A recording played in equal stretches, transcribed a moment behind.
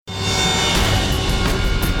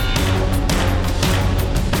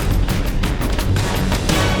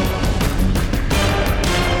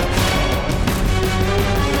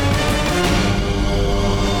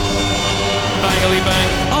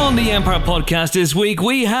the Empire podcast this week,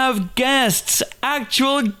 we have guests.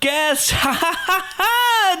 Actual guests. Ha ha ha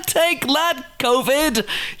ha! Take that, COVID.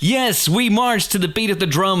 Yes, we march to the beat of the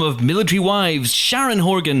drum of military wives, Sharon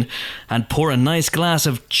Horgan, and pour a nice glass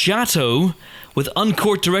of Chateau with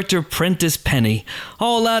Uncorked director Prentice Penny.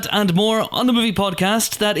 All that and more on the movie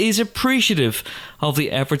podcast that is appreciative of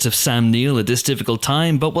the efforts of Sam Neill at this difficult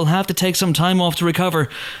time, but will have to take some time off to recover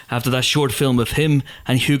after that short film of him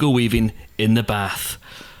and Hugo Weaving in the bath.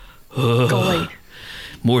 Golly.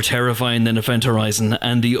 More terrifying than Event Horizon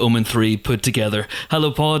and The Omen 3 put together.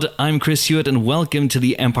 Hello pod, I'm Chris Hewitt and welcome to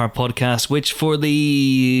the Empire podcast, which for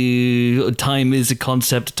the time is a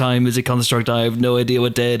concept, time is a construct. I have no idea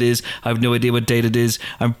what day it is. I have no idea what date it is.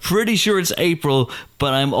 I'm pretty sure it's April,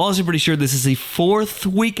 but I'm also pretty sure this is the 4th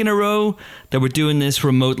week in a row that we're doing this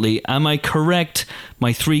remotely. Am I correct?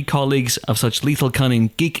 My 3 colleagues of such lethal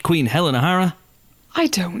cunning, Geek Queen Helen O'Hara. I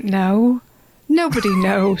don't know. Nobody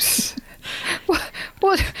knows. What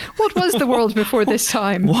was the world before this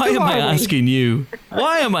time? Why am I asking you?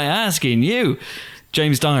 Why am I asking you?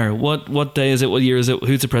 James Dyer, what day is it? What year is it?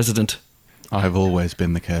 Who's the president? I've always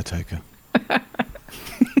been the caretaker.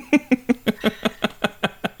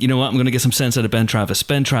 You know what? I'm going to get some sense out of Ben Travis.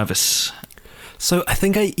 Ben Travis. So I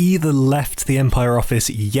think I either left the Empire office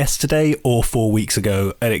yesterday or 4 weeks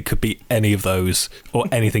ago, and it could be any of those or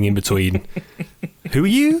anything in between. Who are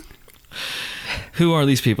you? Who are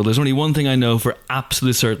these people? There's only one thing I know for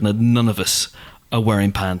absolute certain, that none of us are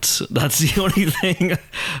wearing pants. That's the only thing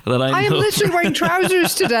that I know. I am literally wearing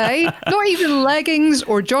trousers today. Not even leggings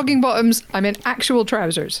or jogging bottoms. I'm in actual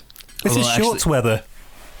trousers. This is shorts weather.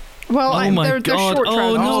 Well, they're short trousers.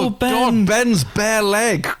 Oh no, Ben. God, Ben's bare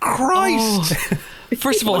leg. Christ. Oh.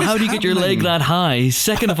 First of all, how do you get your leg that high?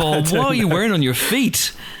 Second of all, what are you wearing on your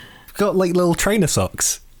feet? I've got like little trainer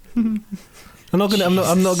socks. I'm not one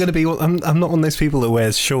of those people that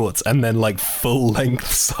wears shorts and then like full length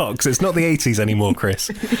socks. It's not the 80s anymore, Chris.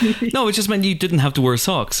 No, it just meant you didn't have to wear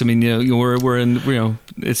socks. I mean, we're in,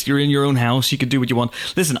 you're in your own house. You can do what you want.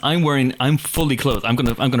 Listen, I'm fully clothed. I'm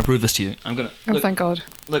gonna prove this to you. Look, thank God.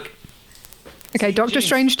 Look. Okay, Doctor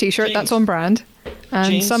Strange t-shirt. Jeans. That's on brand.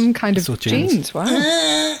 And jeans. Some kind of jeans. Wow.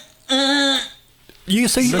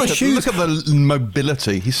 You've got shoes. Look at the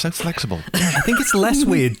mobility. He's so flexible. I think it's less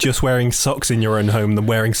weird just wearing socks in your own home than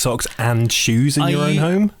wearing socks and shoes in your own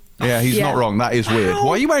home. Yeah, he's not wrong. That is weird.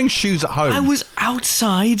 Why are you wearing shoes at home? I was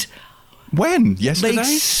outside. When? Yesterday?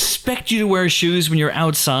 They expect you to wear shoes when you're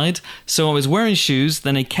outside. So I was wearing shoes.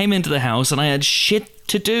 Then I came into the house and I had shit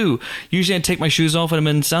to do. Usually I'd take my shoes off when I'm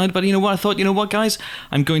inside, but you know what? I thought, you know what, guys?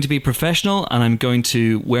 I'm going to be professional and I'm going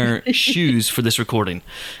to wear shoes for this recording.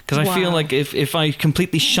 Because I feel like if I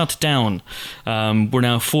completely shut down, we're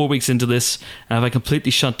now 4 weeks into this, and if I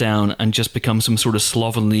completely shut down and just become some sort of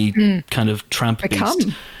slovenly kind of tramp beast.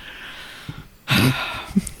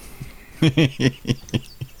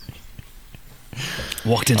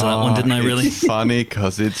 Walked into that one, didn't I, really? It's funny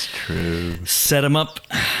because it's true. Set him up.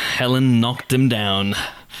 Helen knocked him down.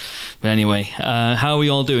 But anyway, how are we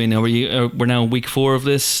all doing? We're now week 4 of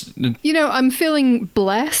this. I'm feeling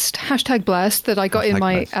blessed, #blessed, that I got in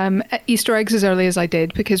my Easter eggs as early as I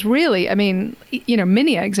did, because really, I mean,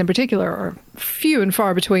 mini eggs in particular are few and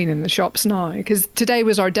far between in the shops now, because today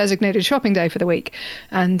was our designated shopping day for the week.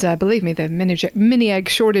 And believe me, the mini egg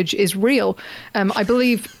shortage is real. I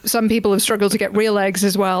believe some people have struggled to get real eggs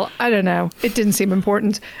as well. I don't know. It didn't seem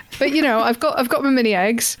important. But, I've got my mini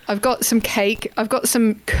eggs. I've got some cake. I've got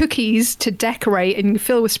some cookies to decorate, and you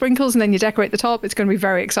fill with sprinkles and then you decorate the top. It's going to be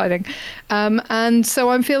very exciting. And so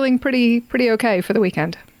I'm feeling pretty okay for the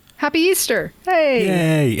weekend. Happy Easter. Hey.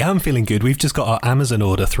 Yay. I'm feeling good. We've just got our Amazon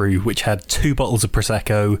order through, which had 2 bottles of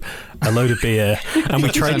Prosecco, a load of beer, and we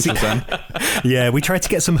tried to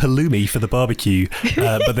get some halloumi for the barbecue,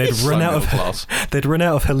 but they'd run out of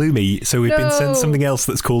halloumi, so we've been sent something else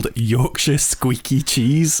that's called Yorkshire squeaky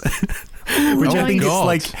cheese. Which I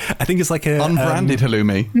think it's like a unbranded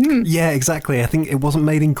halloumi. Yeah, exactly. I think it wasn't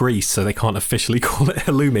made in Greece, so they can't officially call it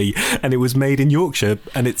halloumi. And it was made in Yorkshire,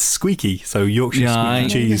 and it's squeaky. So Yorkshire squeaky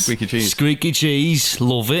cheese. Squeaky cheese. Squeaky cheese.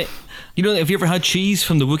 Love it. Have you ever had cheese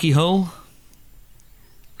from the Wookiee hole?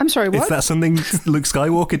 I'm sorry, what? Is that something Luke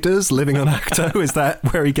Skywalker does, living on Acto? Is that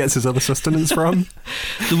where he gets his other sustenance from?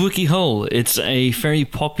 The Wookiee Hole. It's a very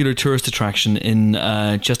popular tourist attraction in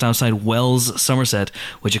just outside Wells, Somerset,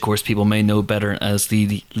 which of course people may know better as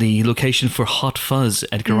the location for Hot Fuzz,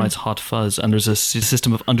 Edgar Wright's Hot Fuzz. And there's a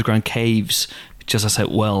system of underground caves just outside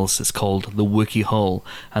Wells. It's called the Wookiee Hole,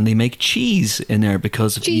 and they make cheese in there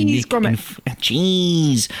because of the unique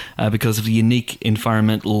because of the unique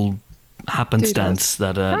environmental happenstance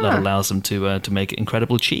that allows them to make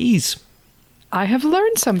incredible cheese. I have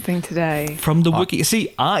learned something today. From the wiki.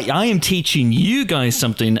 See, I am teaching you guys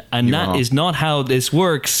something, and that is not how this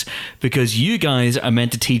works, because you guys are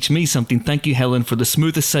meant to teach me something. Thank you, Helen, for the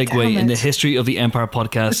smoothest segue in the history of the Empire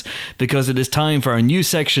podcast, because it is time for our new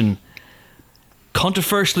section,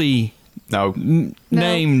 controversially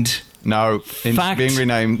named... No, it's being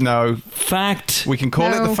renamed. No. Fact. We can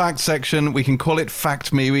call it the fact section. We can call it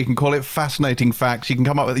Fact Me. We can call it Fascinating Facts. You can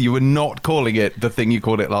come up with... You were not calling it the thing you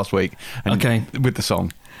called it last week. Okay. With the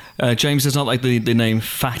song. James does not like the name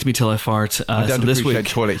Fact Me Till I Fart. I don't appreciate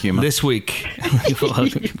toilet humour. This week,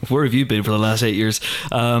 where have you been for the last 8 years?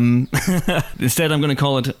 Instead, I'm going to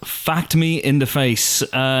call it Fact Me in the Face.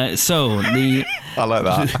 I like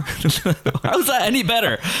that. How's that any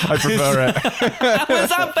better? I prefer it. How is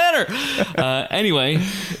that better? Anyway,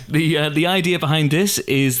 the idea behind this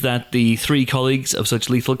is that the three colleagues of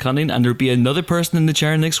such lethal cunning, and there'll be another person in the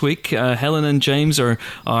chair next week. Helen and James are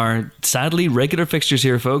sadly regular fixtures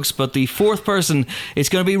here, folks. But the fourth person is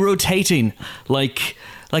going to be rotating like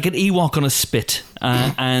an Ewok on a spit,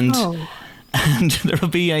 and there will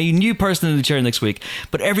be a new person in the chair next week.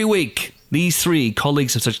 But every week, these three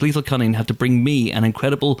colleagues of such lethal cunning have to bring me an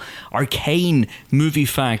incredible, arcane movie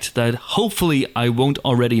fact that hopefully I won't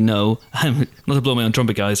already know. Not to blow my own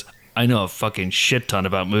trumpet, guys. I know a fucking shit ton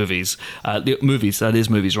about movies. Movies, that is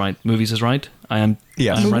movies, right? Movies is right? I am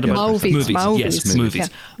right about movies. Yes, movies.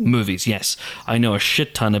 Yeah. Movies, yes. I know a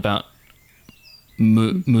shit ton about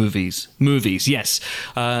movies. Movies, yes.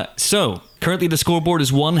 So, currently the scoreboard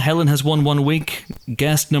is 1. Helen has won 1 week.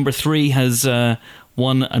 Guest number 3 has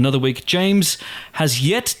won another week. James has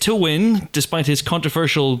yet to win, despite his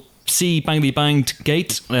controversial bangly banged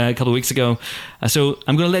gate a couple of weeks ago. So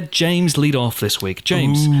I'm going to let James lead off this week.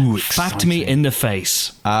 James, fact me in the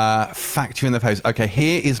face. Fact you in the face. Okay,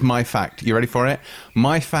 here is my fact. You ready for it?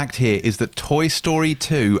 My fact here is that Toy Story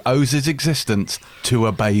 2 owes its existence to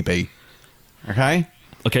a baby. Okay?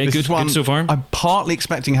 Okay, good so far. I'm partly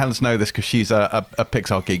expecting Helen to know this because she's a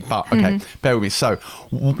Pixar geek, but okay, bear with me. So,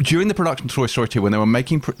 during the production of Toy Story 2, when they were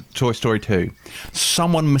making Toy Story 2,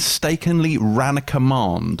 someone mistakenly ran a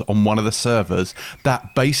command on one of the servers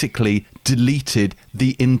that basically deleted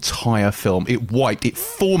the entire film. It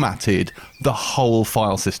formatted the whole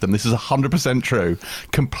file system. This is 100% true.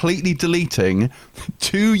 Completely deleting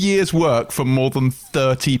 2 years' work for more than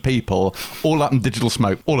 30 people, all up in digital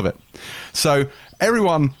smoke, all of it. So,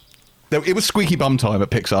 everyone, it was squeaky bum time at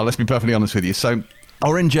Pixar, let's be perfectly honest with you. So,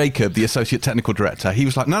 Oren Jacob, the associate technical director, he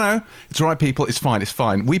was like, no, it's all right, people, it's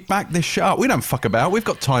fine. We back this shit up. We don't fuck about. We've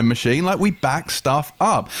got Time Machine. We back stuff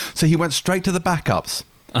up. So he went straight to the backups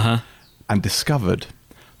and discovered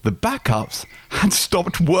the backups had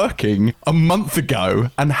stopped working a month ago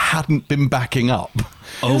and hadn't been backing up.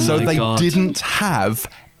 So they didn't have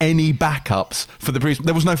any backups for the previous.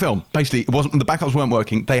 There was no film. Basically, the backups weren't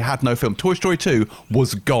working. They had no film. Toy Story 2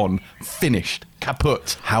 was gone, finished,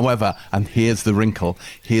 kaput. However, and here's the wrinkle.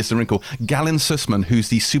 Galen Sussman, who's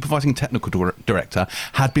the supervising technical director,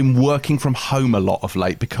 had been working from home a lot of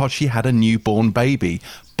late because she had a newborn baby.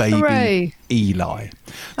 Hooray. Eli.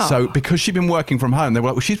 So because she'd been working from home, they were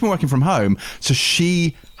like, well, she's been working from home, so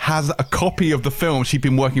she has a copy of the film she'd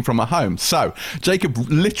been working from her home. So Jacob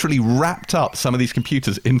literally wrapped up some of these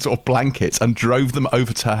computers in sort of blankets and drove them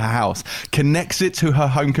over to her house, connects it to her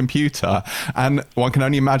home computer, and one can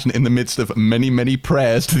only imagine in the midst of many, many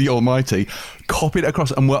prayers to the Almighty, copied it across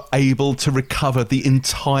and were able to recover the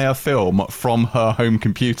entire film from her home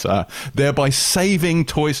computer, thereby saving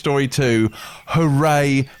Toy Story 2.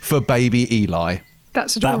 Hooray for baby Eli.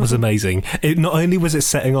 That's adorable. That was amazing. Not only was it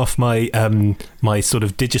setting off my my sort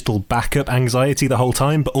of digital backup anxiety the whole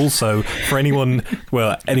time, but also for anyone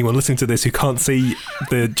listening to this who can't see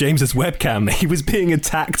James's webcam, he was being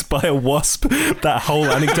attacked by a wasp. That whole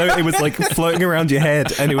anecdote, it was like floating around your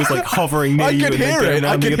head, and it was like hovering near you. I could hear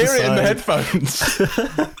it in the headphones.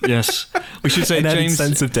 Yes, we should say James'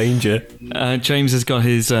 sense of danger. James has got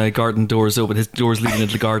his garden doors open. His doors leading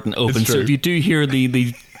into the garden open. So if you do hear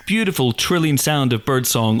the beautiful trilling sound of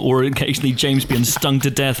birdsong, or occasionally James being stung to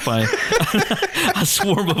death by a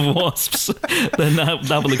swarm of wasps, then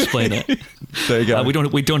that will explain it. There you go.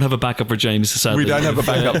 We don't have a backup for James, sadly. We don't have a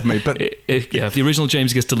backup for me, but if the original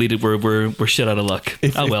James gets deleted, we're shit out of luck.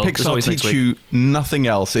 If Pixar teach you nothing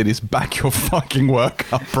else, it is back your fucking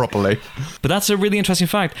work up properly. But that's a really interesting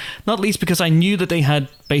fact, not least because I knew that they had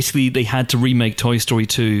to remake Toy Story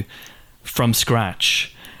 2 from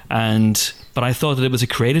scratch, but I thought that it was a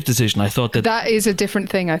creative decision. I thought that is a different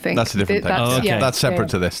thing. I think that's a different thing. That's separate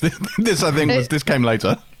to this. This I think this came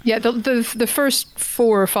later. Yeah, the first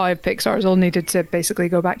 4 or 5 Pixars all needed to basically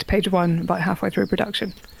go back to page 1 about halfway through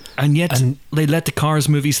production. And yet they let the Cars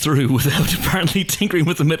movies through without apparently tinkering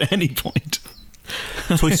with them at any point.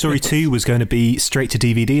 Toy Story 2 was going to be straight to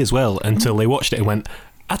DVD as well until they watched it and went,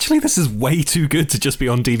 actually, this is way too good to just be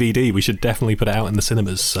on DVD. We should definitely put it out in the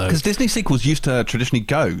cinemas. Because Disney sequels used to traditionally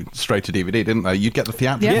go straight to DVD, didn't they? You'd get the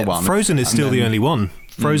theatrical one. Frozen is still the only one.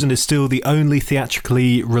 Frozen is still the only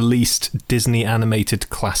theatrically released Disney animated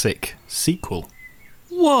classic sequel.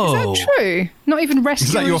 Whoa. Is that true? Not even Rescuers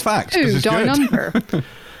Is that your fact? 2 Down Under.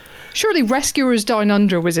 Surely Rescuers Down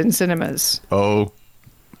Under was in cinemas. Oh.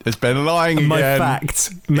 It's been lying again. My fact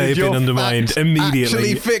may have been undermined immediately.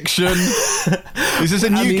 Actually fiction. This is a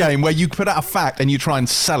new game where you put out a fact and you try and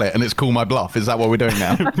sell it and it's Call My Bluff. Is that what we're doing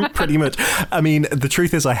now? Pretty much. I mean, the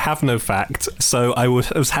truth is I have no fact, so I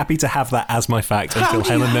was happy to have that as my fact until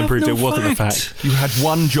Helen then proved it wasn't a fact. You had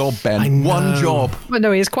one job, Ben. One job. Well,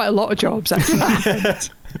 no, he has quite a lot of jobs, actually.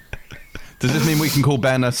 Does this mean we can call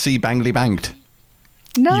Ben a C Bangly Banked?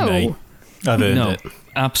 No. You may. I've earned it.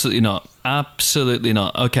 Absolutely not. Absolutely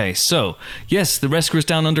not. Okay, so, yes, The Rescuers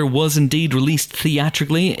Down Under was indeed released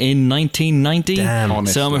theatrically in 1990. Damn,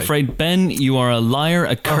 honestly. So I'm afraid, Ben, you are a liar,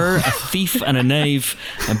 a cur, a thief, and a knave,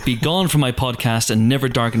 and be gone from my podcast and never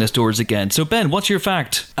darken its doors again. So, Ben, what's your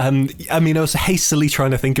fact? I mean, I was hastily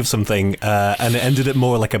trying to think of something, and it ended up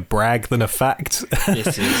more like a brag than a fact.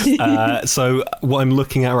 This is. So what I'm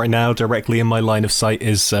looking at right now, directly in my line of sight,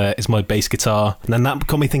 is my bass guitar. And then that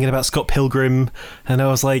got me thinking about Scott Pilgrim, and I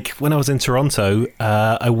was like, when I was in Toronto,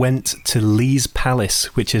 I went to Lee's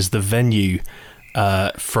Palace, which is the venue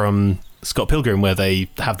from Scott Pilgrim, where they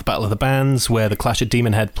have the Battle of the Bands, where the Clash at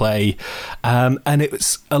Demon Head play, and it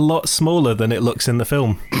was a lot smaller than it looks in the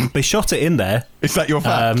film. They shot it in there. Is that your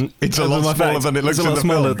fact? It's a lot smaller than it looks in the film. It's a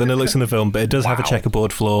lot smaller than it looks in the film, but it does have a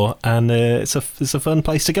checkerboard floor, and it's a fun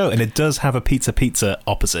place to go. And it does have a pizza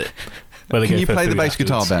opposite. Where they Can go you for play the food bass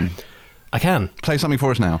guitar, afterwards. Ben? I can. Play something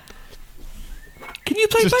for us now. Can you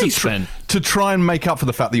play bass, Ben? To try and make up for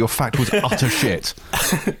the fact that your fact was utter shit.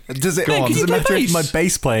 Does it, Go on. does Can it you matter play if my bass?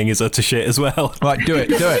 bass playing is utter shit as well? Right, do it.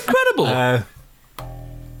 Do it. Incredible.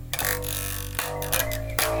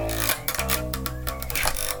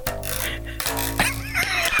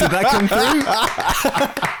 Did that come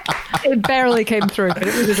through? It barely came through, but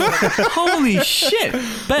it was adorable. Holy shit,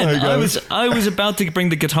 Ben! I was about to bring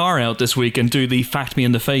the guitar out this week and do the "Fact Me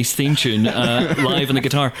in the Face" theme tune live on the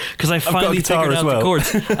guitar because I finally figured out the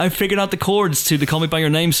chords. I figured out the chords to the "Call Me by Your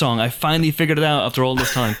Name" song. I finally figured it out after all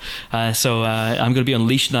this time. So I'm going to be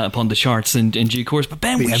unleashing that upon the charts in due course. But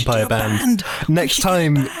Ben, we should do a band. Next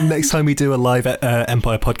time we do a live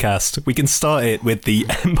Empire podcast, we can start it with the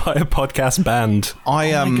Empire podcast band.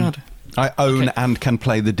 God. I own and can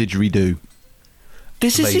play the didgeridoo.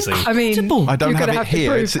 This is Amazing. incredible. I don't You're have gonna it have to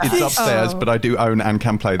here. prove It's that. upstairs, but I do own and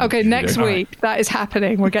can play the Okay, didgeridoo. next week, that is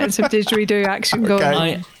happening. We're getting some didgeridoo action going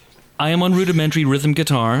on. I am on rudimentary rhythm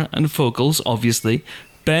guitar and vocals, obviously.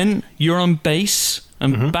 Ben, you're on bass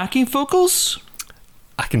and backing vocals?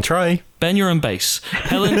 I can try. Ben, you're on bass.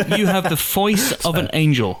 Helen, you have the voice of an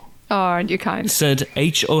angel. Oh, aren't you kind? Said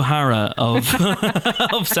H. O'Hara of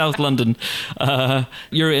of South London.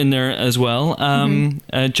 You're in there as well.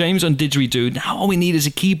 James on didgeridoo. Now all we need is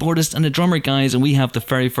a keyboardist and a drummer, guys, and we have the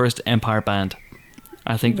very first Empire band.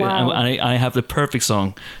 I think Wow. I have the perfect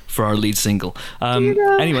song for our lead single.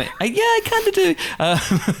 Anyway, I kind of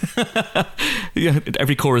do.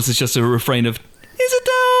 Every chorus is just a refrain of "Is it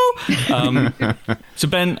though?" So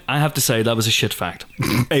Ben, I have to say that was a shit fact.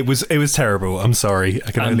 It was terrible. I'm sorry.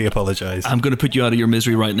 I can only apologise. I'm going to put you out of your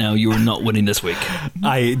misery right now. You are not winning this week.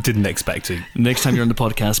 I didn't expect to. Next time you're on the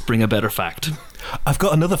podcast, bring a better fact. I've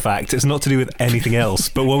got another fact. It's not to do with anything else,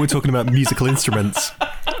 but while we're talking about musical instruments,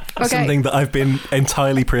 something that I've been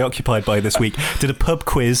entirely preoccupied by this week. Did a pub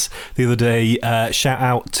quiz the other day. Shout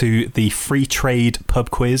out to the Free Trade pub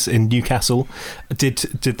quiz in Newcastle. Did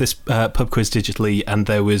this pub quiz digitally, and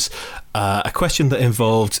there was a question that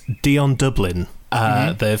involved Dion Dublin,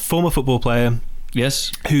 the former football player.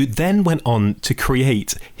 Yes. Who then went on to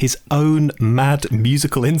create his own mad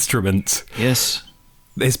musical instrument. Yes.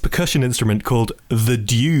 His percussion instrument called the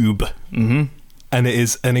Dube. Mm-hmm. And it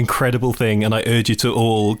is an incredible thing, and I urge you to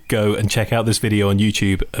all go and check out this video on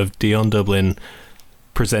YouTube of Dion Dublin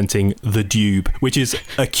presenting the Dube, which is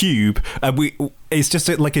a cube. It's just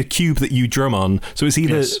like a cube that you drum on. So it's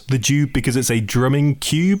either the Dube because it's a drumming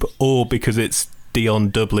cube or because it's Dion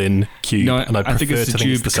Dublin cube. No, and I think it's the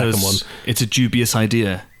Dube because it's a dubious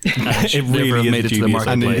idea. It really never is made a it to the dubious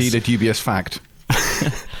marketplace. And indeed a dubious fact.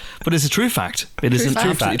 But it's a true fact. It is an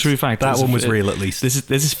absolutely true fact. That one was real, at least. This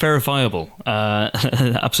is verifiable.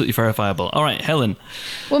 Absolutely verifiable. All right, Helen.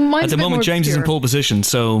 Well, at the moment, James is in pole position,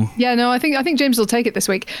 so... Yeah, no, I think James will take it this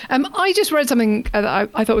week. I just read something that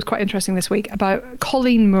I thought was quite interesting this week about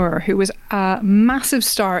Colleen Moore, who was a massive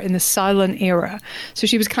star in the silent era. So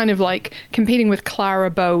she was kind of like competing with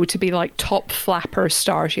Clara Bow to be like top flapper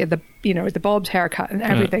star. She had the bobbed haircut and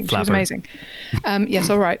everything. She was amazing.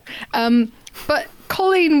 Yes, all right. But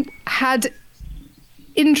Colleen had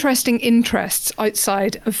interesting interests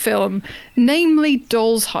outside of film, namely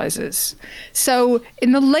dolls' houses. So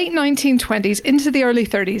in the late 1920s into the early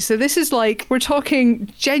 30s, so this is like, we're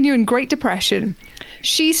talking genuine Great Depression,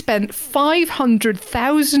 she spent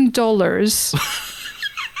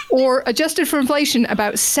 $500,000 or adjusted for inflation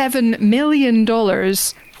about $7 million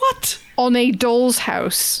on a doll's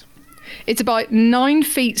house. It's about 9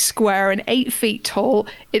 feet square and 8 feet tall.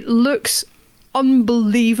 It looks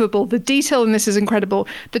unbelievable. The detail in this is incredible.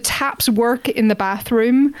 The taps work in the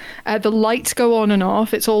bathroom. The lights go on and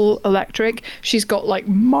off. It's all electric. She's got like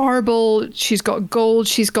marble. She's got gold.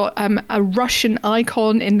 She's got a Russian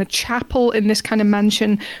icon in the chapel in this kind of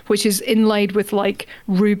mansion, which is inlaid with like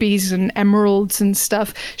rubies and emeralds and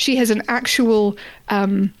stuff. She has an actual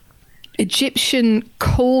Egyptian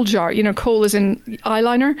coal jar. You know, coal is in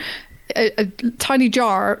eyeliner. A tiny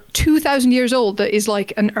jar, 2,000 years old, that is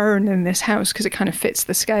like an urn in this house because it kind of fits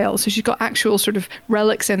the scale. So she's got actual sort of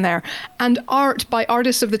relics in there, and art by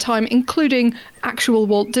artists of the time, including actual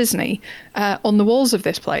Walt Disney, on the walls of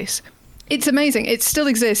this place. It's amazing. It still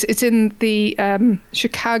exists. It's in the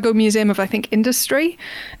Chicago Museum of, I think, Industry.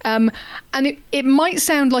 And it might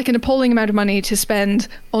sound like an appalling amount of money to spend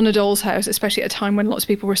on a doll's house, especially at a time when lots of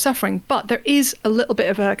people were suffering. But there is a little bit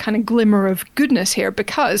of a kind of glimmer of goodness here,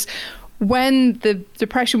 because when the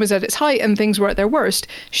Depression was at its height and things were at their worst,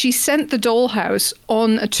 she sent the dollhouse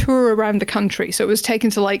on a tour around the country. So it was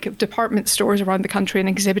taken to like department stores around the country and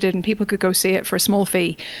exhibited, and people could go see it for a small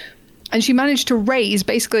fee. And she managed to raise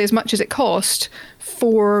basically as much as it cost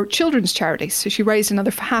for children's charities. So she raised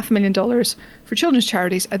another $500,000 for children's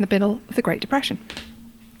charities in the middle of the Great Depression.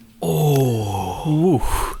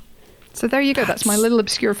 Oh. So there you go. That's my little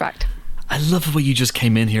obscure fact. I love the way you just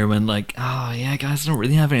came in here and went like, oh yeah, guys, I don't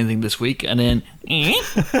really have anything this week. And then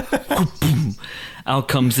out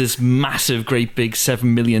comes this massive, great big $7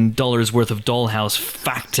 million worth of dollhouse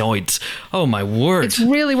factoids. Oh my word. It's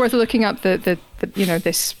really worth looking up the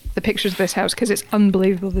pictures of this house, because it's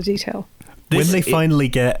unbelievable, the detail. When they finally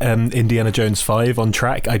get Indiana Jones 5 on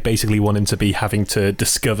track, I basically want him to be having to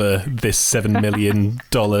discover this $7 million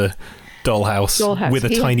dollhouse with a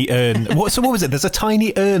tiny urn. What was it? There's a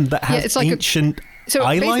tiny urn that has it's like ancient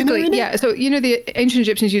eyeliner in it? Yeah, so you know the ancient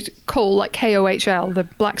Egyptians used kohl, like KOHL, the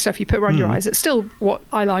black stuff you put around your eyes. It's still what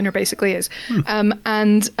eyeliner basically is.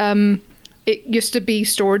 It used to be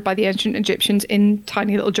stored by the ancient Egyptians in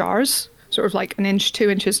tiny little jars, sort of like 1 inch, 2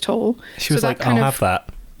 inches tall. She was like, I'll have that.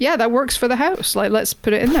 Yeah, that works for the house. Like, let's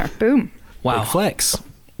put it in there. Boom. Wow. Big flex.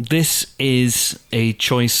 This is a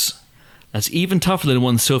choice that's even tougher than the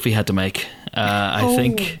one Sophie had to make. I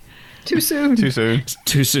think. Too soon. Too soon.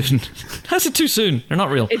 Too soon. How's it too soon? They're not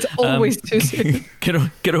real. It's always too soon. Get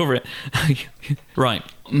over it. Right.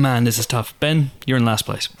 Man, this is tough. Ben, you're in last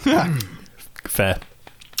place. Fair.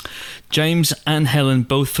 James and Helen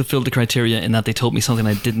both fulfilled the criteria in that they told me something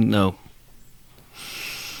I didn't know.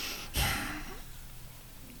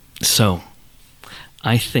 So,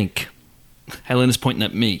 I think Helen is pointing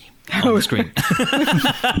at me on the screen.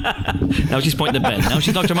 Now she's pointing at Ben. Now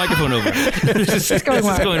she's knocked her microphone over. This is going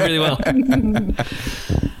really well.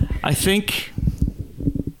 I think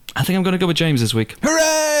I'm going to go with James this week.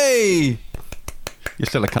 Hooray! You're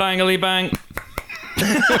still a bangly bang.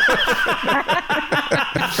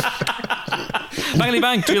 Bangly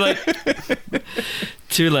bang.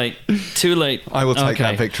 Too late. I will take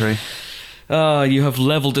that victory. You have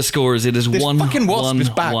leveled the scores. It is this 1-1. This fucking wasp is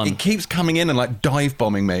back. 1. It keeps coming in and like dive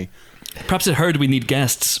bombing me. Perhaps it heard we need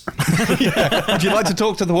guests. Yeah. Would you like to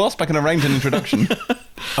talk to the wasp? I can arrange an introduction.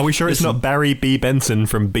 Are we sure it's not Barry B. Benson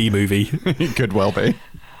from B Movie? It could well be.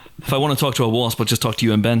 If I want to talk to a wasp, I'll just talk to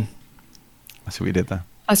you and Ben. I see what you did there.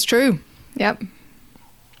 That's true. Yep.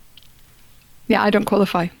 Yeah, I don't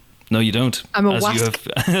qualify. No, you don't. I'm a wasp.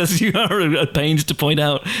 As you are at pains to point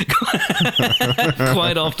out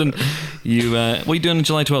quite often. What are you doing on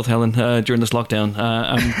July 12th, Helen, during this lockdown?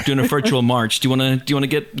 I'm doing a virtual march. Do you want to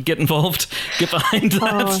get involved? Get behind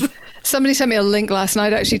that? Somebody sent me a link last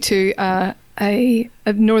night, actually, to a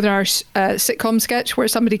Northern Irish sitcom sketch where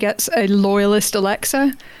somebody gets a loyalist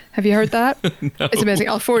Alexa. Have you heard that? No. It's amazing.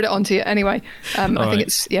 I'll forward it on to you anyway. I think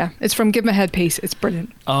it's from Give Me a Headpiece. It's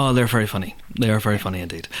brilliant. Oh, they're very funny. They are very funny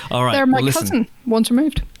indeed. All right. They're my cousin once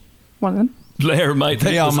removed. One of them. They are my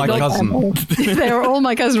cousin. They are all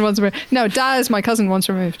my cousin once removed. No, Dad is my cousin once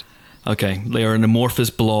removed. Okay, they are an amorphous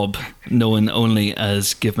blob known only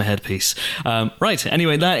as Give Me a Headpiece. Right,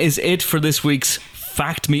 anyway, that is it for this week's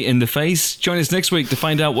Fact Me in the Face. Join us next week to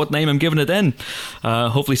find out what name I'm giving it then.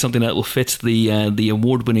 Hopefully something that will fit the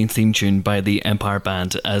award-winning theme tune by the Empire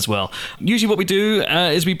Band as well. Usually what we do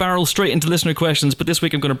is we barrel straight into listener questions, but this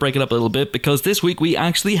week I'm going to break it up a little bit because this week we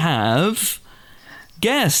actually have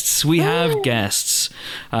guests. We have guests.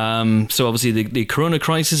 So obviously the corona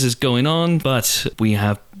crisis is going on, but we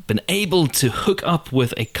have been able to hook up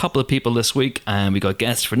with a couple of people this week, and we got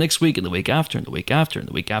guests for next week and the week after and the week after and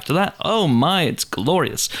the week after that. Oh my, it's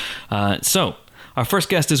glorious. So our first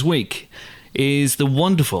guest this week is the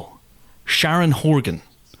wonderful Sharon Horgan.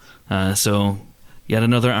 So yet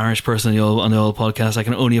another Irish person on the old podcast. I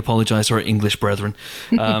can only apologise to our English brethren.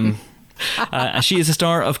 She is a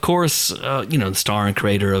star, of course, the star and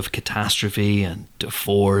creator of Catastrophe and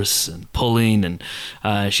Divorce and Pulling, and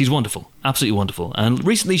she's wonderful, absolutely wonderful. And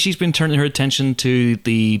recently she's been turning her attention to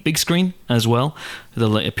the big screen as well,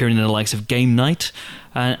 appearing in the likes of Game Night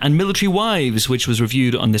and Military Wives, which was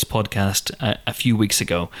reviewed on this podcast a few weeks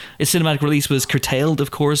ago. Its cinematic release was curtailed,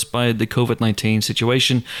 of course, by the COVID-19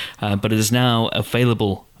 situation, but it is now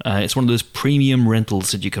available. It's one of those premium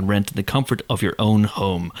rentals that you can rent in the comfort of your own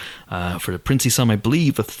home. For the princely sum, I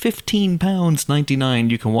believe, of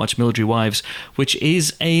 £15.99, you can watch Military Wives, which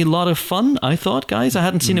is a lot of fun, I thought, guys. I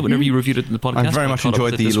hadn't seen it whenever you reviewed it in the podcast. I very much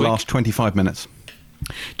enjoyed the last 25 minutes.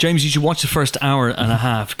 James, you should watch the first hour and a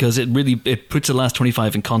half because it puts the last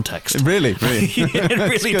 25 in context. Really? It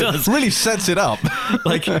really does. It really sets it up.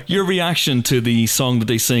 Like, your reaction to the song that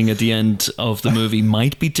they sing at the end of the movie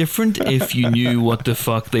might be different if you knew what the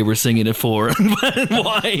fuck they were singing it for and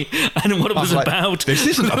why and what it was about. This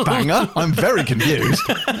isn't a banger. I'm very confused.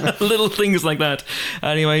 Little things like that.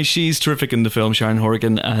 Anyway, she's terrific in the film, Sharon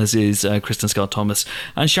Horgan, as is Kristen Scott Thomas.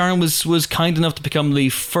 And Sharon was kind enough to become the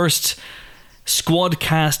first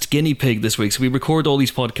Squadcast guinea pig this week. So we record all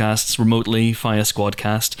these podcasts remotely via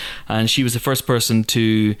Squadcast, and she was the first person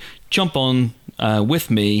to jump on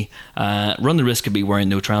with me, run the risk of me wearing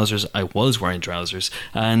no trousers. I was wearing trousers,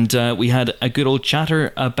 and we had a good old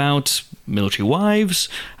chatter about Military Wives,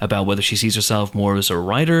 about whether she sees herself more as a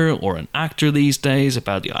writer or an actor these days,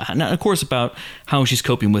 and of course about how she's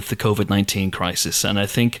coping with the COVID-19 crisis. And I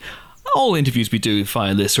think all interviews we do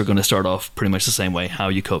via this are going to start off pretty much the same way, how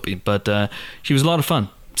you coping. But she was a lot of fun.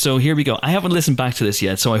 So here we go. I haven't listened back to this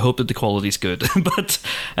yet, so I hope that the quality's good. But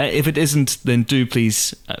if it isn't, then do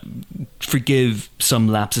please forgive some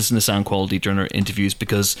lapses in the sound quality during our interviews,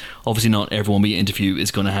 because obviously not everyone we interview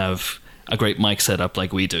is going to have a great mic setup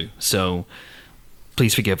like we do. So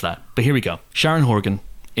please forgive that. But here we go. Sharon Horgan,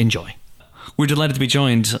 enjoy. We're delighted to be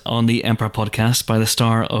joined on the Empire podcast by the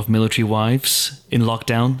star of Military Wives in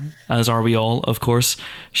lockdown, as are we all, of course.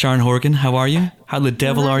 Sharon Horgan, how are you? How the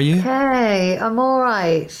devil are you? Okay, I'm all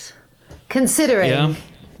right. Considering,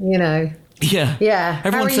 Yeah. Yeah.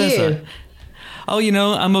 Everyone how are says you? that. Oh,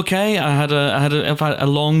 I'm okay. I've had a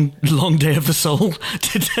long day of the soul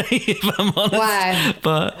today, if I'm honest. Wow.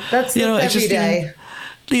 But that's it's every just, day.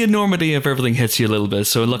 The enormity of everything hits you a little bit.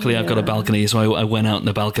 So luckily I've got a balcony, so I went out in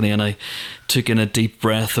the balcony and I took in a deep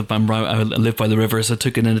breath. I live by the river, so I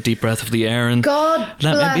took in a deep breath of the air, and God that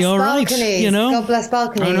bless made me all right. balconies. God bless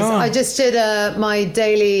balconies. I just did my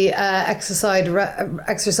daily exercise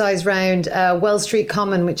round Wells Street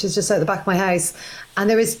Common, which is just at the back of my house, and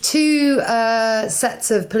there is two sets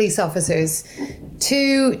of police officers,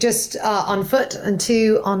 two just on foot and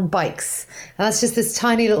two on bikes. And that's just this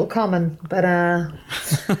tiny little common, but and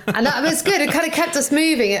that was good. It kind of kept us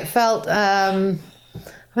moving. It felt, I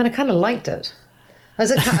kind of liked it. I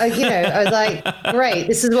was like, great,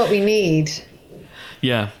 this is what we need.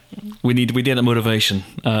 Yeah, we need a motivation.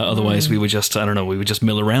 Otherwise, we would just, we would just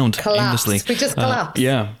mill around aimlessly. We just collapse.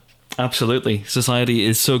 Yeah. Absolutely. Society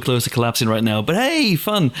is so close to collapsing right now. But hey,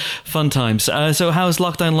 fun times. So how's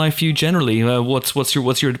lockdown life for you generally? What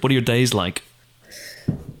are your days like?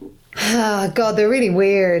 Oh, God, they're really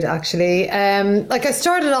weird, actually. I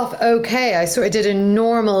started off okay. I sort of did a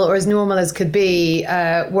normal, or as normal as could be,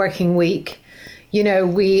 working week.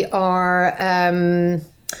 We are,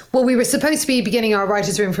 we were supposed to be beginning our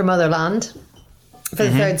writer's room for Motherland. for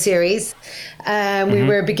the third series. We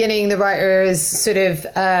were beginning the writers' sort of,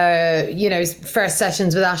 first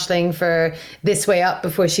sessions with Aisling for This Way Up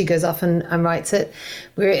before she goes off and writes it.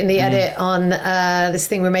 We were in the edit on this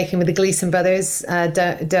thing we're making with the Gleeson brothers,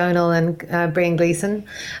 Donal and Brian Gleeson,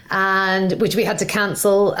 and which we had to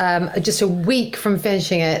cancel just a week from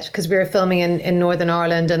finishing it because we were filming in Northern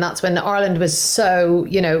Ireland, and that's when Ireland was so,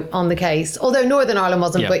 on the case. Although Northern Ireland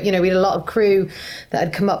wasn't, but, we had a lot of crew that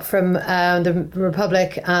had come up from the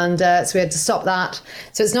Republic, and so we had to stop that.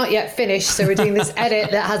 So it's not yet finished. So we're doing this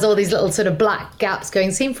edit that has all these little sort of black gaps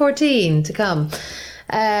going, scene 14 to come.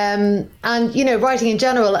 And, writing in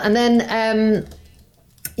general. And then,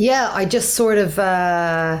 I just sort of,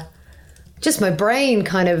 just my brain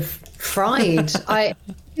kind of fried.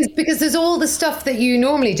 Because there's all the stuff that you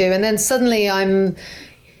normally do. And then suddenly I'm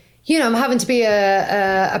having to be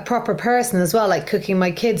a proper person as well, like cooking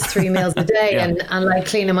my kids 3 meals a day and like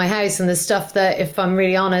cleaning my house, and the stuff that, if I'm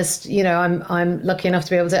really honest, I'm lucky enough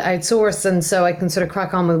to be able to outsource, and so I can sort of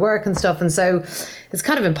crack on with work and stuff. And so it's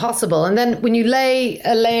kind of impossible. And then when you lay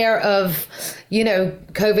a layer of,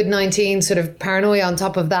 COVID-19 sort of paranoia on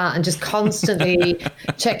top of that, and just constantly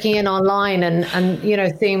checking in online and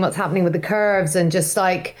seeing what's happening with the curves, and just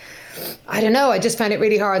like, I don't know, I just found it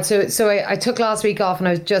really hard. So I took last week off, and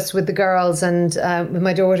I was just with the girls and with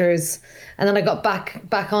my daughters, and then I got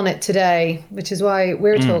back on it today, which is why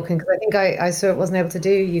we're talking, because I think I sort of wasn't able to do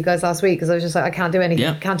you guys last week because I was just like, I can't do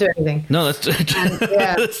anything. Can't do anything. No, that's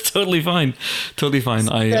that's totally fine.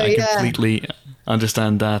 I completely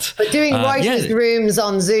understand that. But doing writers' rooms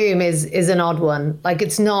on Zoom is an odd one. Like, you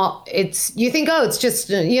think, it's just,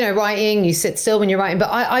 writing, you sit still when you're writing, but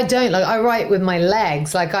I don't. Like, I write with my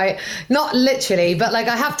legs. Like, not literally, but like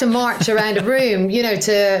I have to march around a room,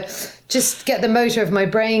 to just get the motor of my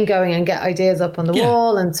brain going and get ideas up on the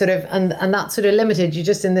wall, and sort of, and that's sort of limited. You're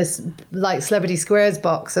just in this like Celebrity Squares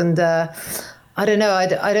box, and I don't know.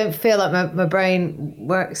 I don't feel like my brain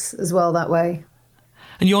works as well that way.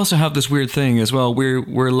 And you also have this weird thing as well.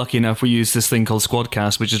 We're lucky enough, we use this thing called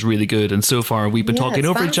Squadcast, which is really good. And so far we've been talking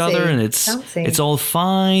over each other, and it's all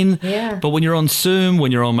fine. Yeah. But when you're on Zoom,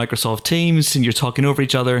 when you're on Microsoft Teams, and you're talking over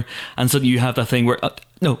each other, and suddenly you have that thing where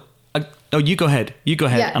no, you go ahead.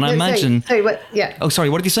 Yeah, and I imagine. Sorry, what? Yeah. Oh, sorry.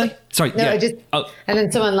 What did you say? Sorry. No, and then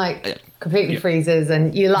someone completely freezes,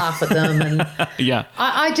 and you laugh at them, and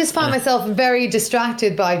I just find myself very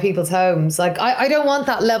distracted by people's homes. Like, I don't want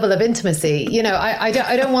that level of intimacy. I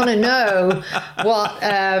don't want to know what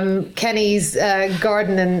Kenny's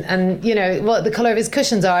garden and what the colour of his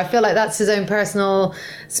cushions are. I feel like that's his own personal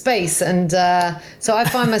space, and so I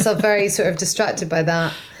find myself very sort of distracted by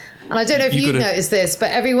that. And I don't know if you've noticed this,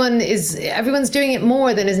 but everyone's doing it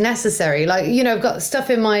more than is necessary. Like, I've got stuff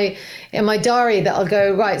in my diary that I'll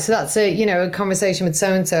go, right, so that's a conversation with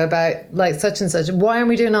so-and-so about like such and such. Why aren't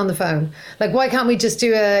we doing it on the phone? Like, why can't we just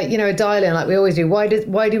do a dial-in like we always do? Why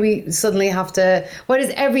do we suddenly have to, why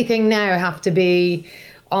does everything now have to be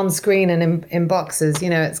on screen and in boxes?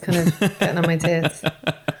 It's kind of getting on my tits.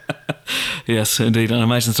 Yes, indeed. And I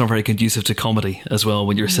imagine it's not very conducive to comedy as well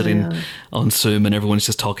when you're sitting on Zoom and everyone's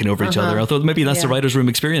just talking over each other. I thought maybe that's the writer's room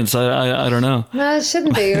experience. I don't know. No, it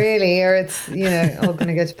shouldn't be really, or it's, all going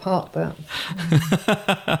to go to pot. But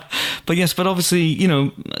but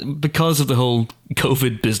obviously, because of the whole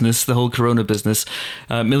COVID business, the whole Corona business,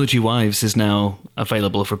 Military Wives is now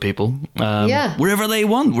available for people wherever they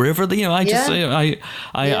want, wherever they,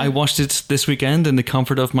 I watched it this weekend in the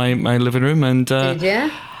comfort of my living room, and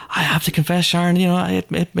I have to confess, Sharon,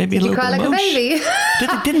 it made me a little bit emotional.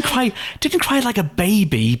 Did you cry like a baby? Didn't cry like a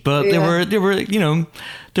baby, but there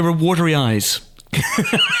were watery eyes.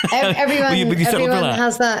 Everyone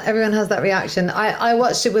has that reaction. I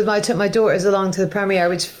watched it I took my daughters along to the premiere,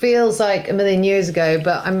 which feels like a million years ago,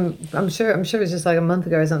 but I'm sure it was just like a month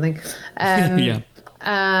ago or something.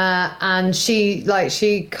 And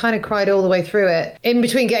she kind of cried all the way through it. In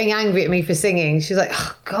between getting angry at me for singing, she's like,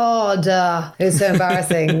 "Oh God, it was so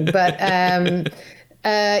embarrassing." But I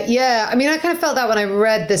mean, I kind of felt that when I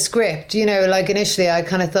read the script. Like initially, I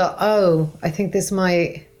kind of thought, "Oh, I think this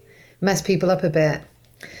might mess people up a bit."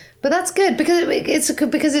 But that's good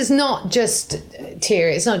because it's not just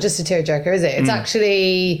it's not just a tearjerker, is it? It's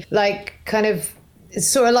actually like kind of. It's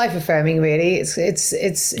sort of life affirming, really.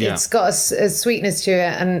 It's got a sweetness to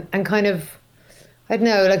it and kind of, I don't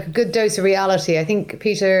know, like a good dose of reality. I think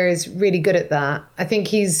Peter is really good at that. I think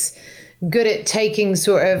he's good at taking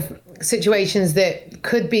sort of situations that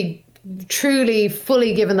could be truly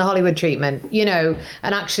fully given the Hollywood treatment, and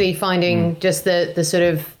actually finding just the sort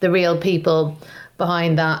of the real people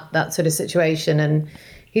behind that sort of situation. And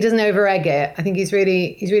over-egg it. I think he's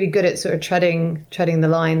really good at sort of treading the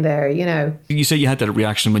line there, you know. You say you had that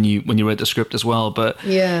reaction when you read the script as well, but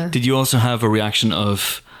did you also have a reaction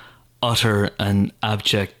of utter and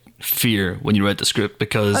abject fear when you read the script?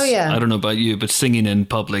 Because I don't know about you, but singing in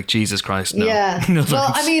public, Jesus Christ, no. Yeah. No,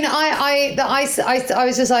 well, I mean, I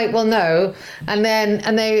was just like, well, no. And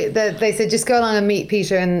they said, just go along and meet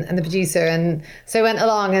Peter and the producer. And so I went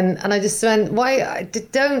along and I just went, why?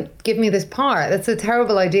 Don't give me this part. That's a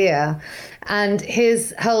terrible idea. And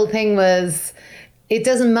his whole thing was, it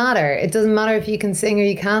doesn't matter. It doesn't matter if you can sing or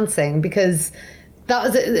you can't sing, because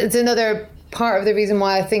it's another part of the reason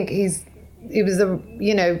why I think he was a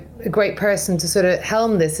great person to sort of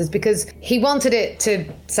helm this, is because he wanted it to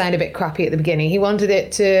sound a bit crappy at the beginning. He wanted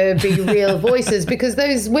it to be real voices, because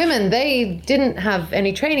those women, they didn't have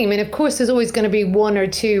any training. I mean, of course, there's always going to be one or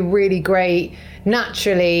two really great,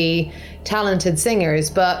 naturally talented singers,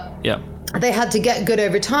 but they had to get good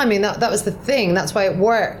over time. I mean, that was the thing. That's why it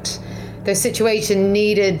worked. Their situation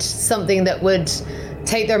needed something that would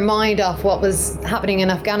take their mind off what was happening in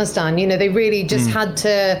Afghanistan. You know, they really just had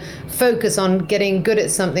to focus on getting good at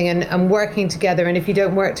something and working together. And if you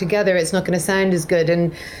don't work together, it's not going to sound as good.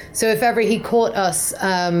 And so if ever he caught us,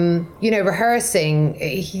 rehearsing,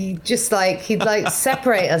 he'd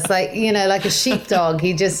separate us like a sheepdog.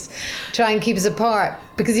 He'd just try and keep us apart,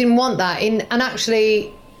 because he didn't want that. And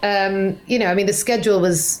actually, the schedule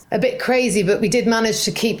was a bit crazy, but we did manage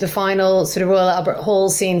to keep the final sort of Royal Albert Hall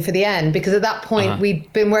scene for the end, because at that point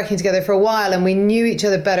we'd been working together for a while and we knew each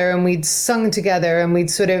other better, and we'd sung together, and we'd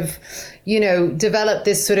sort of, developed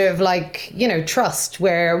this sort of trust,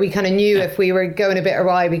 where we kind of knew if we were going a bit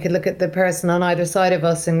awry, we could look at the person on either side of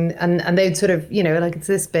us and they'd sort of, it's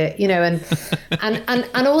this bit,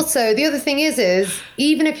 and also the other thing is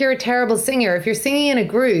even if you're a terrible singer, if you're singing in a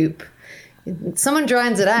group, someone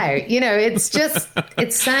drowns it out. It's just,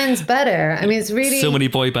 it sounds better. I mean, it's really... So many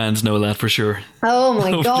boy bands know that for sure. Oh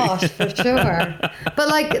my gosh, for sure.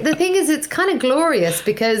 But the thing is, it's kind of glorious,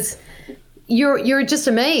 because you're just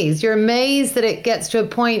amazed. You're amazed that it gets to a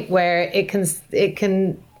point where it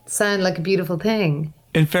can sound like a beautiful thing.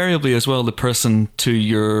 Invariably as well, the person to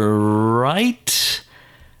your right,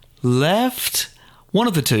 left, one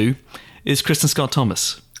of the two is Kristen Scott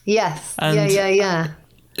Thomas. Yes. And yeah.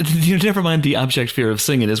 You never mind the abject fear of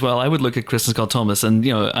singing as well. I would look at Kristen Scott Thomas and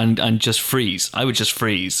and just freeze. I would just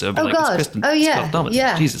freeze. I'd be God! It's Kristen Scott Thomas.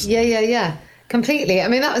 Yeah. Jesus. Yeah. Completely. I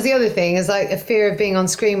mean, that was the other thing, is like a fear of being on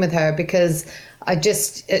screen with her, because I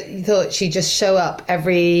just thought she'd just show up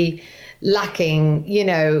every lacking,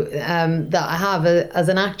 that I have as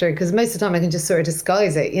an actor, because most of the time I can just sort of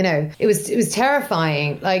disguise it. It was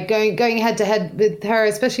terrifying, like going head to head with her,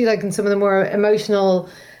 especially like in some of the more emotional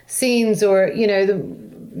scenes, or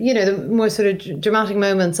the more sort of dramatic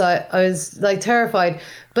moments. I was like terrified,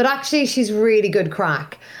 but actually she's really good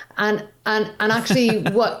crack. And actually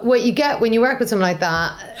what you get when you work with someone like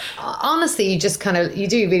that, honestly, you just you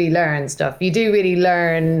do really learn stuff. You do really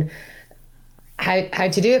learn how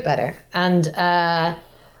to do it better. And,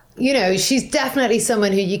 she's definitely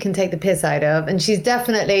someone who you can take the piss out of. And she's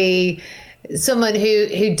definitely someone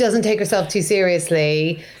who doesn't take herself too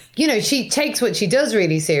seriously. She takes what she does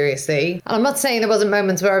really seriously. I'm not saying there wasn't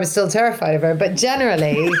moments where I was still terrified of her, but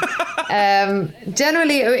generally,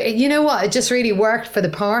 you know what? It just really worked for the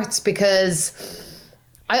parts, because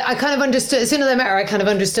I kind of understood, as soon as I met her, I kind of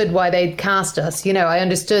understood why they'd cast us. I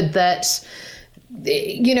understood that,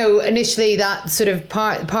 initially that sort of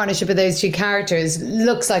partnership of those two characters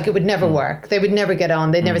looks like it would never work. They would never get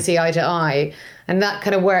on. They'd never see eye to eye. And that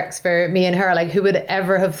kind of works for me and her. Like, who would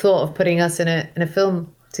ever have thought of putting us in a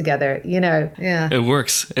film together, yeah. It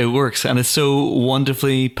works, and it's so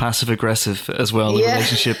wonderfully passive aggressive as well, the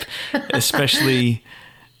relationship, especially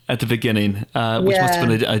at the beginning, which must have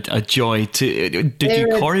been a joy to. Did you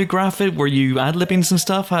choreograph it? Were you ad-libbing some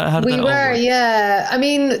stuff? How did that all work? Yeah. I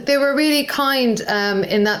mean, they were really kind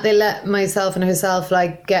in that they let myself and herself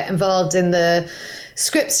get involved in the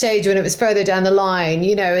script stage when it was further down the line,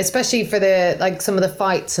 especially for the some of the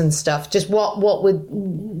fights and stuff, just what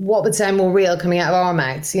would sound more real coming out of our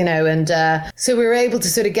mouths, and so we were able to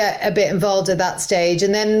sort of get a bit involved at that stage.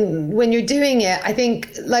 And then when you're doing it, I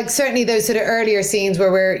think certainly those sort of earlier scenes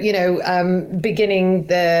where we're beginning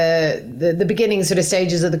the beginning sort of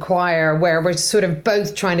stages of the choir, where we're sort of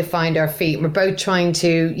both trying to find our feet, and we're both trying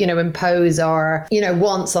to impose our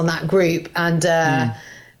wants on that group. And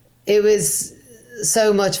it was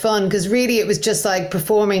so much fun, because really it was just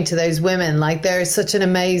performing to those women. They're such an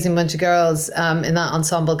amazing bunch of girls in that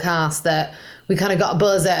ensemble cast, that we kind of got a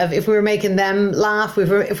buzz out of if we were making them laugh,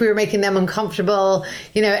 if we were making them uncomfortable,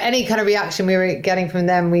 any kind of reaction we were getting from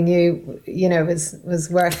them, we knew, was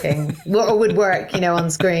working or would work, on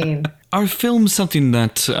screen. Are films something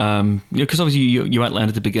that, because obviously you outlined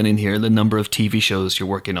at the beginning here the number of TV shows you're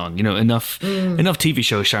working on, enough TV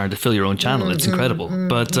shows, Sharon, to fill your own channel. It's incredible.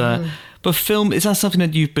 But film, is that something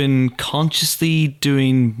that you've been consciously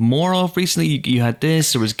doing more of recently? You had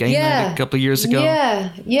this, there was Game Night a couple of years ago.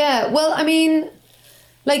 Yeah. Well, I mean,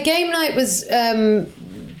 like Game Night was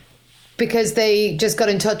because they just got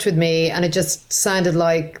in touch with me and it just sounded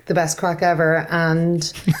like the best crack ever. And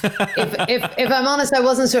if I'm honest, I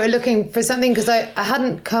wasn't sort of looking for something because I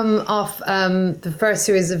hadn't come off the first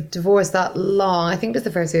series of Divorce that long. I think it was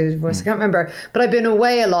the first series of Divorce. I can't remember. But I've been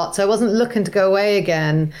away a lot, so I wasn't looking to go away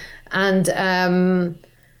again. And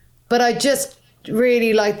but I just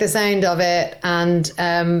really liked the sound of it, and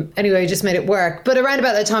anyway, just made it work. But around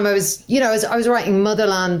about that time, I was writing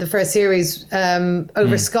Motherland, the first series,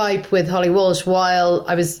 over Skype with Holly Walsh while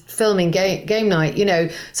I was filming Game Night.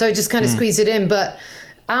 So I just kind of squeezed it in. But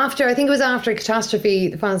I think it was after Catastrophe,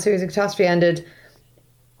 the final series of Catastrophe ended,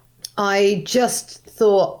 I just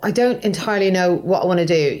thought, I don't entirely know what I want to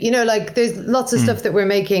do. Like there's lots of stuff that we're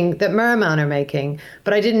making, that Merman are making,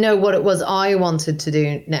 but I didn't know what it was I wanted to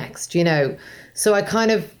do next, So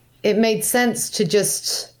it made sense to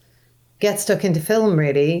just get stuck into film,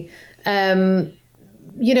 really.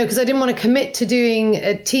 Because I didn't want to commit to doing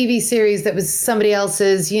a TV series that was somebody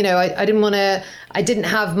else's, I didn't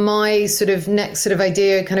have my sort of next sort of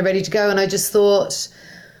idea kind of ready to go. And I just thought,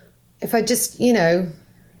 if I just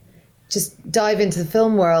dive into the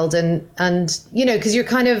film world and because you're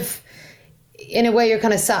kind of, in a way, you're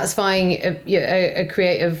kind of satisfying a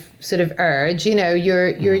creative sort of urge.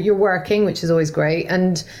 You're working, which is always great,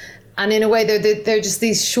 and in a way, they're just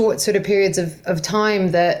these short sort of periods of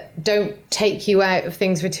time that don't take you out of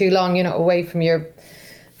things for too long. You're not away from your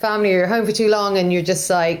family or your home for too long, and you're just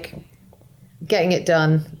like getting it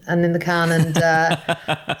done and in the can. And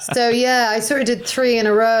so I sort of did 3 in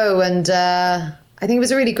a row, and I think it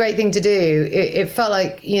was a really great thing to do. It felt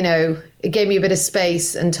like, it gave me a bit of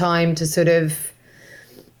space and time to sort of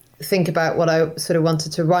think about what I sort of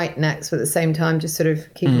wanted to write next, but at the same time, just sort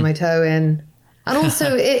of keeping my toe in. And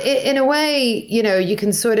also, in a way, you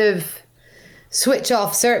can sort of switch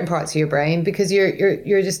off certain parts of your brain because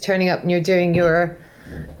you're just turning up and you're doing your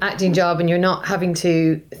acting job and you're not having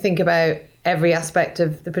to think about every aspect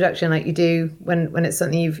of the production like you do when it's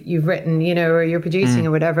something you've written, or you're producing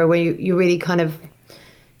or whatever, where you really kind of,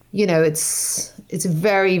 it's a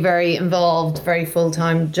very, very involved, very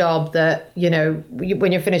full-time job that,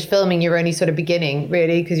 when you're finished filming, you're only sort of beginning,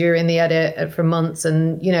 really, because you're in the edit for months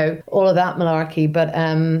and, all of that malarkey. But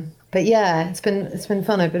yeah, it's been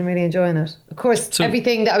fun. I've been really enjoying it. Of course,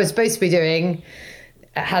 everything that I was supposed to be doing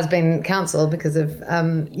has been cancelled because of,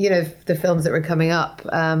 the films that were coming up.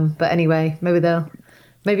 But anyway, maybe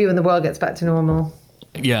when the world gets back to normal.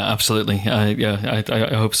 Yeah, absolutely.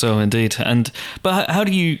 I hope so, indeed. But how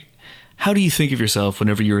do you think of yourself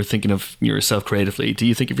whenever you're thinking of yourself creatively? Do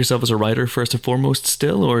you think of yourself as a writer first and foremost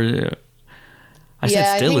still, or I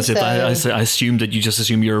said still as if I assumed that you just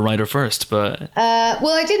assume you're a writer first, but well,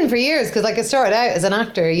 I didn't for years because I started out as an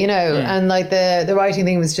actor, and like the writing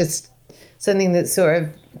thing was just something that sort of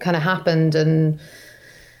kind of happened. And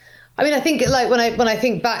I mean, I think like when I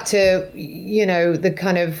think back to the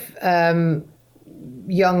kind of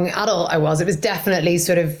young adult I was, it was definitely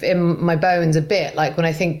sort of in my bones a bit, like when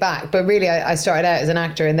I think back. But really, I started out as an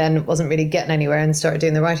actor and then wasn't really getting anywhere and started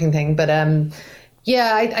doing the writing thing. But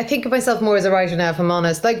I think of myself more as a writer now, if I'm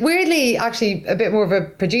honest. Like weirdly, actually a bit more of a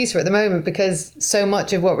producer at the moment because so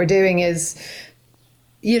much of what we're doing is,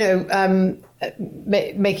 making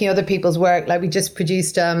other people's work. Like we just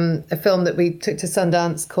produced a film that we took to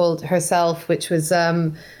Sundance called Herself, which was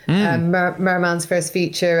Merman's first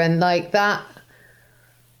feature, and like that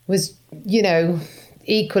was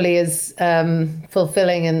equally as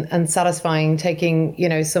fulfilling and satisfying,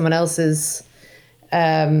 taking someone else's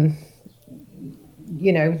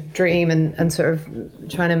dream and sort of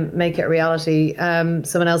trying to make it a reality,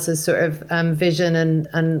 someone else's sort of vision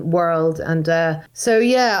and world. And so,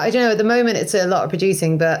 yeah, I don't know, at the moment it's a lot of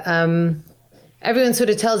producing, but everyone sort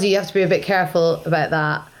of tells you have to be a bit careful about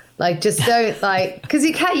that. Like, just don't like, because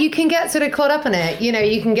you can get sort of caught up in it.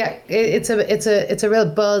 You can get, it's a real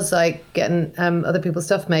buzz, like getting other people's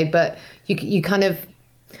stuff made, but you kind of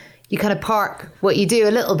park what you do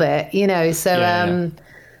a little bit, so.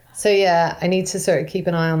 So yeah, I need to sort of keep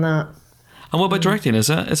an eye on that. And what about directing? Is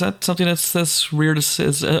that something that's reared its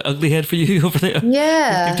ugly head for you over there?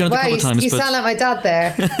 Yeah. You've done it a couple of times, you sound like my dad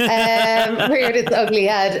there. Reared its ugly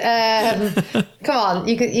head. Come on,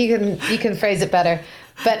 you can phrase it better.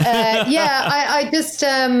 But I just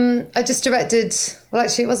directed. Well,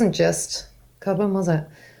 actually, it wasn't just. God, when was it?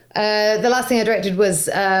 The last thing I directed was,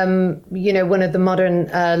 one of the Modern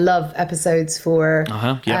Love episodes for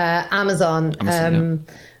Amazon.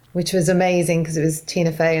 Which was amazing because it was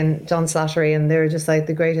Tina Fey and John Slattery, and they were just like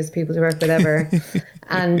the greatest people to work with ever,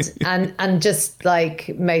 and just like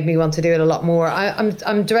made me want to do it a lot more.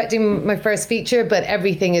 I'm directing my first feature, but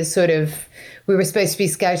everything is sort of. We were supposed to be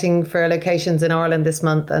scouting for locations in Ireland this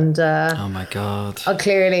month, and oh my god,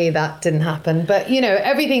 clearly that didn't happen. But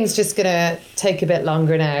everything's just gonna take a bit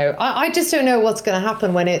longer now. I just don't know what's gonna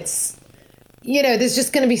happen when it's, there's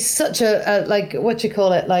just gonna be such a like what you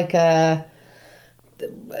call it, like a.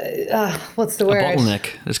 What's the word? A bottleneck.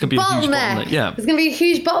 There's going to be a huge bottleneck. Yeah. There's going to be a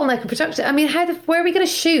huge bottleneck of production. I mean, where are we going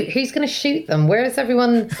to shoot? Who's going to shoot them? Where is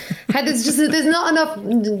everyone? There's not enough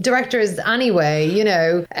directors anyway,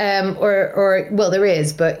 or there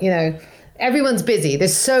is, but everyone's busy.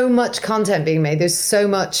 There's so much content being made. There's so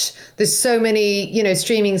many,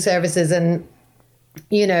 streaming services and,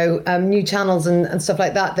 new channels and stuff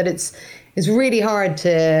like that it's really hard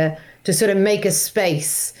to sort of make a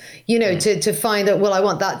space, to find that, well, I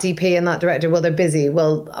want that DP and that director. Well, they're busy.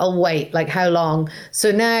 Well, I'll wait. Like, how long?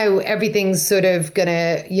 So now everything's sort of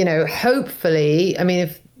gonna, hopefully, I mean,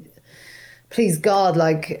 if, please God,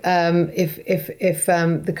 like, if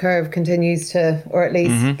the curve continues to, or at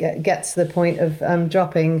least gets to the point of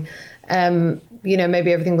dropping,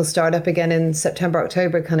 maybe everything will start up again in September,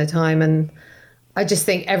 October kind of time. And I just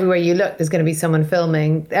think everywhere you look, there's going to be someone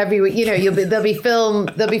filming. Everywhere, there'll be film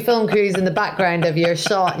crews in the background of your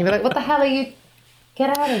shot, and you'll be like, "What the hell are you? Get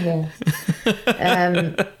out of here!"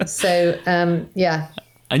 Yeah.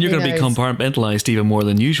 And you're going to be compartmentalized even more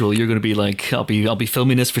than usual. You're going to be like, I'll be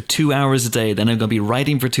filming this for 2 hours a day, then I'm going to be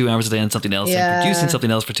writing for 2 hours a day on something else, and producing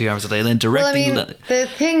something else for 2 hours a day, and then directing. Well, I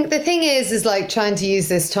mean, the thing is like trying to use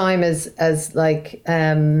this time as like.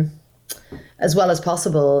 As well as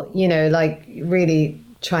possible, like really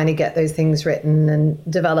trying to get those things written and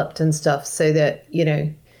developed and stuff so that,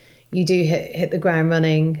 you do hit the ground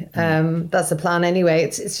running. That's the plan anyway.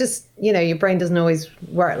 It's just, your brain doesn't always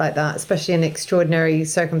work like that, especially in extraordinary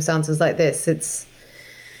circumstances like this.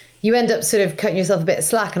 You end up sort of cutting yourself a bit of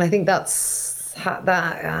slack. And I think that's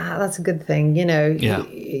a good thing,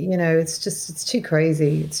 it's too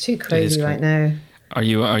crazy. It's too crazy right now. Are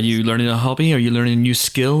you learning a hobby? Are you learning a new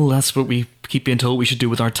skill? That's what we keep being told we should do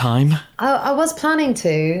with our time. I was planning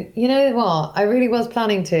to. You know what? I really was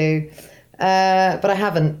planning to, but I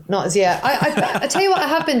haven't. Not as yet. I tell you what I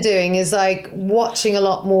have been doing is like watching a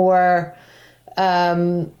lot more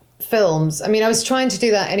films. I mean, I was trying to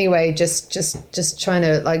do that anyway. Just trying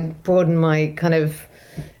to like broaden my kind of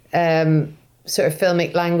sort of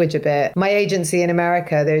filmic language a bit. My agency in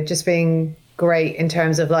America, they're just being great in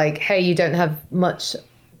terms of like, hey, you don't have much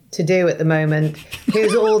to do at the moment.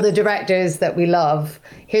 Here's all the directors that we love.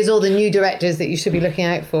 Here's all the new directors that you should be looking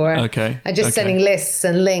out for. Okay. And just sending lists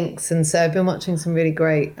and links. And so I've been watching some really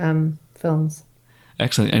great films.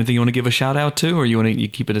 Excellent. Anything you want to give a shout out to, or you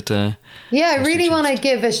keep it at? Yeah, I really want to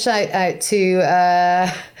give a shout out to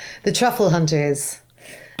the Truffle Hunters.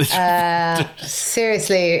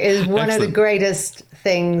 Seriously, it is one of the greatest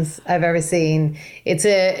things I've ever seen. It's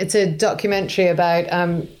a documentary about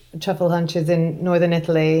truffle hunters in northern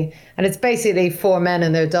Italy, and it's basically 4 men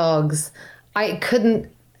and their dogs. I can't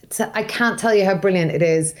tell you how brilliant it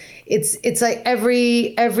is. It's like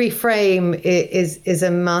every frame is a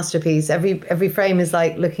masterpiece. Every frame is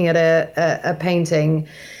like looking at a painting.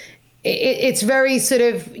 It's very sort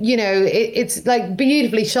of, it's like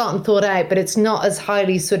beautifully shot and thought out, but it's not as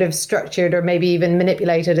highly sort of structured or maybe even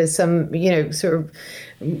manipulated as some, sort of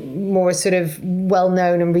more sort of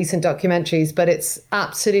well-known and recent documentaries. But it's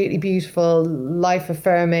absolutely beautiful,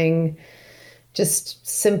 life-affirming, just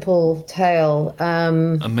simple tale.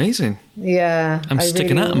 Amazing. Yeah. I'm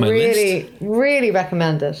sticking that on my list. Really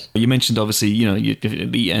recommend it. You mentioned, obviously,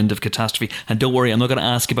 the end of Catastrophe. And don't worry, I'm not going to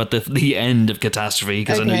ask about the end of Catastrophe,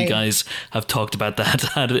 because I know you guys have talked about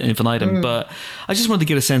that ad infinitum. But I just wanted to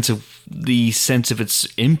get a sense of its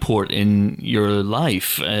import in your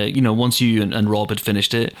life. Once you and Rob had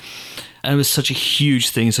finished it, and it was such a huge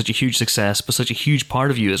thing, such a huge success, but such a huge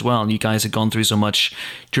part of you as well. And you guys had gone through so much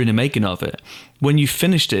during the making of it. When you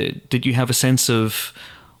finished it, did you have a sense of,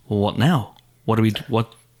 well, what now? What do we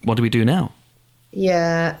do now?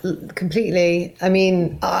 Yeah, completely. I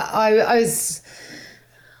mean, I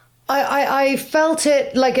I felt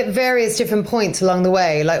it like at various different points along the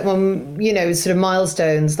way, like when, sort of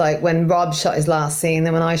milestones, like when Rob shot his last scene,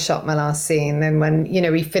 then when I shot my last scene, then when,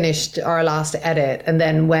 we finished our last edit, and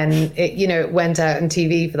then when it, it went out on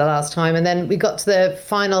TV for the last time. And then we got to the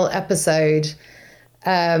final episode,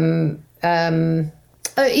 even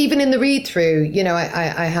in the read through,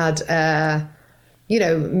 I had,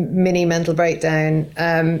 mini mental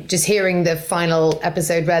breakdown, just hearing the final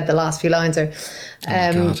episode read, the last few lines are,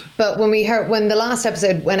 but when the last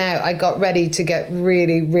episode went out, I got ready to get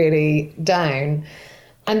really, really down.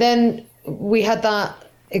 And then we had that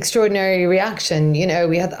extraordinary reaction,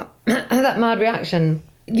 we had that mad reaction,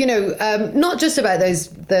 not just about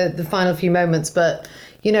the final few moments, but,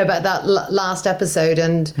 about that last episode.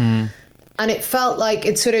 And it felt like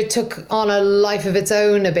it sort of took on a life of its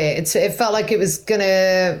own a bit. It felt like it was going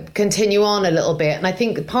to continue on a little bit. And I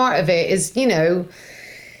think part of it is,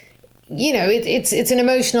 it's an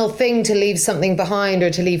emotional thing to leave something behind, or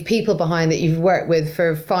to leave people behind that you've worked with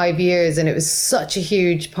for 5 years. And it was such a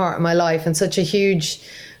huge part of my life, and such a huge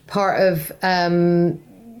part of,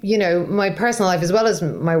 my personal life as well as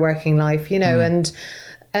my working life, and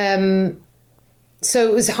so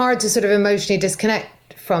it was hard to sort of emotionally disconnect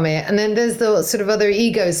from it. And then there's the sort of other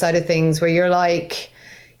ego side of things where you're like,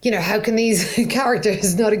 how can these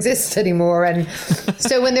characters not exist anymore? And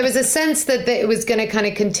so when there was a sense that it was going to kind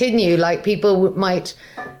of continue, like people might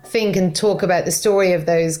think and talk about the story of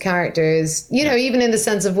those characters, even in the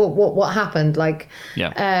sense of what happened, like,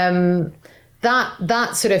 that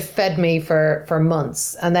sort of fed me for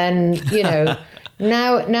months. And then,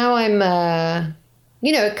 now I'm,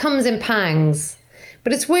 it comes in pangs.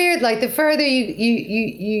 But it's weird, like the further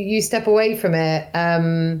you step away from it,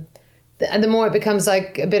 and the more it becomes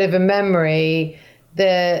like a bit of a memory,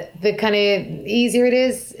 the kind of easier it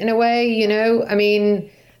is in a way, I mean,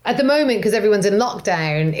 at the moment, because everyone's in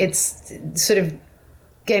lockdown, it's sort of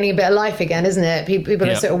gaining a bit of life again, isn't it? People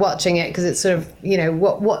are sort of watching it because it's sort of,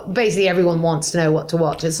 what basically everyone wants to know what to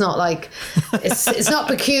watch. It's not like, it's not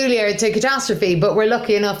peculiar to Catastrophe, but we're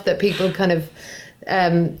lucky enough that people kind of,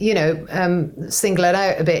 single it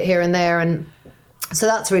out a bit here and there, and so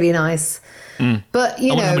that's really nice. But I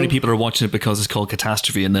wonder how many people are watching it because it's called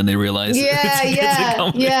Catastrophe, and then they realise the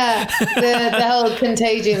whole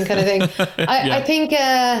contagion kind of thing. I think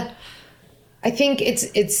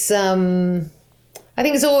it's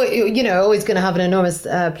always going to have an enormous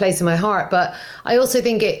place in my heart, but I also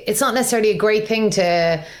think it's not necessarily a great thing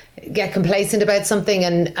to get complacent about something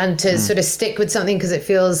and to sort of stick with something because it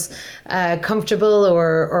feels comfortable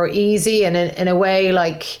or easy, and in a way,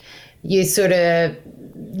 like, you sort of,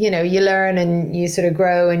 you learn and you sort of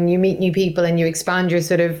grow and you meet new people and you expand your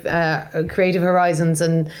sort of creative horizons,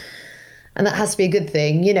 and that has to be a good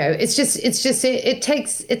thing. It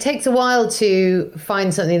takes a while to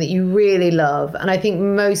find something that you really love, and I think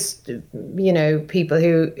most people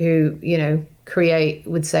who create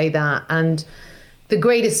would say that. And the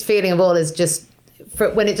greatest feeling of all is just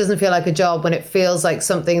when it doesn't feel like a job, when it feels like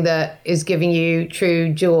something that is giving you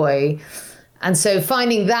true joy. And so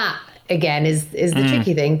finding that again is the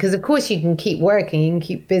tricky thing, because of course you can keep working, you can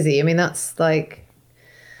keep busy. I mean, that's like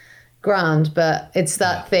grand, but it's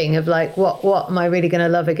that thing of like, what am I really going to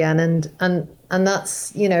love again? And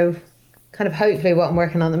that's, kind of hopefully what I'm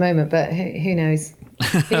working on at the moment, but who knows?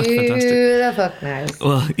 Who the fuck knows?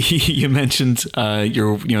 Well, you mentioned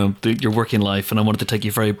your working life, and I wanted to take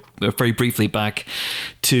you very, very briefly back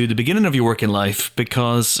to the beginning of your working life,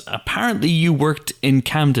 because apparently you worked in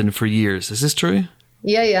Camden for years. Is this true?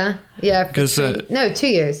 Yeah. Because 2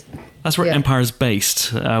 years. That's where Empire's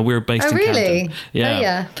based. We're based in really? Camden.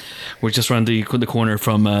 Yeah. We're just around the corner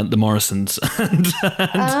from the Morrisons and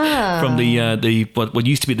from the what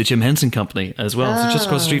used to be the Jim Henson Company as well. So just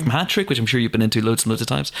across the street from Hattrick, which I'm sure you've been into loads and loads of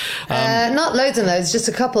times. Not loads and loads, just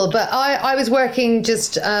a couple. But I was working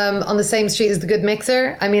just on the same street as the Good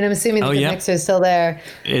Mixer. I mean, I'm assuming the Good Mixer is still there.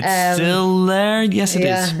 It's still there. Yes, it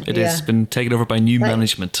is. It has been taken over by new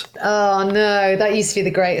management. Oh no, that used to be the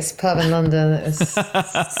greatest pub in London. It was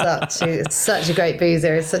such a great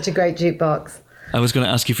boozer. It's such a great jukebox. I was going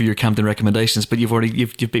to ask you for your Camden recommendations, but you've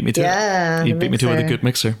beat me to it. You beat me to it with a Good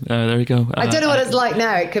Mixer. There you go. I don't know what it's like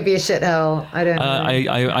now. It could be a shithole. I don't know.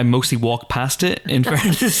 I mostly walk past it, in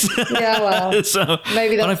fairness. Yeah, well, so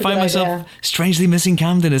maybe that's but I find myself strangely missing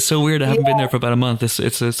Camden. It's so weird. I haven't been there for about a month.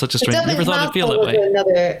 It's such a strange. I never thought I'd feel that way.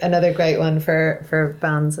 Another great one for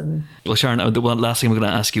bands. And well, Sharon, the last thing I'm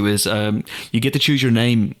going to ask you is, you get to choose your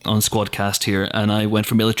name on Squadcast here, and I went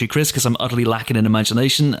for Military Chris because I'm utterly lacking in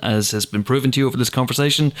imagination, as has been proven to you over this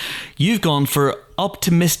conversation. You've gone for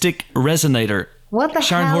Optimistic Resonator. What the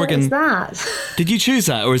Sharon hell Horgan, is that? Did you choose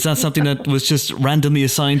that, or is that something that was just randomly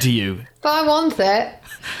assigned to you? If I want it,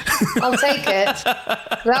 I'll take it.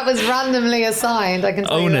 That was randomly assigned, I can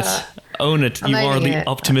tell you that. Own it. You are the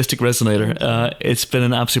optimistic resonator. It's been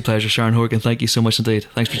an absolute pleasure, Sharon Horgan. Thank you so much indeed.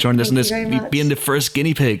 Thanks for joining us in this, being the first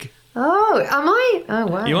guinea pig. Oh, am I? Oh,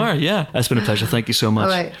 wow. You are, yeah. It's been a pleasure. Thank you so much. All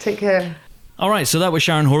right, take care. All right, so that was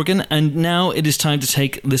Sharon Horgan, and now it is time to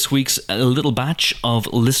take this week's little batch of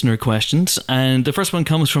listener questions. And the first one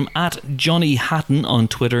comes from @JohnnyHatton on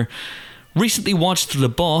Twitter. Recently watched The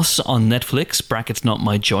Boss on Netflix, brackets not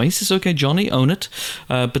my choice. It's okay, Johnny, own it.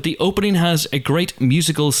 But the opening has a great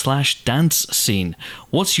musical/dance scene.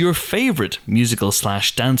 What's your favourite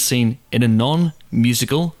musical/dance scene in a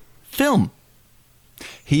non-musical film?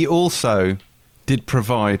 He also did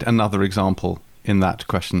provide another example in that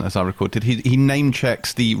question, as I recorded. He name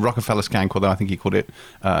checks the Rockefeller Skank, although I think he called it,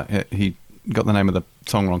 he got the name of the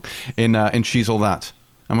song wrong, in She's All That.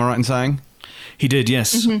 Am I right in saying? He did,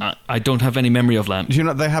 yes. I don't have any memory of that. Do you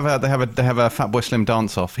know they have a Fatboy Slim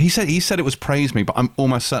dance off? He said it was Praise Me, but I'm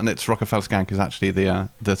almost certain it's Rockefeller Skank is actually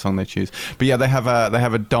the song they choose. But yeah, they have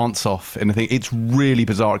a dance off in the thing. It's really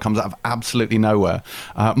bizarre. It comes out of absolutely nowhere.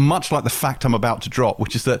 Much like the fact I'm about to drop,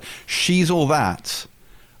 which is that She's All That,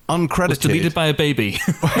 uncredited. Was deleted by a baby.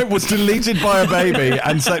 It was deleted by a baby,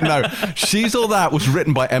 and so no, She's All That was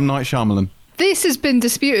written by M. Night Shyamalan. This has been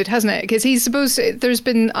disputed, hasn't it? Because he's supposed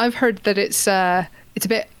to, I've heard that it's a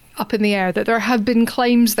bit up in the air, that there have been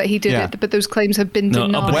claims that he did it, but those claims have been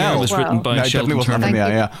denied. Up in the air was written by no, Sheldon definitely wasn't up in Turner.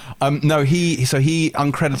 the air, yeah. He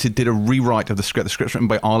uncredited did a rewrite of the script. The script's written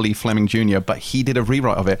by R.Lee Fleming Jr., but he did a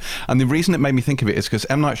rewrite of it. And the reason it made me think of it is because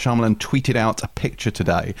M. Night Shyamalan tweeted out a picture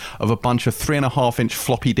today of a bunch of 3.5-inch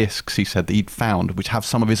floppy disks, he said, that he'd found, which have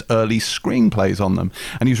some of his early screenplays on them.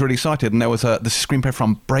 And he was really excited. And there was the screenplay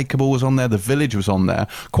from Unbreakable was on there, The Village was on there.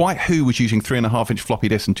 Quite Who was using 3.5-inch floppy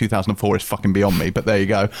disks in 2004 is fucking beyond me, but there you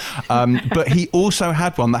go. But he also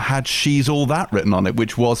had one that had She's All That written on it,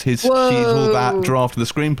 which was his She's All That draft of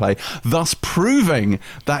the screenplay, thus proving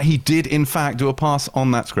that he did, in fact, do a pass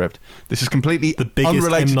on that script. This is completely the biggest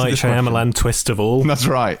unrelated M. Night to this Shyamalan twist of all. That's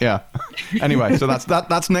right, yeah. Anyway, so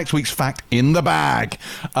that's next week's fact in the bag.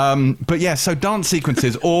 But yeah, so dance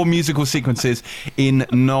sequences or musical sequences in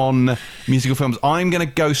non-musical films. I'm going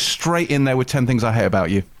to go straight in there with 10 Things I Hate About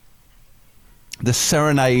You. The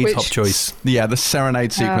Serenade. Top choice. Yeah, the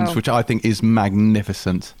Serenade sequence, which I think is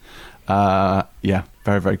magnificent. Yeah,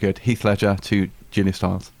 very, very good. Heath Ledger to Julia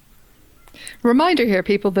Stiles. Reminder here,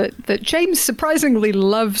 people, that James surprisingly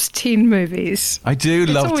loves teen movies. I do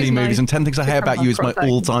love teen movies, and 10 Things I Hate About You is my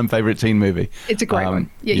all-time favourite teen movie. It's a great one.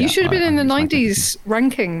 Yeah, you should have been in the 90s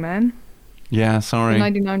ranking, man. Yeah, sorry. The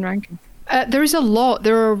 99 ranking. There is a lot.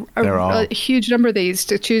 There are a huge number of these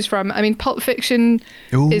to choose from. I mean, Pulp Fiction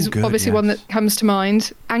is obviously one that comes to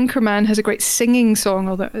mind. Anchorman has a great singing song,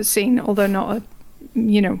 although not a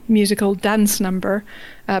musical dance number.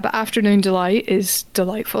 But Afternoon Delight is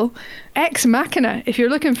delightful. Ex Machina, if you're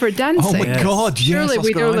looking for dancing. Oh my God, yes. Surely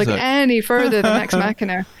we don't look any further than Ex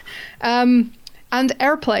Machina. And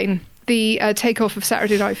Airplane. The takeoff of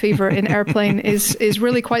Saturday Night Fever in Airplane is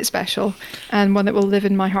really quite special, and one that will live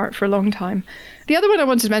in my heart for a long time. The other one I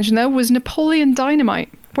wanted to mention, though, was Napoleon Dynamite,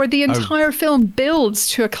 where the entire film builds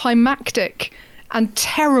to a climactic and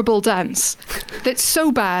terrible dance that's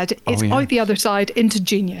so bad it's out the other side into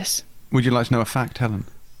genius. Would you like to know a fact, Helen?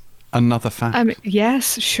 Another fact?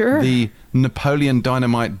 Yes, sure. The Napoleon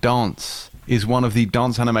Dynamite dance is one of the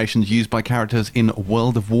dance animations used by characters in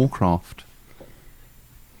World of Warcraft.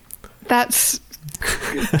 That's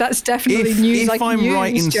definitely news. If I'm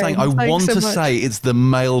right in saying, I want to say it's the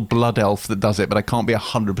male blood elf that does it, but I can't be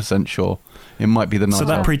 100% sure. It might be the night elf. So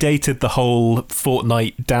that predated the whole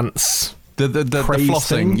Fortnite dance. The flossing,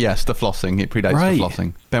 thing? Yes, the flossing. It predates the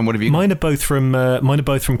flossing. Ben, what have you got? Mine are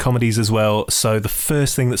both from comedies as well. So the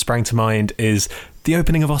first thing that sprang to mind is the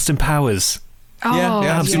opening of Austin Powers.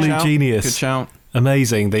 Absolute genius. Good shout.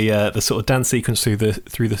 Amazing. The sort of dance sequence through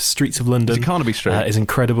the streets of London. Is it Carnaby Street? Is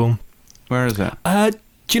incredible. Where is it?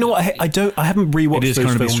 Do you know what? I haven't rewatched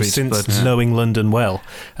those films since knowing London well.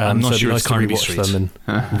 I'm not so sure it's Carnaby Street.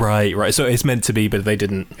 Right. So it's meant to be, but they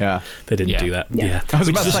didn't. Yeah. They didn't do that. Yeah. I was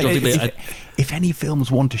about to say, if any films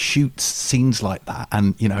want to shoot scenes like that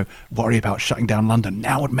and worry about shutting down London,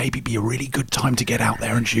 now would maybe be a really good time to get out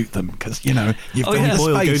there and shoot them because you've got the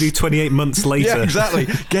Boyle, space. go do 28 months later. Yeah, exactly.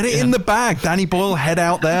 Get it in the bag. Danny Boyle, head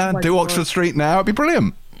out there, do Oxford Street now. It'd be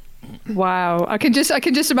brilliant. Wow, I can just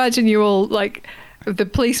imagine you all the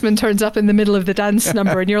policeman turns up in the middle of the dance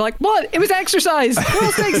number and you're like, what? It was exercise. We're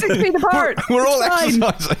all staying 6 feet apart. We're all It's fine.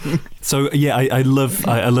 exercising. So yeah, I love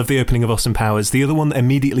the opening of Austin Powers. The other one that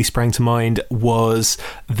immediately sprang to mind was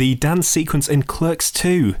the dance sequence in Clerks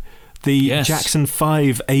 2. The Jackson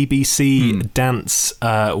 5 ABC dance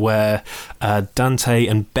where Dante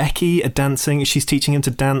and Becky are dancing. She's teaching him to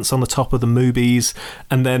dance on the top of the movies,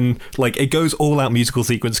 and then like it goes all out musical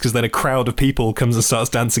sequence because then a crowd of people comes and starts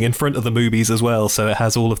dancing in front of the movies as well. So it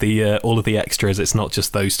has all of the extras. It's not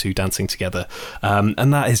just those two dancing together,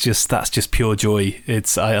 and that's just pure joy.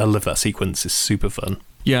 I love that sequence. It's super fun.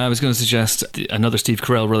 Yeah, I was going to suggest another Steve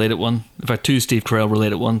Carell related one. In fact, two Steve Carell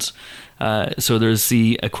related ones. So there's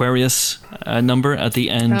the Aquarius number at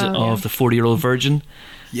the end of the 40-Year-Old Virgin.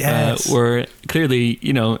 Yes. Where clearly,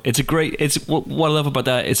 what I love about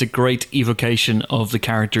that, it's a great evocation of the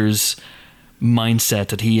character's mindset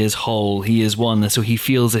that he is whole, he is one, so he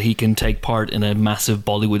feels that he can take part in a massive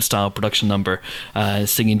Bollywood style production number,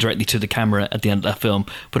 singing directly to the camera at the end of that film.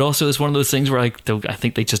 But also it's one of those things where I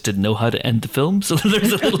think they just didn't know how to end the film, so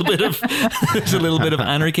there's a little bit of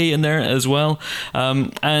anarchy in there as well.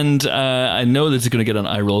 And I know this is going to get an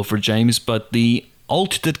eye roll for James, but the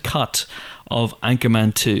alternate cut of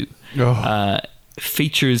Anchorman 2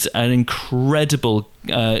 features an incredible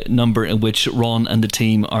number in which Ron and the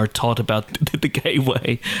team are taught about the gay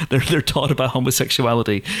way. They're taught about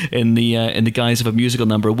homosexuality in the guise of a musical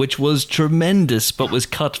number, which was tremendous, but was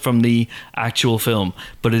cut from the actual film.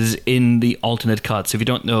 But it is in the alternate cut. So if you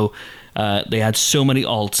don't know, they had so many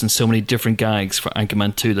alts and so many different gags for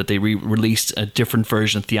Anchorman 2 that they released a different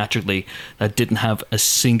version theatrically that didn't have a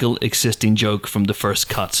single existing joke from the first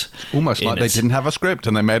cut. Almost like they didn't have a script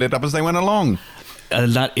and they made it up as they went along.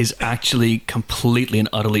 That is actually completely and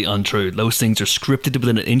utterly untrue. Those things are scripted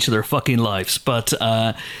within an inch of their fucking lives. But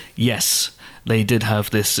yes, they did have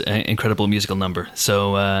this incredible musical number.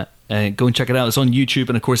 So go and check it out. It's on YouTube.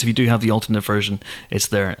 And of course, if you do have the alternate version, it's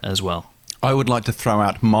there as well. I would like to throw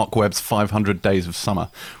out Mark Webb's 500 Days of Summer,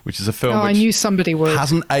 which is a film which I knew somebody would.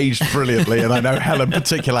 Hasn't aged brilliantly, and I know Helen in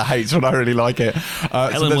particular hates when I really like it.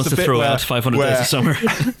 Helen wants to throw out 500 Days of Summer.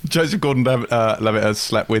 Joseph Gordon-Levitt has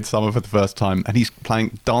slept with Summer for the first time, and he's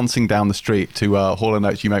dancing down the street to Hall &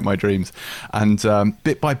 Oates' You Make My Dreams. And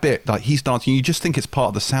bit by bit, like he's dancing, you just think it's part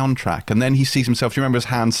of the soundtrack, and then he sees himself, do you remember his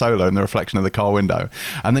Han Solo in the reflection of the car window?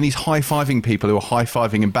 And then he's high-fiving people who are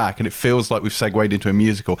high-fiving him back, and it feels like we've segued into a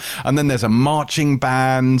musical. And then there's a marching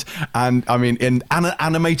band, and I mean, an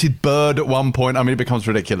animated bird at one point. I mean, it becomes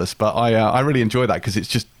ridiculous, but I really enjoy that because it's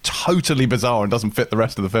just totally bizarre and doesn't fit the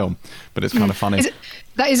rest of the film, but it's kind of funny.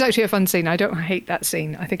 That is actually a fun scene. I don't hate that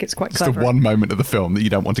scene. I think it's quite clever. It's the one moment of the film that you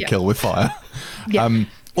don't want to kill with fire. Yeah.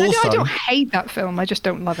 Also, I don't hate that film. I just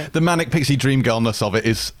don't love it. The manic pixie dream girlness of it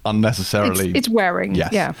is unnecessarily. It's wearing.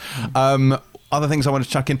 Yes. Yeah. Other things I want to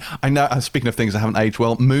chuck in. I know, speaking of things that haven't aged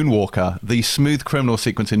well, Moonwalker, the smooth criminal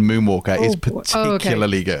sequence in Moonwalker is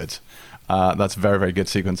particularly good. That's a very, very good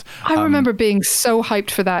sequence. I remember being so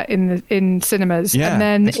hyped for that in cinemas, and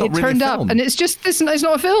then it turned up, and it's just this. It's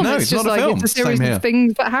not a film. No, it's just not a film. It's a series of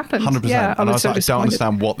things that happened. 100%. Yeah, and I was like, I don't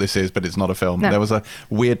understand what this is, but it's not a film. No. There was a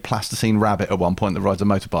weird plasticine rabbit at one point that rides a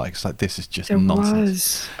motorbike. It's like, this is just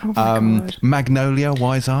nonsense. Oh my God. Magnolia,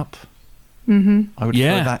 Wise Up. Mm-hmm. I would throw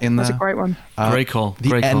that in there. That's a great one. Great call.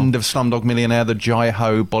 The end of Slumdog Millionaire, the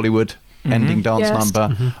Jai-Ho Bollywood ending dance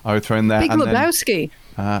number. I would throw in there. Big Lebowski.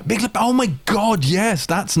 Oh my God, yes,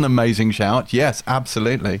 that's an amazing shout. Yes,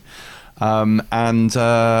 absolutely. And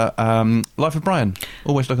Life of Brian.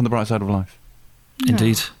 Always look on the bright side of life.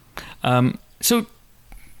 Indeed. So,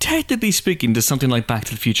 technically speaking, does something like Back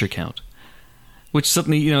to the Future count? Which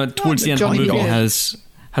suddenly, towards the end of the movie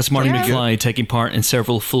has Marty McFly taking part in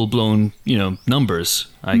several full-blown, numbers.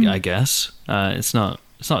 I guess it's not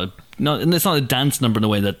a dance number in the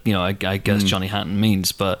way that I guess Johnny Hatton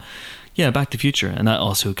means, but yeah, Back to the Future, and that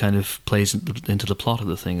also kind of plays into the plot of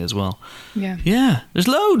the thing as well. Yeah. There's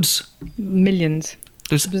loads, millions.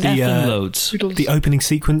 There's loads. The opening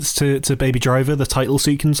sequence to Baby Driver, the title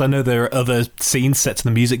sequence. I know there are other scenes set to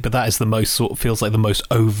the music, but that is the most feels like the most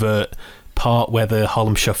overt part where the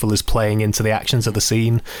Harlem Shuffle is playing into the actions of the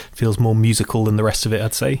scene. Feels more musical than the rest of it,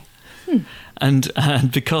 I'd say. And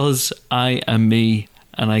because I am me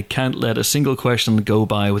and I can't let a single question go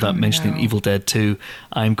by without mentioning Evil Dead 2,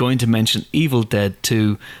 I'm going to mention Evil Dead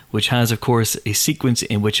 2, which has, of course, a sequence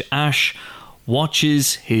in which Ash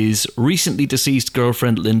watches his recently deceased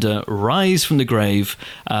girlfriend Linda rise from the grave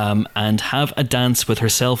and have a dance with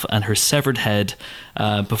herself and her severed head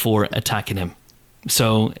before attacking him.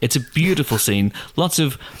 So it's a beautiful scene. Lots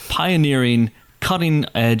of pioneering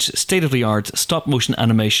cutting-edge, state-of-the-art, stop-motion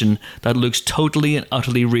animation that looks totally and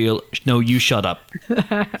utterly real. No, you shut up.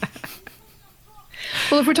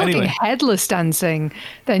 Well, if we're talking headless dancing,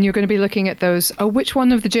 then you're going to be looking at those. Oh, which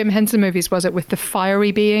one of the Jim Henson movies was it with the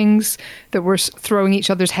fiery beings that were throwing each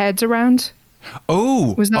other's heads around?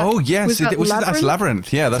 Oh, yes. That's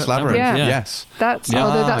Labyrinth. Yeah, that's Labyrinth. Yeah. Yes.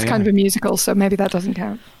 Although that's kind of a musical, so maybe that doesn't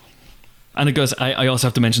count. And it goes, I also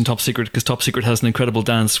have to mention Top Secret, because Top Secret has an incredible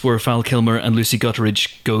dance where Val Kilmer and Lucy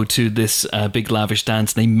Gutteridge go to this big lavish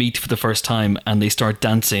dance, and they meet for the first time and they start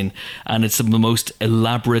dancing, and it's the most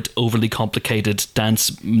elaborate, overly complicated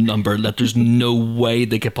dance number that there's no way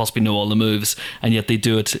they could possibly know all the moves, and yet they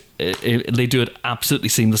do it absolutely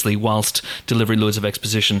seamlessly whilst delivering loads of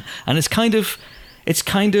exposition. And it's kind of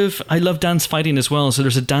I love dance fighting as well, so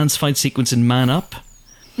there's a dance fight sequence in Man Up,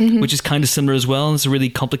 which is kind of similar as well. It's a really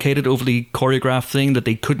complicated, overly choreographed thing that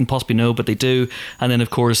they couldn't possibly know, but they do. And then, of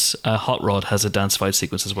course, Hot Rod has a dance fight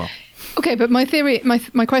sequence as well. Okay, but my theory, my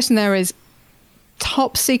question there is,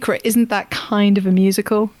 Top Secret, isn't that kind of a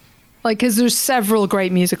musical? Like, because there's several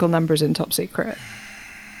great musical numbers in Top Secret.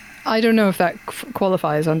 I don't know if that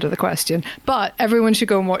qualifies under the question, but everyone should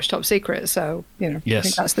go and watch Top Secret. So, yes. I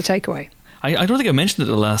think that's the takeaway. I don't think I mentioned it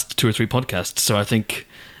in the last 2 or 3 podcasts, so I think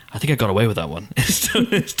I got away with that one.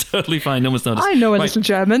 It's totally fine. No one's noticed. I know a little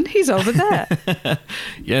German. He's over there.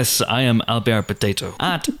 Yes, I am Albert Potato.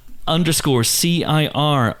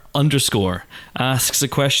 @_CIR_ asks a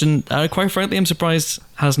question that, quite frankly, I'm surprised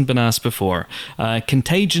hasn't been asked before.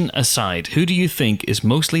 Contagion aside, who do you think is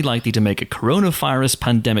mostly likely to make a coronavirus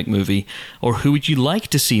pandemic movie, or who would you like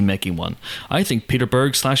to see making one? I think Peter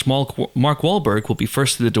Berg / Mark Wahlberg will be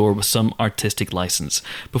first to the door with some artistic license.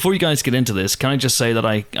 Before you guys get into this, can I just say that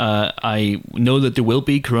I know that there will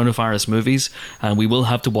be coronavirus movies, and we will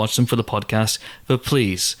have to watch them for the podcast, but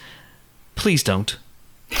please don't.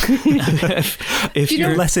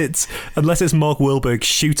 Unless it's Mark Wahlberg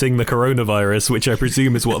shooting the coronavirus, which I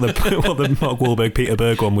presume is what the Mark Wahlberg Peter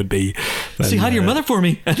Berg one would be. Then, see, hide your mother for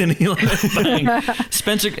me, and then he'll bang.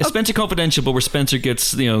 Spencer Confidential, but where Spencer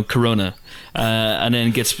gets corona, and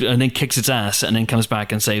then kicks its ass, and then comes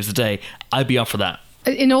back and saves the day. I'd be up for that.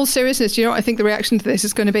 In all seriousness, do you know what I think the reaction to this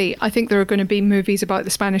is going to be? I think there are going to be movies about the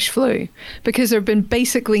Spanish flu, because there have been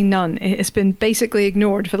basically none. It's been basically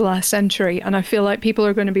ignored for the last century, and I feel like people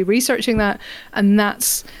are going to be researching that, and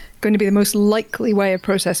that's going to be the most likely way of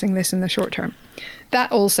processing this in the short term.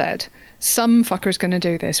 That all said, some fucker's going to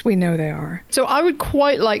do this. We know they are. So I would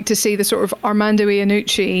quite like to see the sort of Armando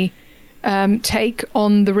Iannucci take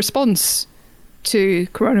on the response to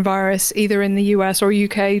coronavirus, either in the US or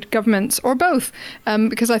UK governments, or both,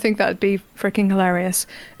 because I think that'd be freaking hilarious.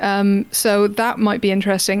 So that might be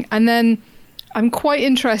interesting. And then I'm quite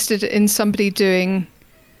interested in somebody doing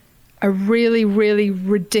a really, really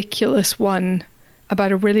ridiculous one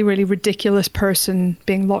about a really, really ridiculous person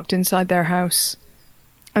being locked inside their house,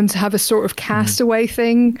 and to have a sort of Castaway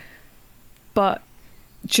thing, but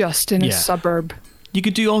just in a suburb. You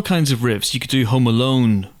could do all kinds of riffs. You could do Home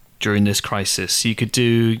Alone during this crisis. You could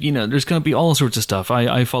do, there's going to be all sorts of stuff.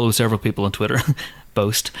 I follow several people on Twitter.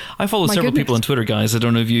 Boast. I follow several people on Twitter, guys. I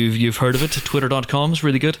don't know if you've heard of it. Twitter.com is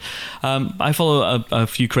really good. I follow a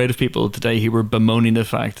few creative people today who were bemoaning the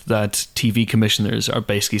fact that TV commissioners are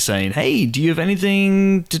basically saying, hey, do you have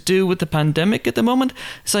anything to do with the pandemic at the moment?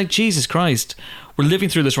 It's like, Jesus Christ, we're living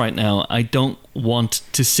through this right now. I don't want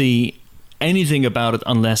to see anything about it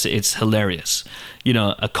unless it's hilarious.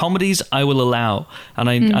 Comedies I will allow, and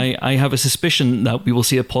I have a suspicion that we will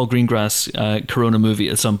see a Paul Greengrass Corona movie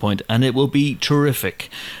at some point, and it will be terrific,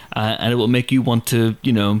 and it will make you want to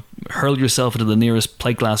hurl yourself into the nearest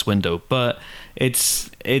plate glass window. But I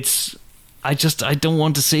don't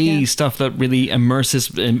want to see stuff that really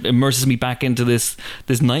immerses me back into this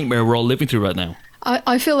nightmare we're all living through right now.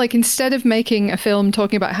 I feel like instead of making a film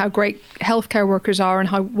talking about how great healthcare workers are and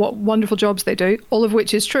what wonderful jobs they do, all of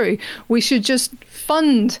which is true, we should just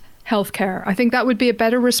fund healthcare. I think that would be a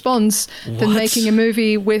better response than making a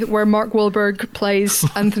movie where Mark Wahlberg plays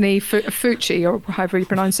Anthony Fucci, or however you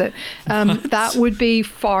pronounce it. That would be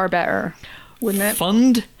far better, wouldn't it?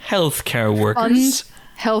 Fund healthcare workers.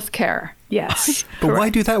 Fund healthcare, yes. But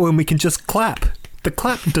why do that when we can just clap? The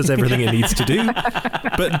clap does everything it needs to do.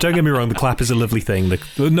 But don't get me wrong, the clap is a lovely thing.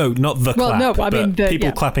 People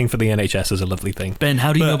clapping for the NHS is a lovely thing. Ben,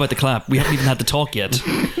 how do you know about the clap? We haven't even had to talk yet.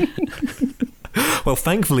 Well,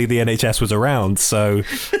 thankfully the NHS was around, so...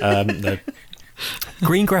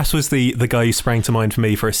 Greengrass was the guy who sprang to mind for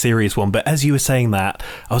me for a serious one, but as you were saying that,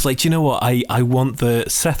 I was like, do you know what? I want the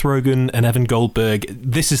Seth Rogen and Evan Goldberg,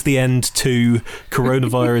 this is the end to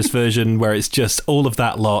coronavirus version where it's just all of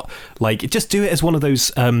that lot. Like, just do it as one of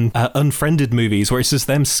those Unfriended movies where it's just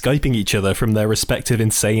them Skyping each other from their respective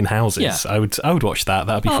insane houses. Yeah. I would watch that.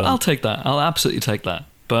 That'd be fun. I'll take that. I'll absolutely take that.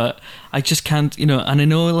 But I just can't, and I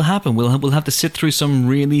know it'll happen. We'll have to sit through some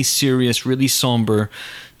really serious, really somber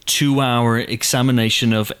 2-hour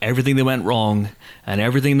examination of everything that went wrong and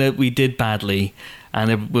everything that we did badly,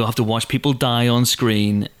 and we'll have to watch people die on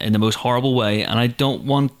screen in the most horrible way, and I don't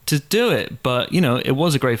want to do it, but it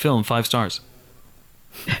was a great film, 5 stars.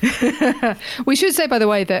 We should say, by the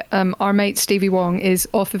way, that our mate Stevie Wong is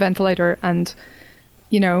off the ventilator and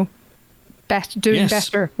doing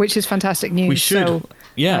better, which is fantastic news. We should. So,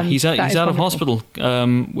 he's out wonderful. of hospital,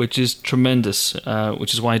 which is tremendous,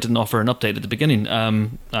 which is why I didn't offer an update at the beginning.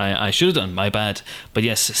 I should have done, my bad. But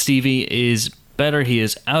yes, Stevie is better. He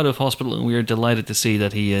is out of hospital, and we are delighted to see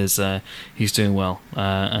that he's doing well.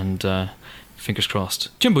 And fingers crossed.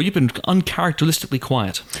 Jimbo, you've been uncharacteristically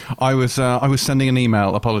quiet. I was sending an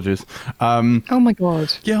email. Apologies. Oh my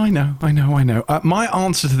God. Yeah, I know. My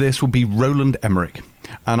answer to this will be Roland Emmerich.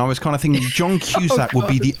 And I was kind of thinking John Cusack would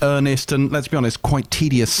be the earnest and, let's be honest, quite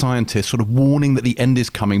tedious scientist, sort of warning that the end is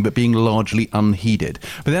coming, but being largely unheeded.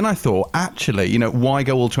 But then I thought, actually, why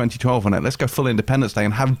go all 2012 on it? Let's go full Independence Day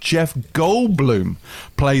and have Jeff Goldblum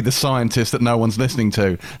play the scientist that no one's listening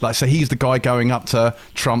to. Like, so he's the guy going up to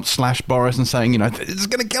Trump / Boris and saying, it's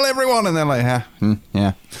going to kill everyone. And they're like, yeah,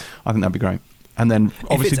 I think that'd be great. And then,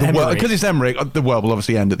 obviously, the world, because it's Emmerich, the world will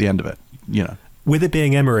obviously end at the end of it, With it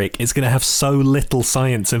being Emmerich, it's going to have so little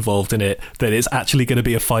science involved in it that it's actually going to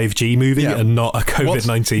be a 5G movie and not a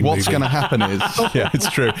COVID-19 movie. What's going to happen is, it's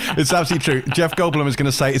true. It's absolutely true. Jeff Goldblum is going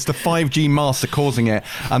to say it's the 5G master causing it,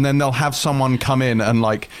 and then they'll have someone come in and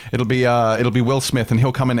it'll be Will Smith, and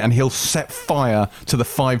he'll come in and he'll set fire to the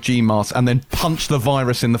 5G mast and then punch the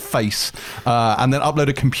virus in the face, and then upload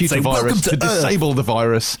a computer virus to disable the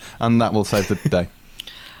virus, and that will save the day.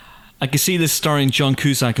 I can see this starring John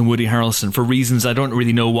Cusack and Woody Harrelson for reasons I don't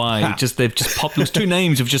really know why. They've just popped. Those 2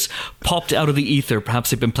 names have just popped out of the ether. Perhaps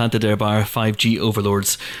they've been planted there by our 5G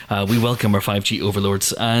overlords. We welcome our 5G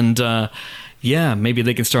overlords, and maybe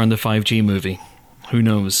they can star in the 5G movie. Who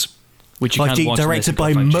knows? Which you 5G can't watch directed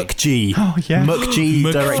by McG. Oh yeah,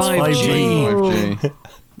 McG directs 5G.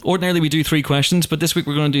 Ordinarily we do 3 questions, but this week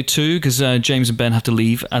we're going to do 2 because James and Ben have to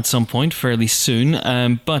leave at some point fairly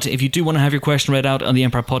soon. But if you do want to have your question read out on the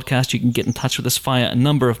Empire Podcast, you can get in touch with us via a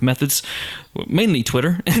number of methods, mainly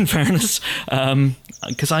Twitter, in fairness,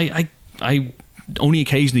 because I only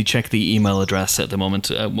occasionally check the email address at the moment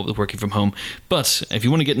working from home. But if you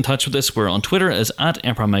want to get in touch with us, we're on Twitter as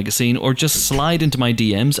 @Empire Magazine, or just slide into my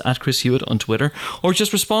DMs @Chris Hewitt on Twitter, or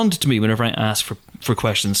just respond to me whenever I ask for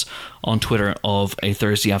questions on Twitter of a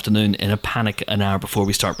Thursday afternoon in a panic an hour before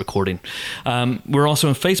we start recording. We're also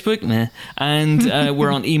on Facebook, and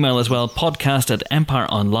we're on email as well,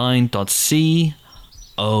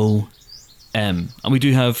 podcast@empireonline.com. And we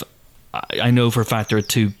do have, I know for a fact there are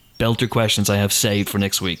 2 belter questions I have saved for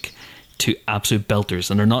next week. 2 absolute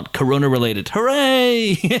belters, and they're not corona related.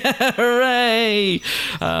 Hooray! Hooray!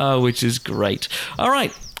 Which is great. All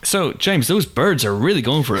right. So, James, those birds are really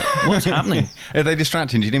going for it. What's happening? Are they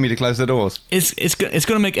distracting? Do you need me to close the doors? It's going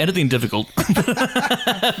to make editing difficult.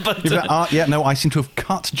 But, I seem to have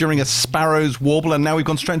cut during a sparrow's warble, and now we've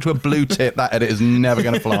gone straight into a blue tip. That edit is never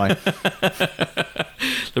going to fly.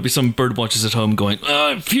 There'll be some bird watchers at home going,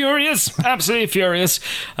 furious, absolutely furious.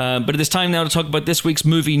 But it is time now to talk about this week's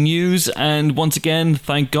movie news. And once again,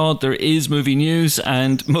 thank God there is movie news,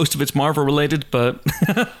 and most of it's Marvel related, but...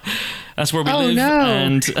 That's where we live,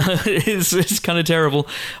 and it's kind of terrible.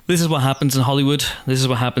 This is what happens in Hollywood. This is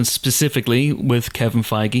what happens specifically with Kevin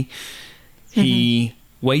Feige. He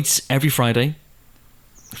waits every Friday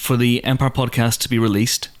for the Empire Podcast to be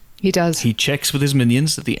released. He does. He checks with his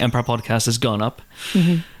minions that the Empire Podcast has gone up,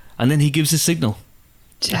 and then he gives a signal,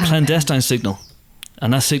 a clandestine signal,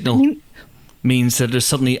 and that signal means that there's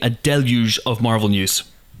suddenly a deluge of Marvel news.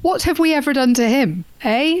 What have we ever done to him,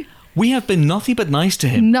 eh? We have been nothing but nice to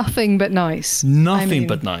him. Nothing but nice. Nothing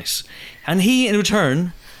but nice. And he, in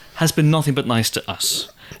return, has been nothing but nice to us.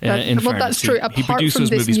 Well, that's true. Apart from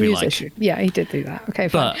this news issue. Yeah, he did do that. Okay,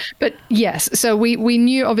 fine. But yes, so we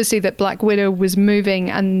knew, obviously, that Black Widow was moving,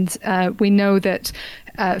 and we know that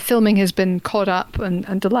filming has been caught up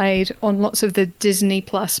and delayed on lots of the Disney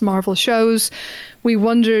Plus Marvel shows. We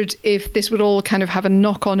wondered if this would all kind of have a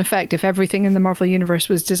knock-on effect, if everything in the Marvel Universe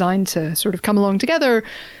was designed to sort of come along together.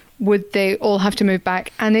 Would they all have to move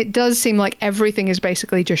back? And it does seem like everything is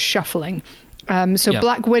basically just shuffling.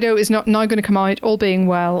 Black Widow is now going to come out, all being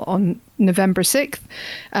well, on November 6th,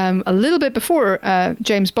 a little bit before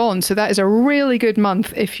James Bond. So that is a really good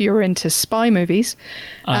month if you're into spy movies.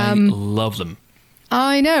 I love them.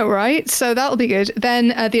 I know, right? So that'll be good. Then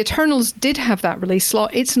The Eternals did have that release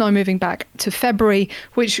slot. It's now moving back to February,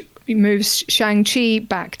 which moves Shang-Chi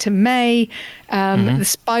back to May.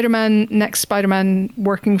 The next Spider-Man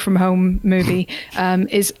working from home movie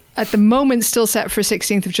is at the moment still set for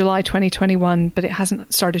 16th of July 2021, but it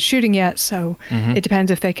hasn't started shooting yet, so it depends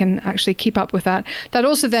if they can actually keep up with that. That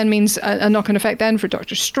also then means a knock-on effect then for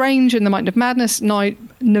Doctor Strange and the Mountain of Madness, now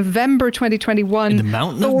November 2021. In the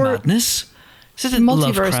Mountain of Madness? Is it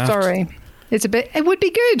Multiverse, Lovecraft? Sorry. It would be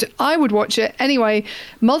good. I would watch it. Anyway,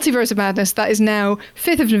 Multiverse of Madness, that is now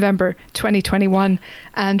 5th of November 2021.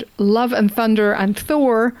 And Love and Thunder and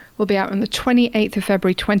Thor will be out on the 28th of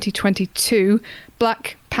February 2022.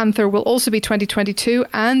 Black Panther will also be 2022.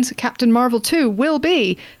 And Captain Marvel 2 will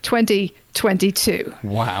be 2022.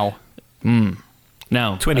 Wow.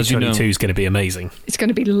 Now, 2022 is going to be amazing. It's going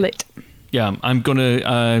to be lit. Yeah, I'm going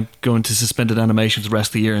to go into suspended animation for the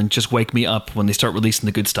rest of the year and just wake me up when they start releasing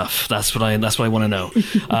the good stuff. That's what I want to know.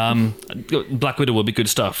 Black Widow will be good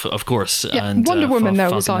stuff, of course. Yeah, and Wonder Woman,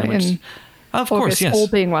 though, was out in of August, course, yes. all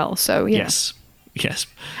being well. So, yeah. Yes.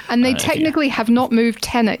 And they technically have not moved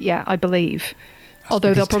Tenet yet, I believe.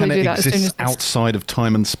 Although they'll probably do that as soon as outside of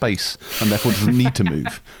time and space, and therefore doesn't need to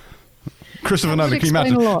move. Christopher Nolan, can you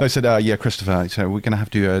imagine? They said, Christopher, so we're going to have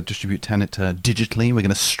to distribute Tenet digitally. We're going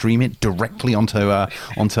to stream it directly onto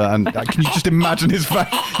and can you just imagine his face?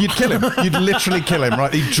 You'd kill him. You'd literally kill him,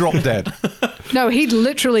 right? He'd drop dead. No, he'd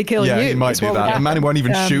literally kill you. Yeah, he might do that. The man won't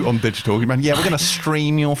even shoot on digital. We're going to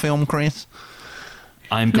stream your film, Chris.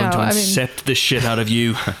 I'm going to accept the shit out of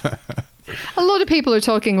you. A lot of people are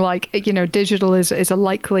talking like, digital is a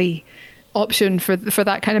likely option for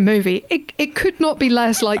that kind of movie. It could not be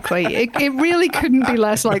less likely. It really couldn't be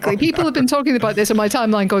less likely. People have been talking about this on my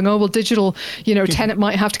timeline going, oh, well, digital, Tenet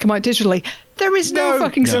might have to come out digitally. There is no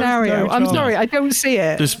fucking scenario. I'm sorry, I don't see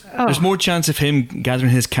it. There's more chance of him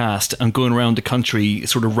gathering his cast and going around the country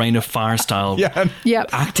sort of Reign of Fire style,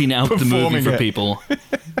 acting out the movie for people.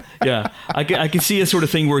 Yeah, I can see a sort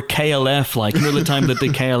of thing where KLF, like, the time that the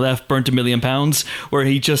KLF burnt £1 million, where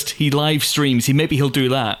he live streams. He'll do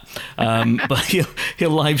that, but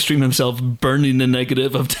he'll live stream himself burning the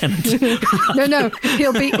negative of Tenet. No,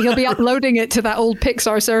 he'll be uploading it to that old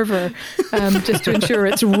Pixar server, just to ensure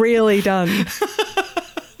it's really done.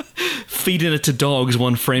 Feeding it to dogs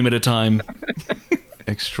one frame at a time.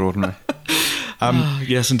 Extraordinary.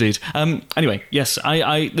 Yes, indeed. Anyway, yes,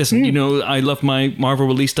 I listen. I love my Marvel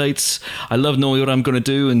release dates. I love knowing what I'm going to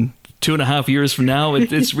do in 2.5 years from now.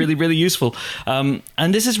 It's really, really useful. And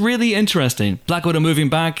this is really interesting. Black Widow moving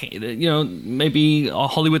back. Maybe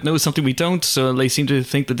Hollywood knows something we don't, so they seem to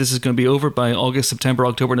think that this is going to be over by August, September,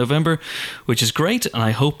 October, November, which is great. And I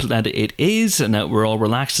hope that it is, and that we're all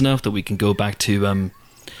relaxed enough that we can go back to.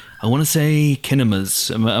 I want to say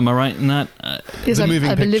kinemas. Am I right in that? Yes, I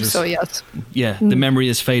believe so, yes. Yeah, the memory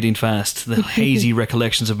is fading fast. The hazy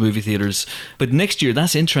recollections of movie theatres. But next year,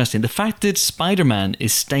 that's interesting. The fact that Spider-Man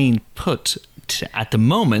is staying put at the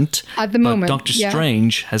moment, but Doctor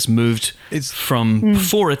Strange has moved from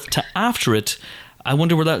before it to after it. I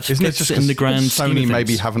wonder where that fits in the grand scheme of Sony things.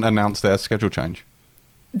 maybe haven't announced their schedule change.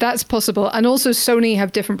 That's possible. And also Sony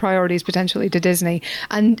have different priorities potentially to Disney.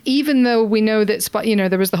 And even though we know that,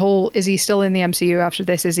 there was the whole, is he still in the MCU after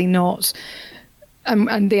this? Is he not?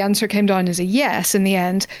 And the answer came down as a yes in the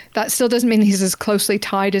end. That still doesn't mean he's as closely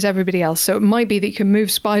tied as everybody else. So it might be that you can move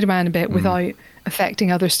Spider-Man a bit without affecting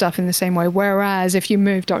other stuff in the same way. Whereas if you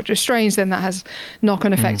move Doctor Strange, then that has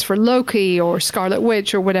knock-on effects for Loki or Scarlet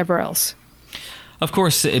Witch or whatever else. Of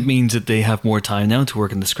course, it means that they have more time now to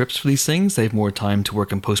work on the scripts for these things. They have more time to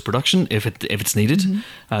work in post-production if it's needed.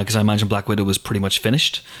 Because I imagine Black Widow was pretty much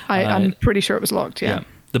finished. I'm pretty sure it was locked, yeah.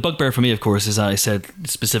 The bugbear for me, of course, is I said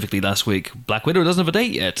specifically last week, Black Widow doesn't have a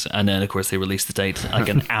date yet. And then, of course, they released the date like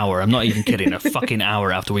an hour. I'm not even kidding. A fucking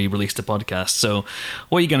hour after we released the podcast. So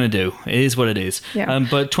what are you going to do? It is what it is. Yeah.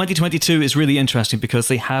 But 2022 is really interesting because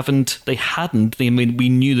we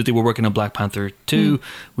knew that they were working on Black Panther 2.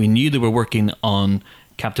 We knew they were working on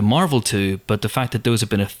Captain Marvel 2. But the fact that those have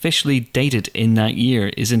been officially dated in that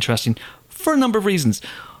year is interesting for a number of reasons.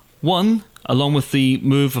 One, along with the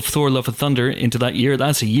move of Thor, Love and Thunder into that year,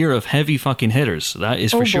 that's a year of heavy fucking hitters. That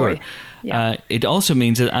is for sure. Yeah. It also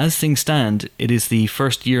means that as things stand, it is the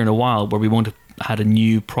first year in a while where we won't have had a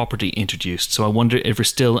new property introduced. So I wonder if there's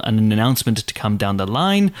still an announcement to come down the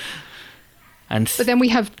line. But then we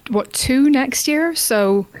have, 2 next year?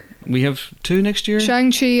 So we have 2 next year?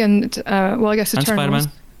 Shang-Chi and, I guess Eternals. And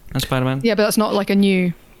Spider-Man. as Spider-Man. Yeah, but that's not like a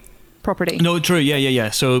new property. No, true. Yeah.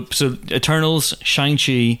 So Eternals,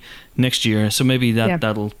 Shang-Chi next year. So maybe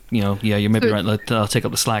that'll, you're maybe right. I'll take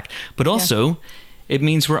up the slack. But also, it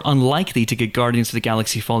means we're unlikely to get Guardians of the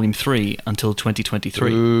Galaxy Volume 3 until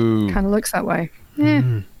 2023. Kind of looks that way.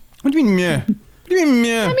 Yeah. What do you mean, yeah? I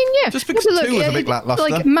mean, yeah. Just because look, 2 was a bit lackluster.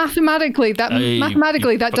 Like mathematically,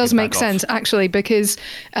 that does make sense actually, because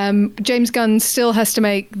James Gunn still has to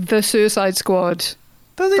make the Suicide Squad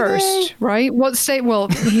first, right? What state? Well,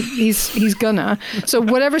 he's gonna. So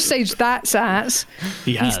whatever stage that's at,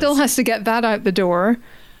 he still has to get that out the door,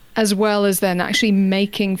 as well as then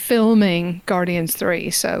actually filming Guardians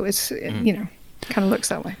 3. So it's kind of looks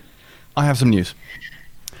that way. I have some news.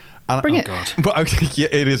 Bring it. God. But okay, yeah,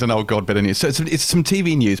 it is an old god bit of news. So it's some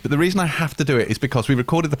TV news, but the reason I have to do it is because we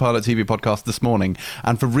recorded the Pilot TV podcast this morning,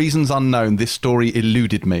 and for reasons unknown, this story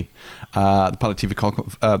eluded me. The Pilot TV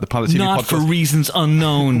podcast. Not for reasons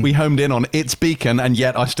unknown. We homed in on its beacon, and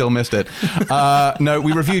yet I still missed it. No,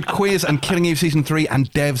 we reviewed Quiz and Killing Eve Season 3 and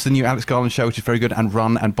Devs, the new Alex Garland show, which is very good, and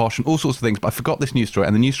Run and Bosch and all sorts of things, but I forgot this news story,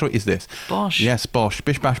 and the news story is this. Bosch? Yes, Bosch.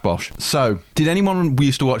 Bish Bash Bosch. So, did anyone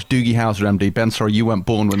used to watch Doogie Howser, MD? Ben, sorry, you weren't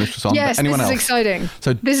born when this was on. Yes, anyone this is else? exciting.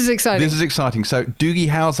 So this is exciting. So Doogie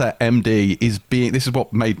Howser, MD, this is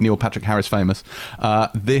what made Neil Patrick Harris famous.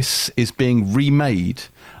 This is being remade.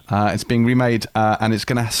 It's being remade, and it's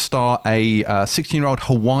going to star a 16-year-old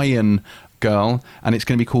Hawaiian girl, and it's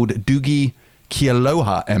going to be called Doogie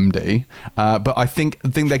Kealoha, MD. But I think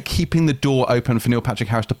they're keeping the door open for Neil Patrick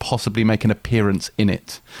Harris to possibly make an appearance in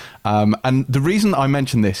it. And the reason I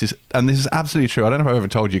mention this is, and this is absolutely true, I don't know if I've ever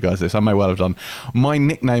told you guys this, I may well have done. My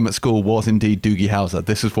nickname at school was indeed Doogie Howser.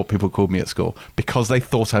 This is what people called me at school, because they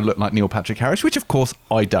thought I looked like Neil Patrick Harris, which of course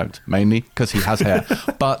I don't, mainly because he has hair.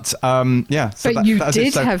 But yeah. So but you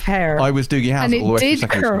did have hair. I was Doogie Howser all the way through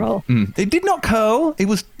secondary school. It did not curl. It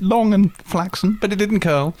was long and flaxen, but it didn't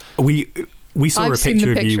curl. We saw a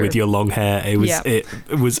picture of you with your long hair. It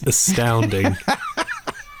was astounding.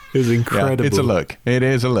 It was incredible. Yeah, it's a look. It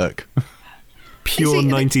is a look. Pure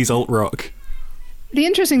 90s alt rock. The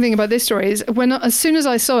interesting thing about this story is as soon as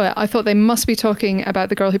I saw it, I thought they must be talking about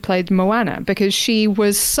the girl who played Moana, because she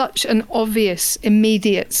was such an obvious,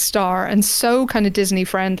 immediate star and so kind of Disney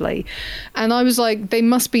friendly. And I was like, they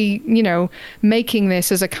must be, making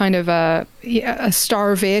this as a kind of a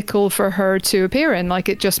star vehicle for her to appear in. Like,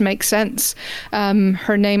 it just makes sense.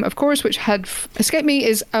 Her name, of course, which had escaped me,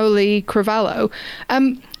 is Oli Cravalho.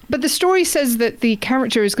 But the story says that the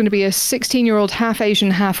character is going to be a 16-year-old half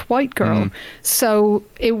Asian, half white girl. So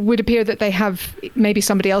it would appear that they have maybe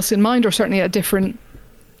somebody else in mind, or certainly a different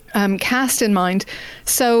cast in mind.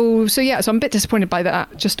 So I'm a bit disappointed by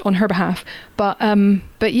that, just on her behalf. But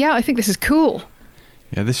yeah, I think this is cool.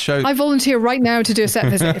 Yeah, this show. I volunteer right now to do a set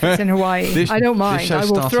visit if it's in Hawaii. I don't mind. I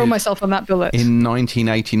will throw myself on that bullet. In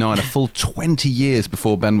 1989, a full 20 years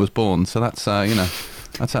before Ben was born. So that's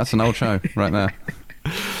that's an old show right there.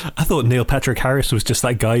 I thought Neil Patrick Harris was just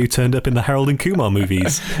that guy who turned up in the Harold and Kumar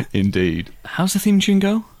movies. Indeed. How's the theme tune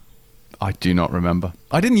go? I do not remember.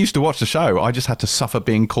 I didn't used to watch the show. I just had to suffer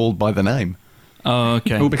being called by the name. Oh,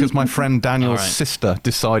 okay. All because my friend Daniel's sister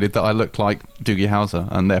decided that I looked like Doogie Howser,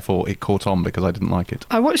 and therefore it caught on because I didn't like it.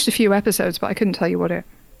 I watched a few episodes, but I couldn't tell you what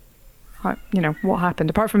happened,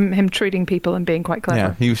 apart from him treating people and being quite clever.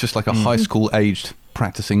 Yeah, he was just like a high school aged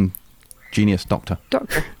practicing genius doctor.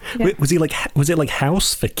 Yeah. Was it like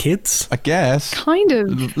House for kids? I guess. Kind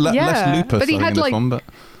of. Less lupus, but he had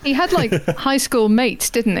he had like high school mates,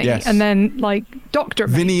 didn't he? Yes. And then like doctor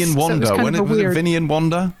mates. Vinny and Wanda. So was it Vinny and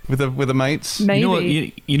Wanda with the mates?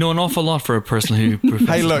 Maybe. You know an awful lot for a person who prefers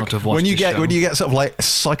hey, look, not to have watched when you get sort of like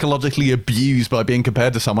psychologically abused by being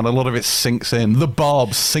compared to someone, a lot of it sinks in. The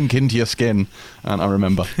barbs sink into your skin. And I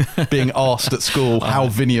remember being asked at school how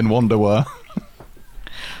Vinny and Wanda were.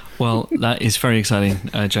 Well, that is very exciting,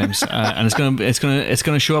 James, and it's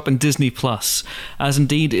gonna show up in Disney Plus, as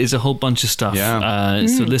indeed is a whole bunch of stuff. Yeah.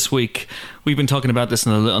 So this week we've been talking about this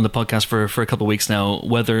on the podcast for a couple of weeks now,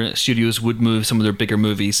 whether studios would move some of their bigger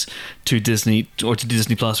movies to Disney or to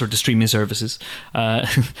Disney Plus or to streaming services.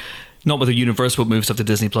 Not whether Universal would move stuff to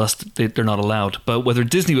Disney Plus, they're not allowed, but whether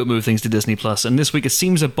Disney would move things to Disney Plus. And this week it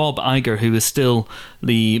seems that Bob Iger, who is still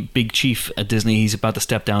the big chief at Disney, he's about to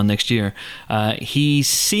step down next year, he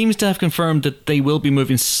seems to have confirmed that they will be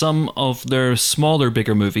moving some of their smaller,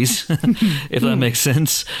 bigger movies, if that makes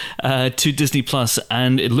sense, to Disney Plus.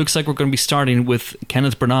 And it looks like we're going to be starting with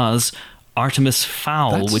Kenneth Branagh's Artemis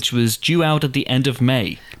Fowl, which was due out at the end of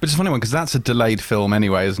May. But it's a funny one because that's a delayed film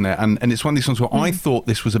anyway, isn't it? And it's one of these ones where I thought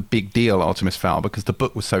this was a big deal, Artemis Fowl, because the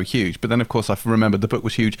book was so huge. But then, of course, I remembered the book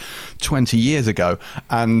was huge 20 years ago.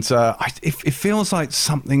 And it feels like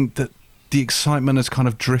something that the excitement has kind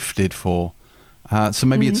of drifted for. So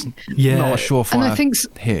maybe it's not a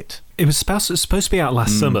surefire hit. It was supposed to be out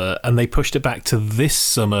last summer, and they pushed it back to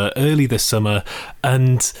early this summer.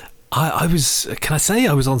 And I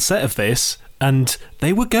was on set of this, and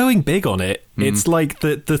they were going big on it. It's like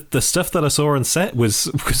the stuff that I saw on set was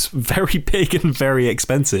very big and very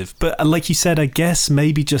expensive. But like you said, I guess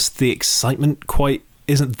maybe just the excitement quite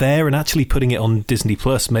isn't there, and actually putting it on Disney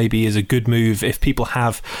Plus maybe is a good move if people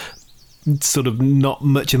have sort of not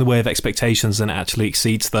much in the way of expectations and actually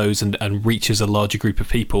exceeds those and reaches a larger group of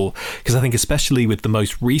people. Because I think especially with the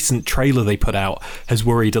most recent trailer they put out has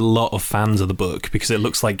worried a lot of fans of the book, because it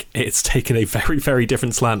looks like it's taken a very, very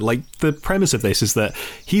different slant. Like, the premise of this is that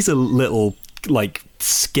he's a little, like,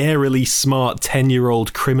 scarily smart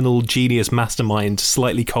 10-year-old criminal genius mastermind,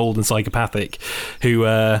 slightly cold and psychopathic, who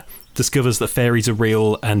discovers that fairies are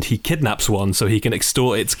real, and he kidnaps one so he can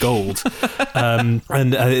extort its gold. Owen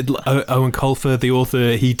Colfer, the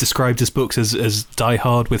author, he described his books as Die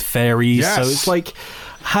Hard with fairies. Yes. So it's like,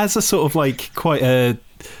 has a sort of like quite a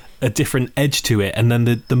different edge to it. And then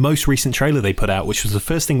the most recent trailer they put out, which was the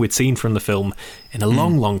first thing we'd seen from the film in a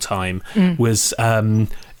long time, was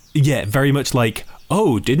very much like,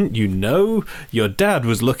 oh, didn't you know? Your dad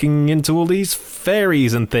was looking into all these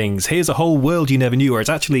fairies and things. Here's a whole world you never knew. Whereas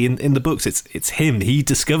actually in the books, it's him. He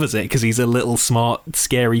discovers it because he's a little smart,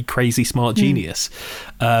 scary, crazy smart genius.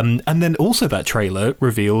 And then also that trailer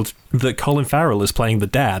revealed that Colin Farrell is playing the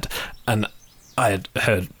dad. And I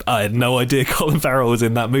had no idea Colin Farrell was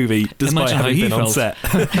in that movie, despite having been on set.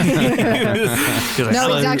 No,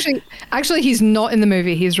 he's actually he's not in the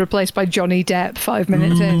movie. He's replaced by Johnny Depp 5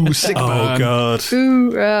 minutes in. Sick burn. God.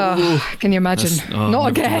 Can you imagine? Not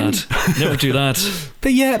again. Never do that.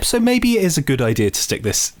 But yeah, so maybe it is a good idea to stick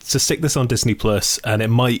this on Disney Plus, and it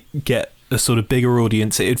might get a sort of bigger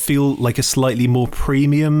audience. It'd feel like a slightly more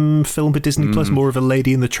premium film for Disney Plus, more of a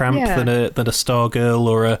Lady and the Tramp than a Stargirl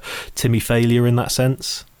or a Timmy Failure in that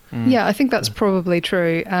sense. Yeah, I think that's probably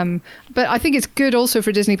true. But I think it's good also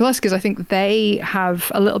for Disney Plus, because I think they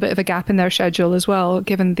have a little bit of a gap in their schedule as well,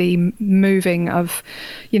 given the moving of,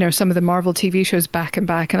 some of the Marvel TV shows back and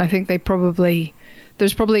back. And I think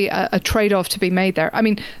there's probably a trade-off to be made there. I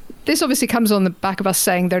mean, this obviously comes on the back of us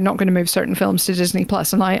saying they're not going to move certain films to Disney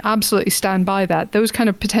Plus, and I absolutely stand by that. Those kind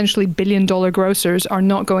of potentially billion-dollar grossers are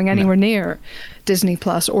not going anywhere near Disney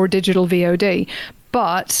Plus or digital VOD.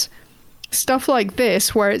 But stuff like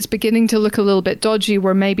this, where it's beginning to look a little bit dodgy,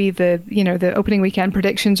 where maybe the opening weekend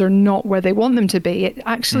predictions are not where they want them to be, it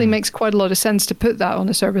actually makes quite a lot of sense to put that on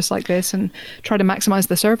a service like this and try to maximize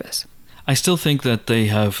the service. I still think that they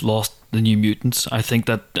have lost the New Mutants. I think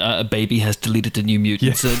that a baby has deleted the New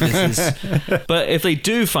Mutants. But if they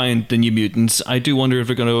do find the New Mutants, I do wonder if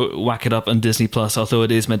they're going to whack it up on Disney Plus, although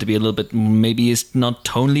it is meant to be a little bit, maybe it's not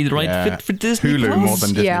totally the right fit for Disney Hulu Plus. More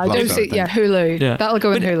than Disney Plus. Hulu. Yeah. That'll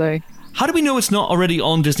go in Hulu. How do we know it's not already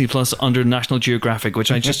on Disney Plus under National Geographic,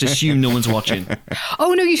 which I just assume no one's watching?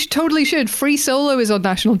 Oh, no, you totally should. Free Solo is on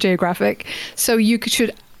National Geographic, so you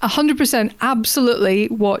should 100% absolutely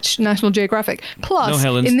watch National Geographic. Plus, no,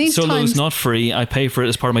 Helen, in these Solo times, is not free. I pay for it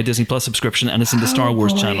as part of my Disney Plus subscription, and it's in the Star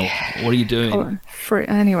Wars channel. What are you doing? Free,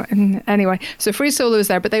 anyway, so Free Solo is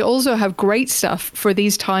there, but they also have great stuff for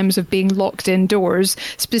these times of being locked indoors,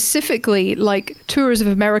 specifically like tours of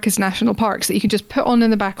America's national parks that you can just put on in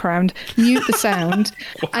the background, mute the sound,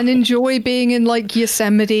 and enjoy being in like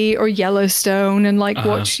Yosemite or Yellowstone and like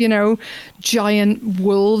watch, giant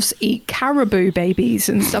wolves eat caribou babies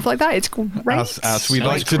and stuff like that. It's great. As we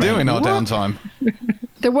like to do in our downtime.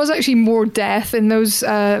 There was actually more death in those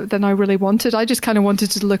than I really wanted. I just kind of wanted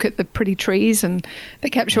to look at the pretty trees, and they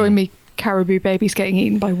kept showing me caribou babies getting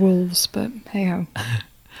eaten by wolves, but hey-ho.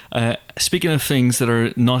 Speaking of things that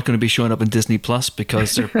are not going to be showing up in Disney Plus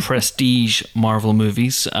because they're prestige Marvel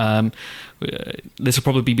movies, this will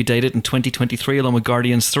probably be dated in 2023 along with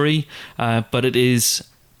Guardians 3, but it is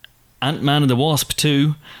Ant-Man and the Wasp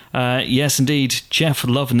 2. Yes, indeed. Jeff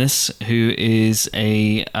Loveness, who is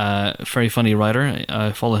a very funny writer,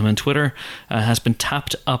 I follow him on Twitter, has been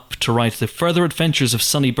tapped up to write the further adventures of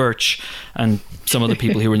Sonny Birch and some other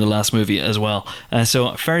people who were in the last movie as well.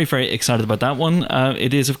 So very, very excited about that one.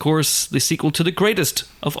 It is, of course, the sequel to the greatest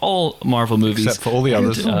of all Marvel movies. Except for all the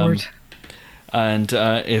others. And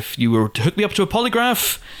if you were to hook me up to a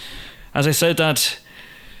polygraph, as I said that,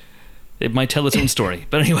 it might tell its own story.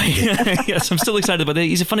 But anyway, yes, I'm still excited about it.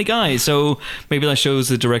 He's a funny guy, so maybe that shows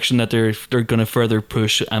the direction that they're going to further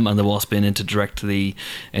push Ant-Man and the Wasp into directly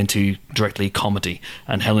comedy.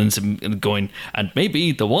 And Helen's going, and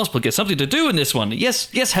maybe the Wasp will get something to do in this one.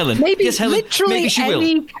 Yes, Helen. Maybe yes, Helen. literally maybe she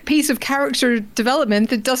any will. piece of character development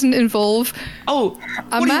that doesn't involve a what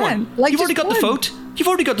do you man. want? Like, You've already got the vote. You've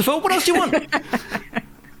already got the vote. What else do you want?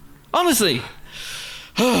 Honestly.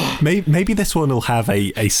 Maybe this one will have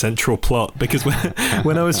a central plot, because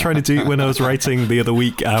when I was writing the other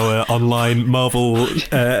week our online Marvel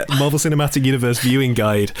Cinematic Universe viewing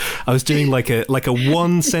guide, I was doing like a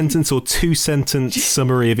 1 sentence or 2 sentence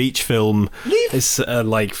summary of each film. It's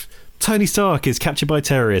like, Tony Stark is captured by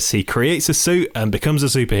terrorists. He creates a suit and becomes a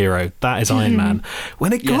superhero. That is Iron Man.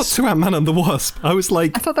 When it got to Ant-Man and the Wasp, I was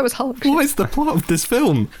like, I thought that was Hulk. what is the plot of this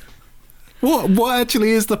film? What actually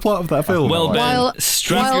is the plot of that film? Well, Ben,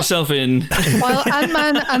 strap yourself in. While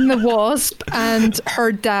Ant-Man and the Wasp and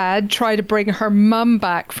her dad try to bring her mum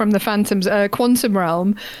back from the Phantom's quantum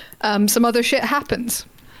realm, some other shit happens.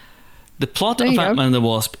 The plot of Ant-Man and the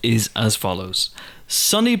Wasp is as follows.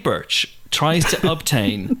 Sonny Birch tries to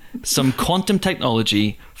obtain some quantum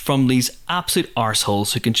technology from these absolute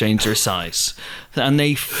arseholes who can change their size. And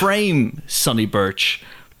they frame Sonny Birch,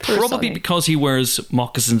 probably because he wears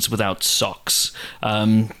moccasins without socks.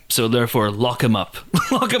 So therefore, lock him up.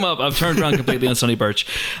 Lock him up. I've turned around completely on Sonny Birch.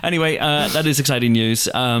 Anyway, that is exciting news.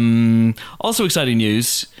 Also exciting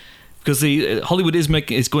news, because Hollywood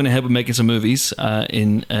is going ahead with making some movies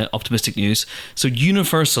in optimistic news. So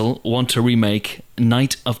Universal want to remake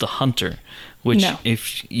Night of the Hunter, which,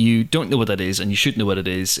 if you don't know what that is, and you should know what it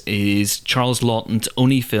is Charles Lawton's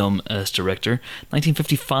only film as director.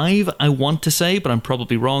 1955, I want to say, but I'm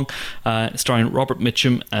probably wrong. Starring Robert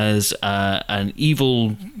Mitchum as an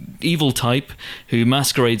evil type who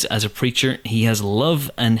masquerades as a preacher. He has love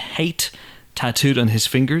and hate tattooed on his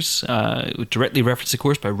fingers, directly referenced, of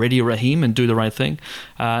course, by Radio Raheem and Do the Right Thing,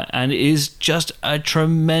 and it is just a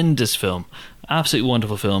tremendous film. Absolutely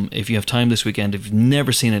wonderful film. If you have time this weekend, if you've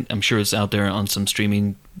never seen it, I'm sure it's out there on some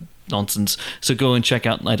streaming nonsense. So go and check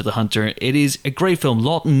out Night of the Hunter. It is a great film.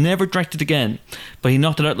 Lawton never directed again, but he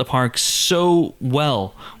knocked it out of the park so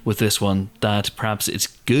well with this one that perhaps it's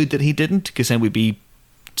good that he didn't, because then we'd be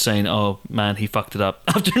saying, oh man, he fucked it up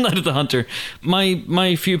after Night of the Hunter.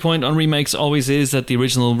 My viewpoint on remakes always is that the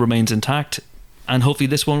original remains intact, and hopefully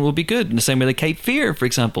this one will be good, in the same way that Cape Fear, for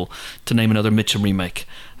example, to name another Mitchum remake,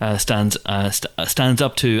 stands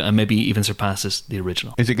up to and maybe even surpasses the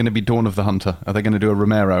original. Is it going to be Dawn of the Hunter? Are they going to do a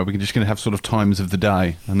Romero? Are we just going to have sort of times of the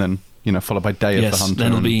day, and then, followed by Day of the Hunter?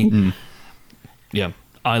 Then it'll be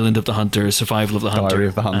Island of the Hunter, Survival of the Hunter, Diary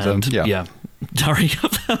of the Hunter, and, Diary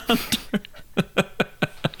of the Hunter.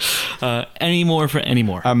 Any more?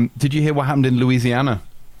 Did you hear what happened in Louisiana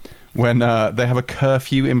when they have a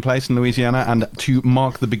curfew in place in Louisiana, and to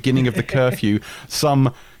mark the beginning of the curfew,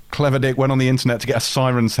 some clever dick went on the internet to get a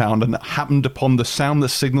siren sound and happened upon the sound that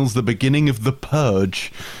signals the beginning of The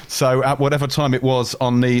Purge. So at whatever time it was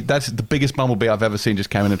that's the biggest bumblebee I've ever seen, just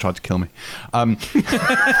came in and tried to kill me.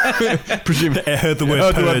 Presumably it heard the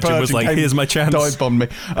word purge and was like, here's my chance. Dive bombed me.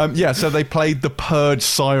 So they played the Purge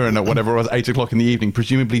siren at whatever it was, 8 o'clock in the evening,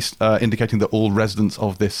 presumably indicating that all residents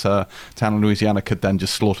of this town in Louisiana could then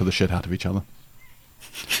just slaughter the shit out of each other.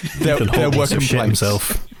 There were complaints.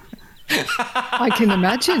 Himself. I can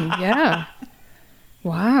imagine, yeah.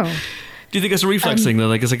 Wow. Do you think it's a reflex thing, though?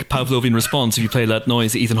 Like, it's like a Pavlovian response. If you play that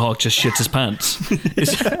noise, Ethan Hawke just shits his pants.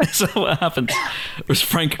 Is that what happens? Or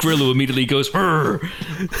Frank Grillo immediately goes, "Rrr."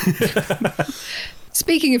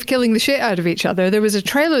 Speaking of killing the shit out of each other, there was a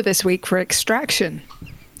trailer this week for Extraction.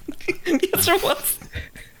 Yes, there was.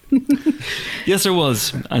 Yes, there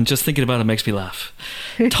was. And just thinking about it makes me laugh.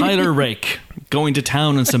 Tyler Rake going to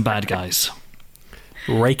town on some bad guys.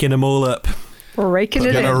 Raking them all up. Raking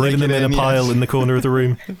it in. Leaving them in a pile in the corner of the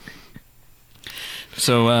room.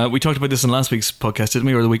 So we talked about this in last week's podcast, didn't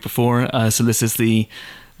we? Or the week before. So this is the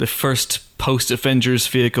first post-Avengers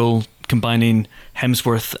vehicle combining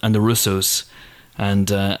Hemsworth and the Russos, and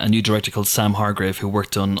a new director called Sam Hargrave, who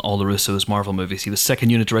worked on all the Russos' Marvel movies. He was second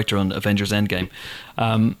unit director on Avengers Endgame.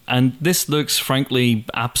 And this looks, frankly,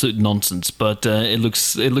 absolute nonsense, but it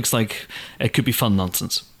looks like it could be fun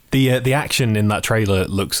nonsense. The action in that trailer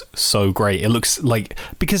looks so great. It looks like,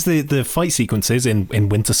 because the fight sequences in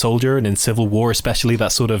Winter Soldier and in Civil War especially,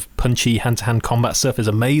 that sort of punchy hand-to-hand combat stuff is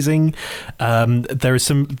amazing. There is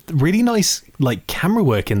some really nice like camera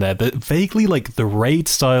work in there, but vaguely like the Raid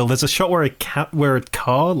style. There's a shot where a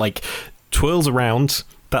car like twirls around.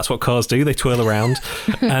 That's what cars do, they twirl around.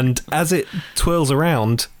 And as it twirls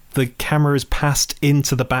around, the camera is passed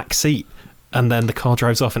into the back seat. and then the car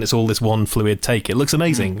drives off and it's all this one fluid take. It looks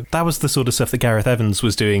amazing. That was the sort of stuff that Gareth Evans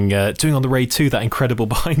was doing on the Raid 2, that incredible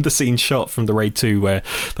behind-the-scenes shot from the Raid 2 where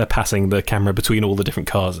they're passing the camera between all the different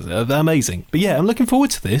cars. They're amazing. But yeah, I'm looking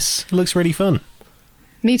forward to this. It looks really fun.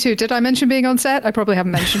 Me too. Did I mention being on set? I probably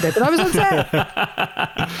haven't mentioned it, but I was on set.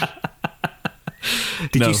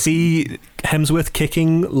 Did you see Hemsworth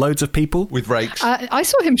kicking loads of people? With rakes. I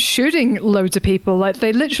saw him shooting loads of people. Like,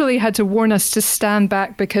 they literally had to warn us to stand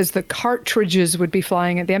back because the cartridges would be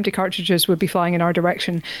flying, the empty cartridges would be flying in our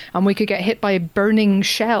direction, and we could get hit by a burning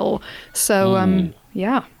shell. So,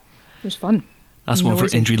 yeah, it was fun. That's one for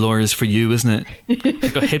injury lawyers for you, isn't it? I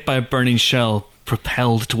got hit by a burning shell,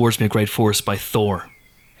 propelled towards me a great force by Thor.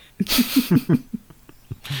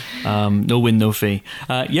 No win, no fee.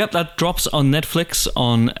 Yep, that drops on Netflix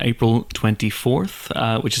on April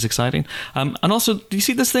 24th, which is exciting. And also, do you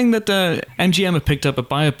see this thing that MGM have picked up a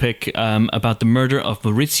biopic about the murder of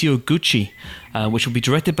Maurizio Gucci, which will be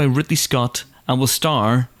directed by Ridley Scott and will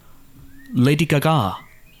star Lady Gaga.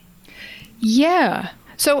 Yeah.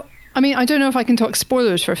 So, I mean, I don't know if I can talk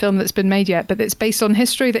spoilers for a film that's been made yet, but it's based on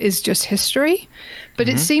history that is just history. But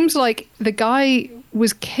it seems like the guy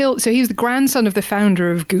was killed. So he was the grandson of the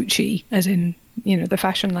founder of Gucci, as in, the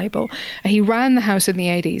fashion label. He ran the house in the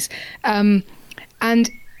 80s. And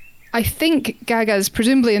I think Gaga's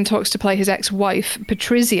presumably in talks to play his ex-wife,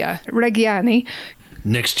 Patrizia Reggiani.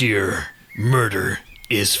 Next year, murder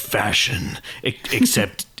is fashion.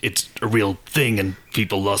 Except it's a real thing and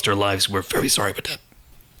people lost their lives. We're very sorry about that.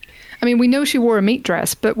 I mean, we know she wore a meat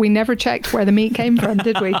dress, but we never checked where the meat came from,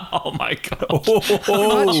 did we? Oh, my God.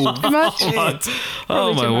 Too much?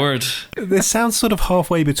 Oh, my word. This sounds sort of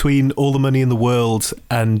halfway between All the Money in the World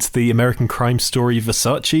and the American Crime Story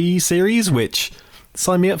Versace series, which...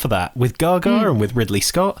 sign me up for that, with Gaga and with Ridley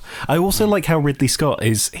Scott. I also like how Ridley Scott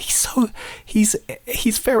he's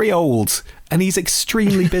very old and he's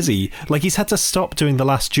extremely busy. Like, he's had to stop doing The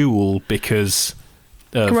Last Duel because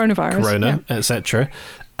of Corona, etc.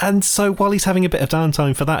 And so while he's having a bit of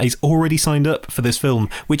downtime for that, he's already signed up for this film,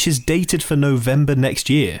 which is dated for November next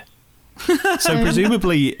year. So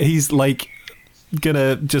presumably he's like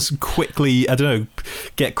gonna just quickly, I don't know,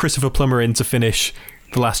 get Christopher Plummer in to finish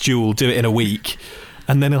The Last Duel, do it in a week,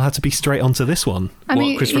 and then he'll have to be straight onto this one. I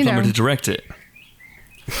mean, Christopher Plummer to direct it.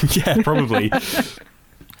 Yeah, probably.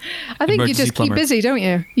 I think you just keep busy, don't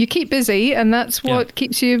you? You keep busy, and that's what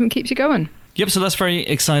keeps you going. Yep, so that's very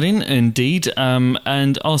exciting indeed.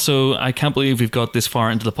 And also, I can't believe we've got this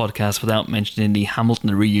far into the podcast without mentioning the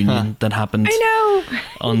Hamilton reunion that happened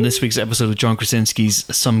on this week's episode of John Krasinski's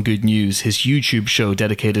Some Good News, his YouTube show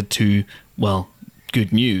dedicated to, well,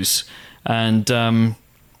 good news. And it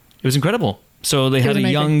was incredible. So they had a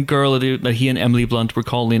young girl that he and Emily Blunt were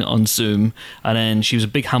calling on Zoom, and then she was a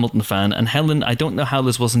big Hamilton fan. And Helen, I don't know how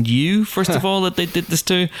this wasn't you, first of all, that they did this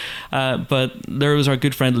to, but there was our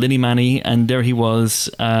good friend Linny Manny, and there he was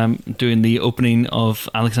doing the opening of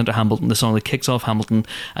Alexander Hamilton, the song that kicks off Hamilton,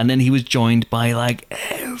 and then he was joined by like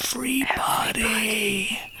everybody.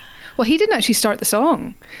 Well, he didn't actually start the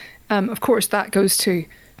song. Of course, that goes to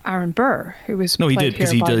Aaron Burr, who was he did, because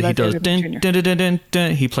he does dun, dun, dun, dun,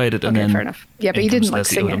 dun, he played it, and then fair enough. Yeah, but he didn't like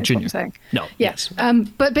sing it. I'm saying. No, yes.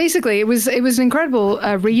 But basically, it was an incredible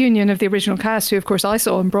reunion of the original cast, who of course I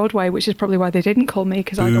saw on Broadway, which is probably why they didn't call me,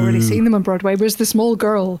 because I'd already seen them on Broadway. Was the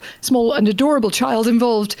small and adorable child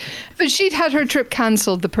involved, but she'd had her trip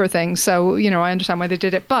cancelled, the poor thing. So I understand why they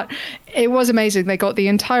did it, but it was amazing. They got the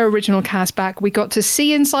entire original cast back. We got to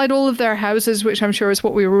see inside all of their houses, which I'm sure is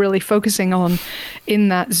what we were really focusing on in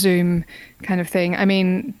that Zoom kind of thing. I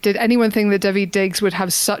mean, did anyone think that David Diggs would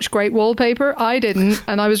have such great wallpaper? I didn't,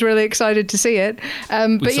 and I was really excited to see it.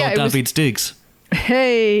 But yeah, David Diggs.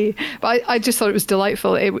 Hey, but I just thought it was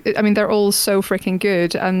delightful. I mean, they're all so freaking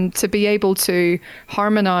good, and to be able to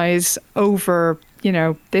harmonize over,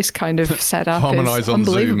 this kind of setup is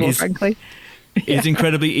unbelievable, frankly. It's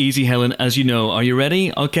incredibly easy, Helen, as you know. Are you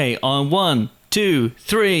ready? Okay, on 1, 2,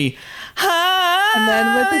 3. And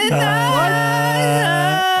then with the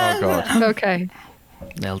oh God. Okay.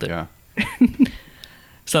 Nailed it. Yeah.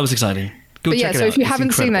 So that was exciting. Go check it out. So if you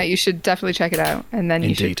haven't seen that, you should definitely check it out, and then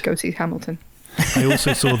you should go see Hamilton. I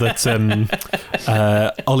also saw that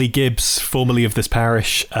Ollie Gibbs, formerly of This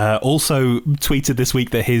Parish, also tweeted this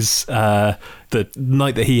week that his the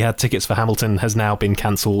night that he had tickets for Hamilton has now been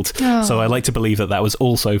cancelled. Oh. So I like to believe that was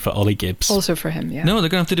also for Ollie Gibbs. Also for him, yeah. No, they're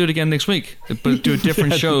going to have to do it again next week, but do a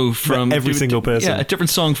different show from every single person. Yeah, a different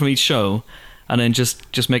song from each show, and then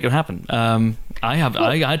just make it happen. I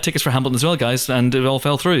had tickets for Hamilton as well, guys, and it all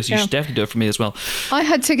fell through. So you should definitely do it for me as well. I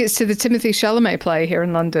had tickets to the Timothée Chalamet play here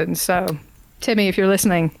in London, so. Timmy, if you're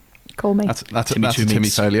listening, Call me. That's a Timmy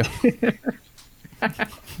failure.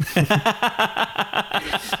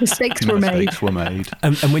 Mistakes were made.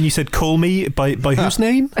 And when you said "call me," by whose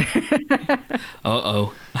name?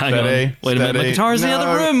 Uh-oh. Hang on. Wait a minute. My guitar's in the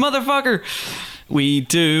other room, motherfucker. We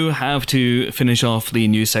do have to finish off the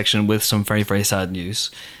news section with some very, very sad news.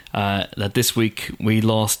 That this week we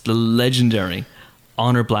lost the legendary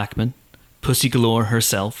Honor Blackman, Pussy Galore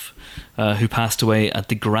herself, who passed away at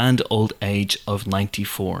the grand old age of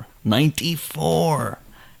 94. 94!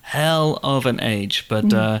 Hell of an age.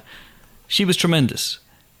 But she was tremendous.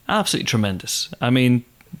 Absolutely tremendous. I mean,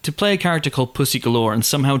 to play a character called Pussy Galore and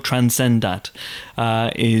somehow transcend that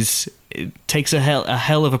it takes a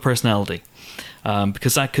hell of a personality.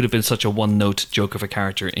 Because that could have been such a one-note joke of a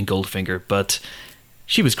character in Goldfinger, but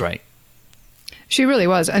she was great. She really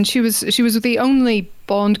was, and she was the only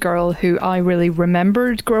Bond girl who I really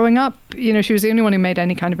remembered growing up. You know, she was the only one who made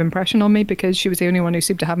any kind of impression on me because she was the only one who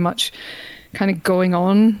seemed to have much kind of going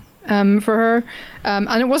on for her.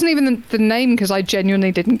 And it wasn't even the name, because I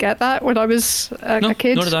genuinely didn't get that when I was a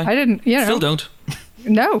kid. Nor did I. I didn't. You know, still don't.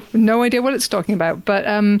 No idea what it's talking about. But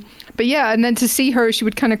yeah, and then to see her, she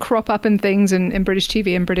would kind of crop up in things in British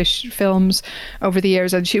TV and British films over the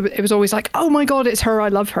years, and it was always like, oh my God, it's her, I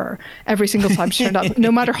love her. Every single time she turned up,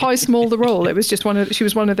 no matter how small the role, it was just she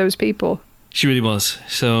was one of those people. She really was.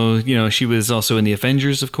 So, you know, she was also in the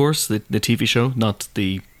Avengers, of course, the TV show, not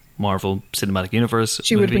the Marvel Cinematic Universe.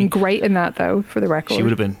 She would have been great in that, though, for the record. She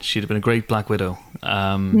would have been. She'd have been a great Black Widow.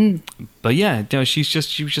 But yeah, you know, she was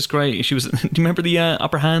just great. She was. Do you remember the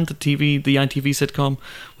Upper Hand, the ITV sitcom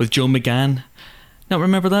with Joe McGann? No,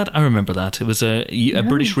 remember that? I remember that. It was a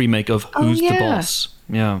British remake of Who's the Boss?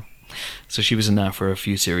 Yeah. So she was in that for a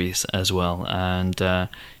few series as well, and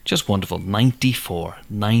just wonderful. 94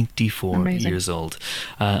 Amazing. Years old.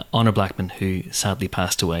 Honor Blackman, who sadly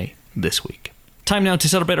passed away this week. Time now to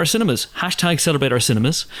celebrate our cinemas. Hashtag celebrate our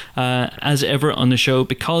cinemas. As ever on the show,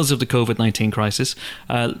 because of the COVID-19 crisis,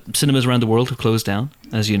 cinemas around the world have closed down,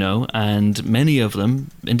 as you know, and many of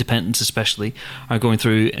them, independents especially, are going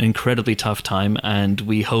through an incredibly tough time, and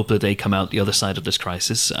we hope that they come out the other side of this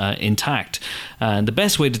crisis intact. And the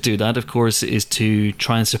best way to do that, of course, is to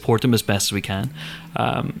try and support them as best as we can.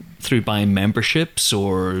 Through buying memberships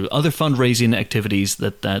or other fundraising activities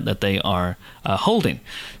that they are holding.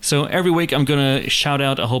 So every week I'm going to shout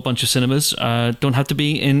out a whole bunch of cinemas. Don't have to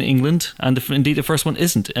be in England, and indeed the first one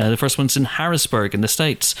isn't. The first one's in Harrisburg in the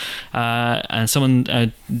States. And someone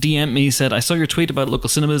DM'd me, said, I saw your tweet about local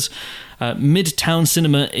cinemas. Midtown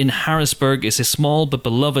Cinema in Harrisburg is a small but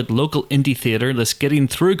beloved local indie theatre that's getting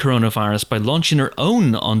through coronavirus by launching her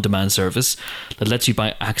own on-demand service that lets you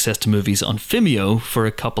buy access to movies on Vimeo for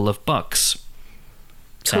a couple of bucks.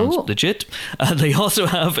 Sounds cool. Legit. They also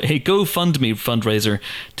have a GoFundMe fundraiser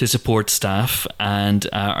to support staff, and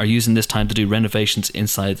are using this time to do renovations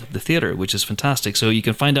inside the theatre, which is fantastic. So you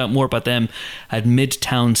can find out more about them at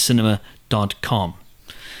midtowncinema.com.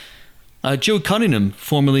 Joe Cunningham,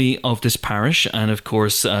 formerly of this parish and of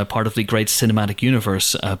course part of the Great Cinematic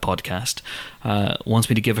Universe podcast, wants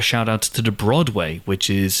me to give a shout out to the Broadway,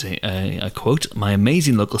 which is a quote, my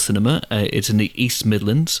amazing local cinema. It's in the East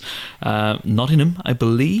Midlands, Nottingham, I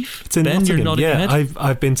believe. It's in Nottingham. Yeah,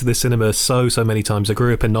 I've been to the cinema so many times. I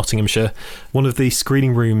grew up in Nottinghamshire. One of the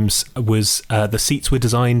screening rooms was the seats were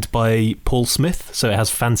designed by Paul Smith, so it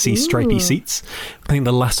has fancy stripy seats. I think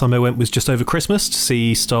the last time I went was just over Christmas to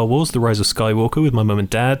see Star Wars: The Rise of Skywalker with my mum and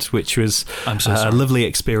dad, which was a lovely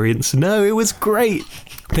experience. No, it was great.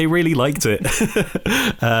 They really liked it,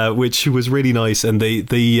 which was really nice. And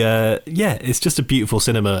it's just a beautiful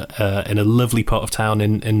cinema in a lovely part of town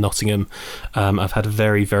in Nottingham. I've had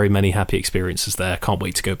very, very many happy experiences there. Can't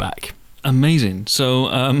wait to go back. Amazing. So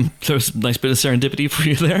there's a nice bit of serendipity for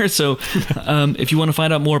you there. So if you want to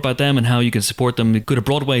find out more about them and how you can support them, go to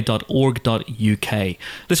broadway.org.uk.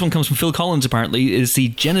 This one comes from Phil Collins, apparently. It's the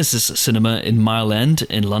Genesis Cinema in Mile End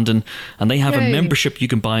in London, and they have a membership you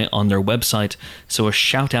can buy on their website. So a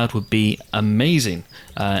shout out would be amazing.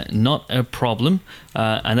 Not a problem.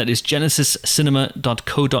 And that is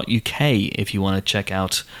genesiscinema.co.uk if you want to check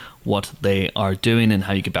out what they are doing and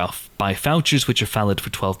how you can buy vouchers which are valid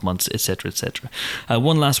for 12 months, etc, etc.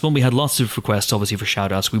 One last one. We had lots of requests obviously for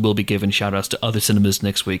shout outs. We will be giving shout outs to other cinemas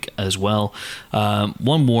next week as well.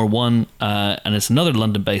 One more one, and it's another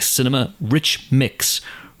London based cinema, Rich Mix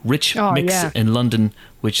in London,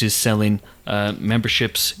 which is selling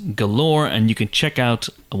memberships galore, and you can check out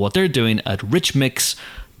what they're doing at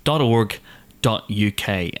richmix.org.uk.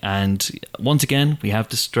 And once again, we have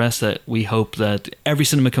to stress that we hope that every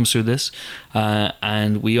cinema comes through this,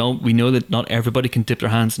 and we know that not everybody can dip their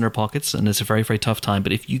hands in their pockets, and it's a very, very tough time.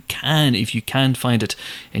 But if you can find it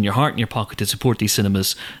in your heart and your pocket to support these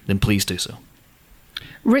cinemas, then please do so.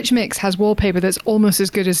 Rich Mix has wallpaper that's almost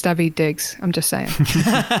as good as David Diggs. I'm just saying.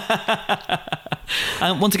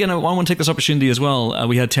 And once again, I want to take this opportunity as well.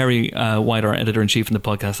 We had Terry White, our editor-in-chief in the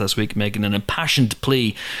podcast last week, making an impassioned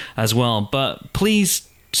plea as well. But please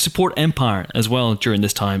support Empire as well during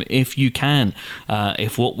this time if you can.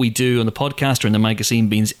 If what we do on the podcast or in the magazine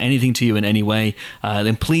means anything to you in any way,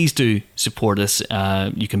 then please do support us.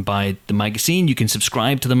 You can buy the magazine, you can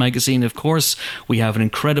subscribe to the magazine. Of course, we have an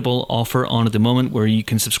incredible offer on at the moment where you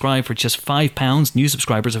can subscribe for just £5. New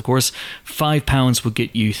subscribers, of course, £5 will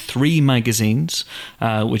get you 3 magazines,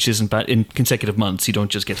 which isn't bad in consecutive months. You don't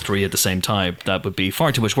just get 3 at the same time. That would be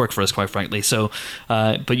far too much work for us, quite frankly. So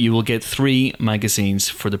but you will get 3 magazines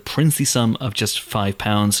for the princely sum of just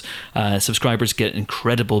 £5. Subscribers get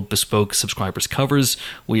incredible bespoke subscribers covers.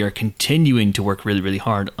 We are continuing to work really, really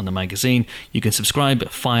hard on the magazine. You can subscribe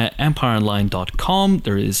via empireonline.com.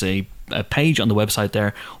 There is a page on the website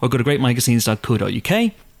there, or go to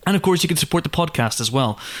greatmagazines.co.uk. And of course, you can support the podcast as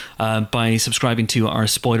well by subscribing to our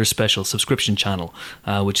Spoiler Special subscription channel,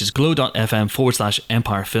 which is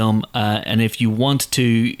glow.fm/Empire Film. And if you want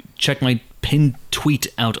to check my pinned tweet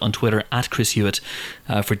out on Twitter at Chris Hewitt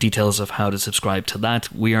for details of how to subscribe to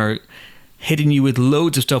that. We are hitting you with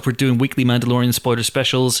loads of stuff. We're doing weekly Mandalorian spoiler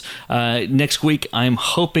specials. Next week, I'm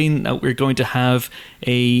hoping that we're going to have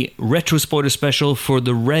a retro spoiler special for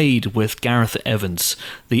The Raid with Gareth Evans,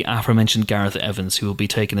 the aforementioned Gareth Evans, who will be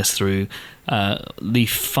taking us through the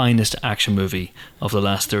finest action movie of the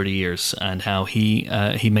last 30 years and how he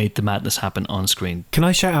made the madness happen on screen. Can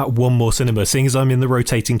I shout out one more cinema? Seeing as I'm in the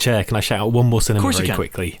rotating chair, can I shout out one more cinema very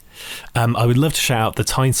quickly? I would love to shout out the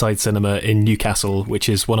Tyneside Cinema in Newcastle, which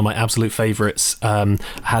is one of my absolute favourites. I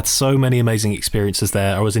had so many amazing experiences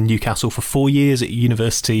there. I was in Newcastle for 4 years at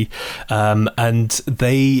university, and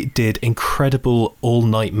they did incredible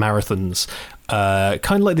all-night marathons. Kind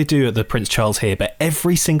of like they do at the Prince Charles here, but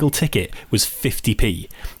every single ticket was 50p.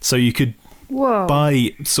 So you could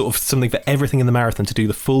buy sort of something for everything in the marathon to do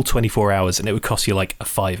the full 24 hours, and it would cost you like a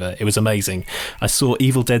 £5. It was amazing. I saw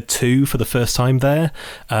Evil Dead 2 for the first time there.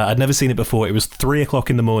 I'd never seen it before. It was 3 o'clock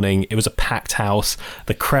in the morning. It was a packed house.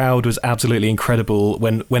 The crowd was absolutely incredible.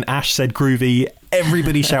 When Ash said groovy,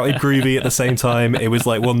 everybody shouted groovy at the same time. It was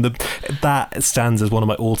like that stands as one of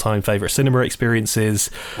my all-time favourite cinema experiences.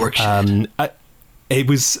 I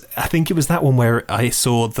think it was that one where I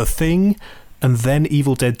saw The Thing and then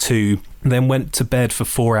Evil Dead 2, then went to bed for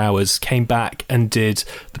 4 hours, came back and did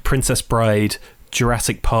The Princess Bride,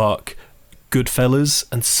 Jurassic Park, Goodfellas,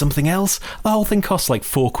 and something else. The whole thing cost like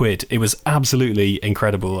 £4. It was absolutely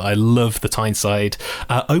incredible. I love the Tyneside.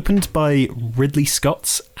 Opened by Ridley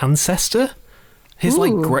Scott's ancestor. His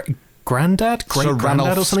granddad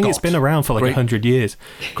or something. It's been around for like 100 years.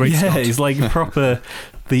 Scott. He's like proper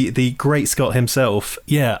the great Scott himself.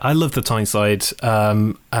 Yeah, I love the Tyneside,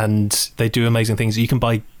 and they do amazing things. You can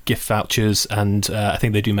buy gift vouchers, and I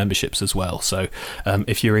think they do memberships as well. So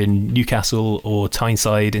if you're in Newcastle or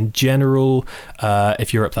Tyneside in general,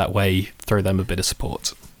 if you're up that way, throw them a bit of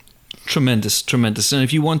support. Tremendous. And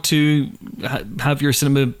if you want to have your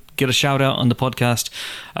cinema get a shout out on the podcast,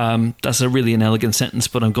 that's really an elegant sentence,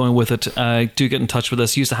 but I'm going with it. Do get in touch with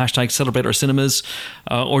us. Use the hashtag Celebrate Our Cinemas,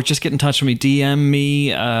 or just get in touch with me, DM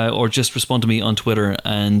me, or just respond to me on Twitter,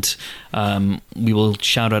 and we will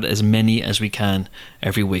shout out as many as we can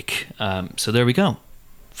every week. So there we go.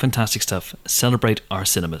 Fantastic stuff. Celebrate Our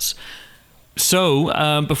Cinemas.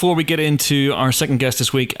 So, before we get into our second guest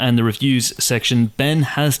this week and the reviews section, Ben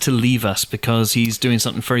has to leave us because he's doing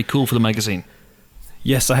something very cool for the magazine.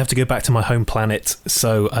 Yes, I have to go back to my home planet,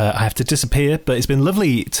 so I have to disappear, but it's been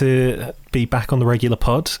lovely to be back on the regular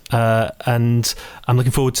pod, and I'm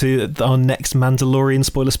looking forward to our next Mandalorian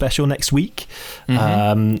spoiler special next week.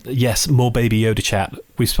 Mm-hmm. Yes, more Baby Yoda chat.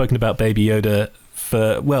 We've spoken about Baby Yoda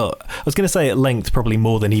for, well, I was going to say at length, probably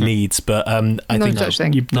more than he needs, but I think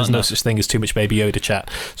there's no such thing as too much Baby Yoda chat.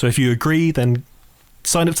 So if you agree, then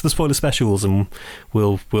sign up to the spoiler specials and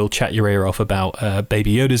we'll chat your ear off about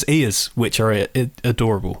Baby Yoda's ears, which are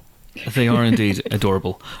adorable. They are indeed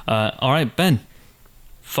adorable. All right, Ben,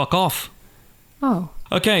 fuck off. Oh.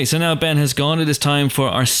 Okay, so now Ben has gone. It is time for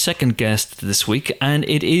our second guest this week, and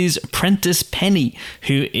it is Prentice Penny,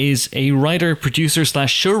 who is a writer, producer /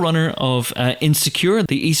 showrunner of Insecure,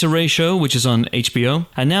 the Issa Rae show, which is on HBO.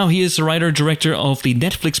 And now he is the writer-director of the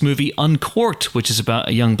Netflix movie Uncorked, which is about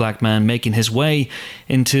a young black man making his way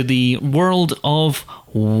into the world of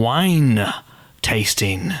wine.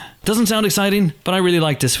 tasting. Doesn't sound exciting, but I really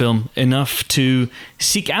like this film enough to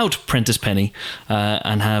seek out Prentice Penny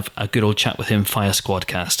and have a good old chat with him via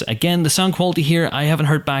Squadcast. Again, the sound quality here, I haven't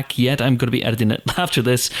heard back yet. I'm going to be editing it after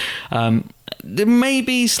this. There may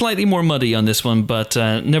be slightly more muddy on this one, but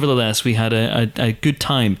nevertheless, we had a good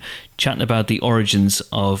time chatting about the origins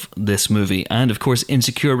of this movie. And of course,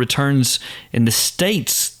 Insecure returns in the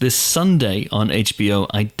States this Sunday on HBO.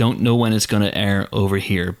 I don't know when it's going to air over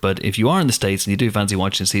here, but if you are in the States and you do fancy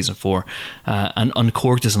watching season 4, and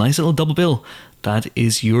Uncorked is a nice little double bill, that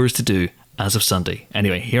is yours to do as of Sunday.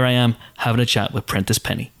 Anyway, here I am having a chat with Prentice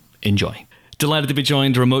Penny. Enjoy. Delighted to be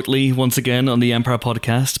joined remotely once again on the Empire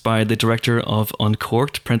podcast by the director of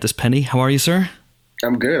Uncorked, Prentice Penny. How are you, sir?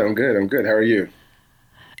 I'm good. How are you?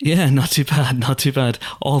 Yeah, not too bad.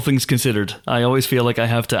 All things considered. I always feel like I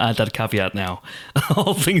have to add that caveat now.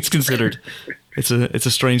 All things considered. It's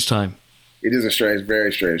a strange time. It is a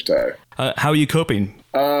very strange time. How are you coping?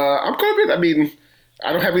 I'm coping. I mean,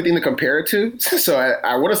 I don't have anything to compare it to, so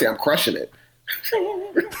I want to say I'm crushing it.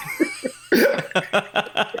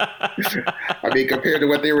 I mean, compared to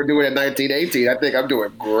what they were doing in 1918, I think I'm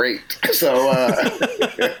doing great. So,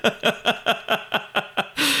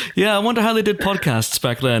 yeah, I wonder how they did podcasts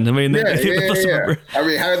back then. I mean, yeah. I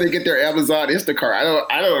mean, how did they get their Amazon Instacart? I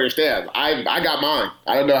don't understand. I got mine.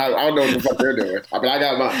 I don't know what the fuck they're doing. I mean, I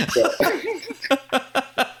got mine. So.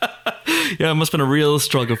 Yeah, it must have been a real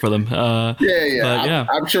struggle for them. Yeah.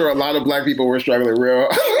 I'm sure a lot of black people were struggling real.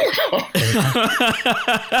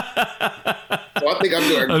 So I think I'm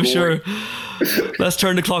doing great. I'm sure. Let's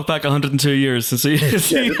turn the clock back 102 years and see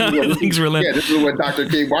how things were led. Yeah, this is what Dr.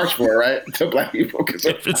 King marched for, right? To black people.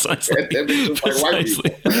 Precisely.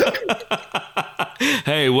 Precisely.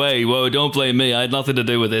 Hey, whoa, don't blame me. I had nothing to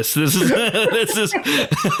do with this. This is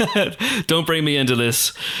don't bring me into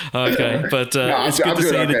this. Okay, but it's good to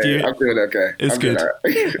see that you... I'm doing okay. It's good.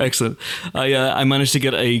 Right. Excellent. I managed to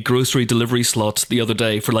get a grocery delivery slot the other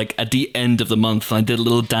day for like at the end of the month. I did a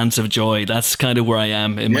little dance of joy. That's kind of where I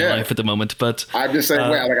am in my life at the moment. But I'm just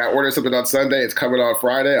saying, like I ordered something on Sunday. It's coming on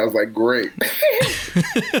Friday. I was like, great.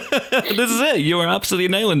 This is it. You are absolutely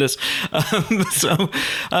nailing this.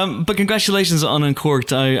 But congratulations on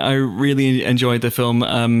Uncorked. I really enjoyed the film,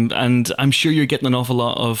 and I'm sure you're getting an awful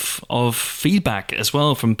lot of feedback as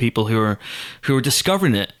well from people who are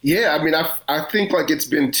discovering it. Yeah, I mean, I think like it's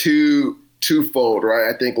been twofold,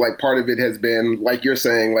 right? I think like part of it has been like you're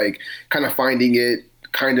saying, like kind of finding it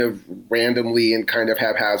kind of randomly and kind of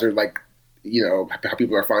haphazard, like, you know, how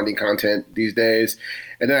people are finding content these days.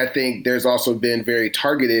 And then I think there's also been very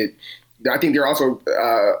targeted. I think there are also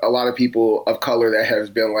a lot of people of color that has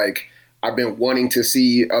been like, I've been wanting to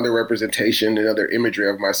see other representation and other imagery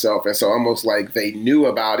of myself. And so almost like they knew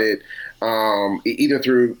about it, either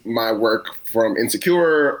through my work from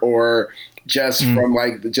Insecure or just from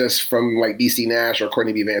DC Nash or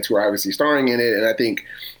Courtney B. Vance, who are obviously starring in it. And I think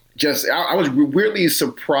I was weirdly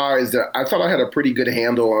surprised that I thought I had a pretty good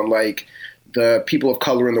handle on like the people of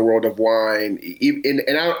color in the world of wine,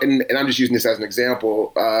 and I'm just using this as an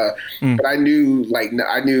example. But I thought I knew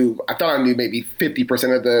maybe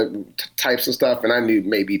 50% of the types of stuff, and I knew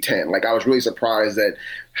maybe 10. Like I was really surprised at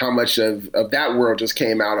how much of that world just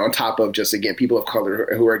came out on top of just, again, people of color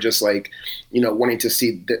who are just like, you know, wanting to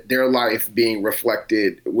see their life being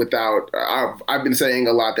reflected without. I've been saying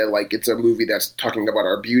a lot that like it's a movie that's talking about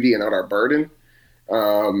our beauty and not our burden.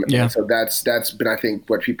 And so that's been, I think,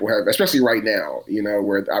 what people have, especially right now, you know,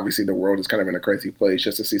 where obviously the world is kind of in a crazy place,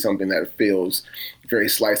 just to see something that feels very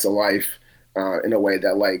slice of life, in a way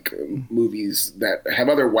that like movies that have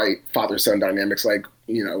other white father-son dynamics, like,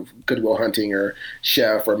 you know, Good Will Hunting or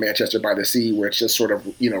Chef or Manchester by the Sea, where it's just sort of,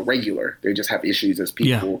 you know, regular. They just have issues as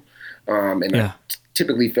people. I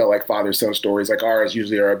typically feel like father-son stories like ours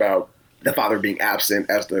usually are about the father being absent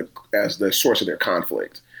as the source of their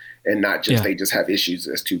conflict. And not just they just have issues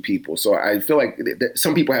as two people. So I feel like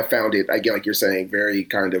some people have found it, again, like you're saying, very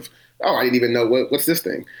kind of, oh, I didn't even know what's this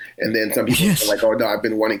thing. And then some people are like, oh no, I've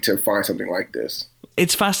been wanting to find something like this.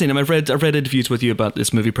 It's fascinating. I've read interviews with you about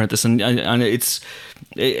this movie, Prentice, and it's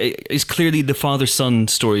clearly the father-son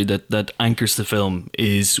story that anchors the film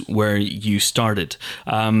is where you started,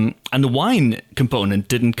 and the wine component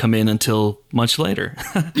didn't come in until much later.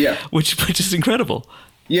 which is incredible.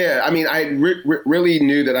 Yeah, I mean, I really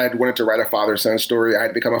knew that I wanted to write a father-son story. I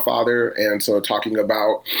had become a father, and so talking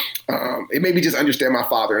about it made me just understand my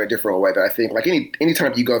father in a different way. That I think, like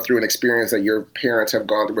anytime you go through an experience that your parents have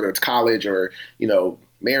gone through, whether it's college or, you know,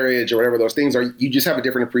 marriage or whatever those things are, you just have a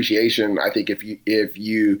different appreciation. I think if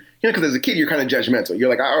you because as a kid, you're kind of judgmental. You're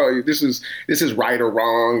like, oh, this is right or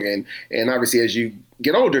wrong. And obviously as you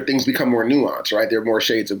get older, things become more nuanced, right? There are more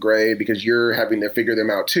shades of gray because you're having to figure them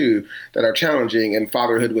out too, that are challenging. And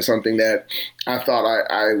fatherhood was something that I thought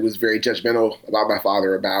I was very judgmental about my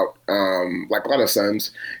father about, like a lot of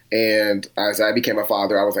sons. And as I became a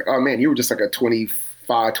father, I was like, oh man, you were just like a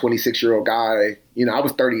 26-year-old guy. I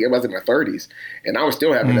was 30. I was in my 30s, and I was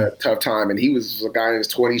still having a tough time. And he was a guy in his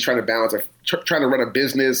 20s trying to balance, trying to run a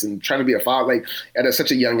business and trying to be a father, like at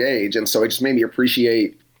such a young age. And so it just made me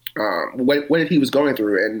appreciate what he was going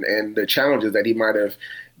through and the challenges that he might have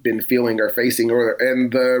been feeling or facing,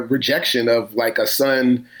 and the rejection of like a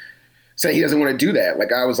son saying he doesn't want to do that.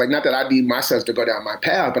 Like I was like, not that I need my sons to go down my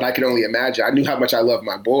path, but I could only imagine. I knew how much I love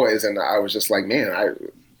my boys, and I was just like, man,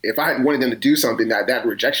 if I had wanted them to do something, that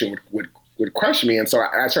rejection would crush me. And so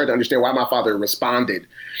I started to understand why my father responded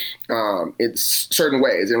in certain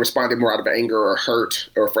ways, and responded more out of anger or hurt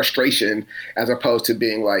or frustration, as opposed to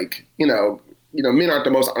being like, men aren't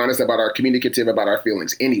the most honest communicative about our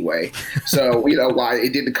feelings anyway. So, why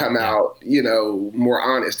it didn't come out, more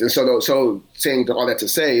honest. And so saying all that to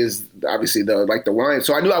say is obviously the line.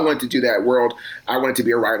 So I knew I wanted to do that world. I wanted to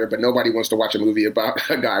be a writer, but nobody wants to watch a movie about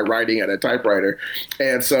a guy writing at a typewriter.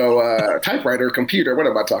 And so typewriter, computer, what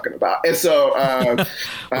am I talking about? And so we're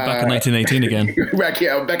back in 1918 again. back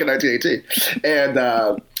in 1918.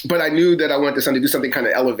 And but I knew that I wanted to do something kind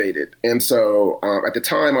of elevated. And so at the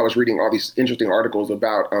time I was reading all these interesting articles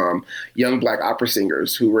about young Black opera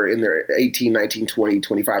singers who were in their 18, 19, 20,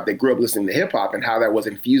 25. They grew up listening to hip hop and how that was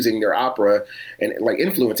infusing their opera and like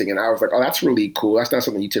influencing. And I was like, oh, that's really cool. That's not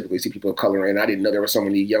something you typically see people of color in. I didn't know there were so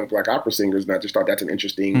many young Black opera singers, and I just thought that's an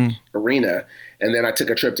interesting arena. And then I took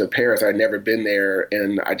a trip to Paris. I'd never been there,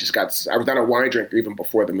 and I was not a wine drinker even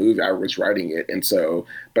before the movie. I was writing it. And so,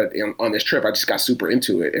 but on this trip, I just got super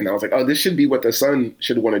into it. And I was like, oh, this should be what the son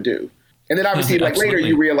should want to do. And then obviously, like later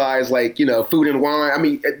you realize, like, food and wine. I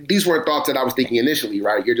mean, these weren't thoughts that I was thinking initially,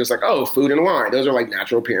 right? You're just like, oh, food and wine. Those are like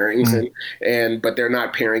natural pairings, but they're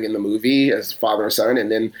not pairing in the movie as father and son. And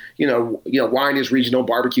then, wine is regional,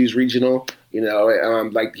 barbecue is regional. You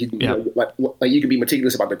can be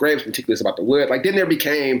meticulous about the grapes, meticulous about the wood. Like then there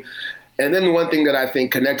became. And then one thing that I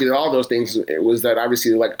think connected all those things was that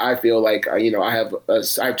obviously, like, I feel like, I have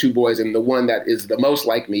two boys, and the one that is the most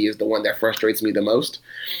like me is the one that frustrates me the most.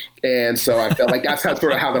 And so I felt like that's sort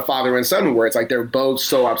of how the father and son were. It's like they're both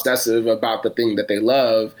so obsessive about the thing that they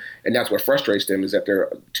love, and that's what frustrates them, is that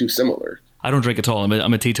they're too similar. I don't drink at all.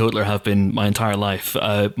 I'm a teetotaler, have been my entire life.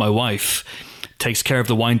 My wife takes care of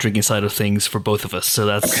the wine drinking side of things for both of us, so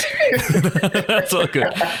that's that's all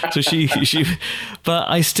good. So she but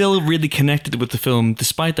I still really connected with the film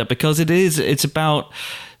despite that, because it's about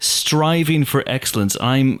striving for excellence.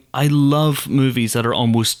 I love movies that are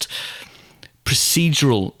almost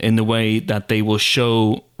procedural in the way that they will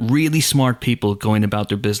show really smart people going about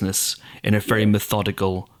their business in a very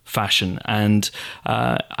methodical fashion. And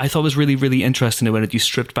I thought it was really, really interesting the way that you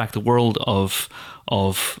stripped back the world of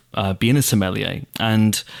being a sommelier,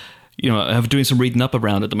 and have doing some reading up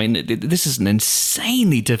around it. I mean, this is an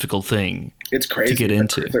insanely difficult thing. It's crazy to get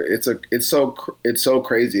into. It's so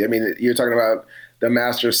crazy. I mean, you're talking about the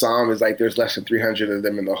master somm is like there's less than 300 of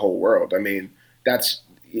them in the whole world. I mean,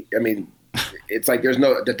 it's like there's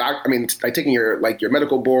no it's like taking your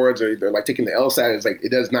medical boards, or they're like taking the LSAT. It's like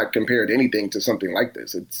it does not compare to anything to something like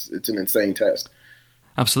this. It's an insane test.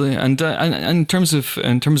 Absolutely, and in terms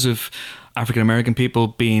of African American people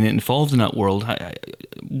being involved in that world,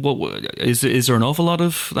 is there an awful lot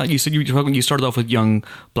of that? You said you started off with young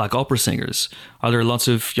Black opera singers. Are there lots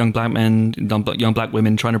of young Black men, young Black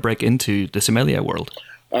women trying to break into the sommelier world?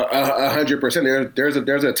 100%.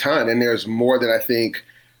 There's a ton, and there's more than I think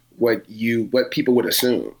what people would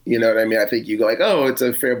assume. You know what I mean? I think you go like, oh, it's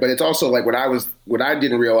unfair, but it's also like what I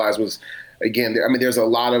didn't realize was, again, there's a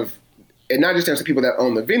lot of, and not just in terms of people that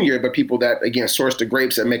own the vineyard, but people that, again, source the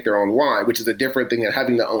grapes and make their own wine, which is a different thing than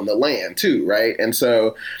having to own the land too, right? And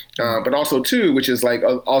so, but also too, which is like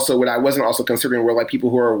also what I wasn't also considering were like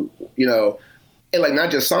people who are, and like not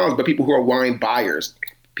just somms, but people who are wine buyers,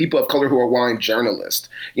 people of color who are wine journalists.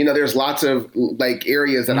 There's lots of like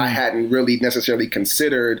areas that I hadn't really necessarily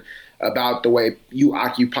considered about the way you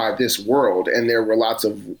occupy this world. And there were lots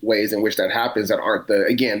of ways in which that happens that aren't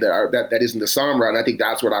that isn't the somm. And I think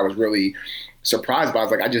that's what I was really surprised by. I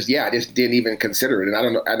was like, I just didn't even consider it. And I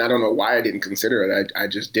don't know why I didn't consider it. I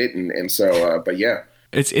just didn't. And so, but yeah.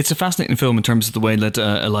 It's a fascinating film in terms of the way that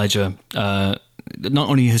Elijah not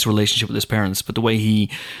only his relationship with his parents, but the way he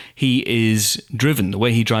is driven, the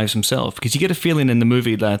way he drives himself. Because you get a feeling in the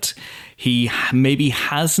movie that he maybe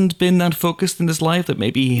hasn't been that focused in his life, that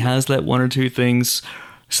maybe he has let one or two things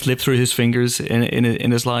slip through his fingers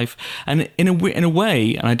in his life. And in a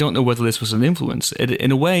way, and I don't know whether this was an influence,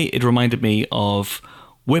 in a way it reminded me of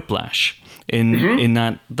Whiplash. In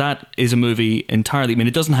that is a movie entirely. I mean,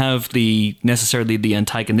 it doesn't have necessarily the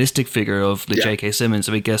antagonistic figure of the J.K. Simmons.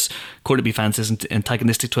 I guess Courtney B. Vance isn't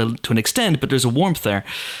antagonistic to an extent, but there's a warmth there.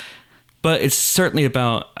 But it's certainly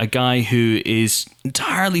about a guy who is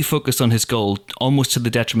entirely focused on his goal, almost to the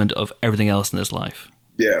detriment of everything else in his life.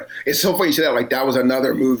 Yeah, it's so funny you say that. Like, that was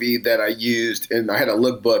another movie that I used, and I had a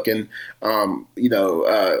lookbook, and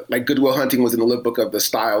like Good Will Hunting was in the lookbook of the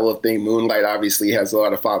style of thing. Moonlight obviously has a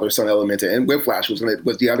lot of father-son elements, and Whiplash was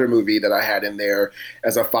the other movie that I had in there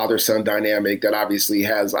as a father-son dynamic that obviously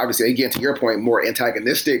again, to your point, more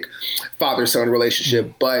antagonistic father-son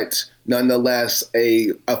relationship, but nonetheless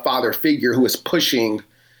a father figure who is pushing,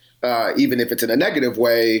 even if it's in a negative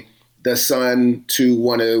way, the son to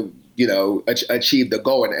want to achieve the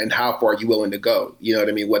goal, and how far are you willing to go? You know what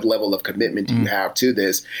I mean? What level of commitment do you have to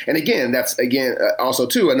this? And again, that's also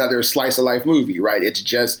too another slice of life movie, right? It's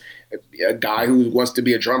just a guy who wants to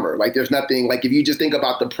be a drummer. Like, there's nothing, like, if you just think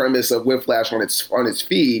about the premise of Whiplash on its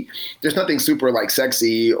feet, there's nothing super like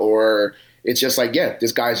sexy, or it's just like, yeah,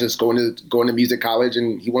 this guy's just going to music college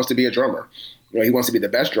and he wants to be a drummer. He wants to be the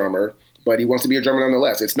best drummer, but he wants to be a drummer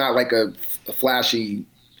nonetheless. It's not like a flashy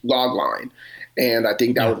log line. And I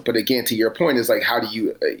think that but again, to your point, is like, how do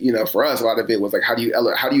you, for us, a lot of it was like, how do you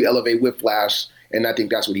elevate Whiplash? And I think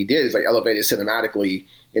that's what he did, is like elevate it cinematically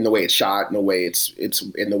in the way it's shot, in the way it's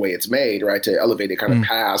in the way it's made, right? To elevate it kind of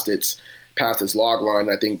past its log line.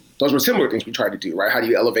 I think those were similar things we tried to do, right? How do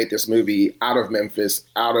you elevate this movie out of Memphis,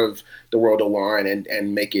 out of the world of wine,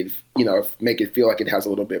 and make it feel like it has a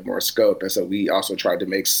little bit more scope? And so we also tried to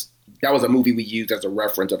that was a movie we used as a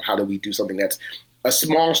reference of how do we do something that's a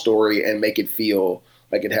small story and make it feel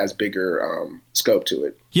like it has bigger scope to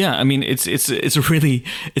it. Yeah, I mean, it's a really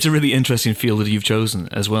interesting field that you've chosen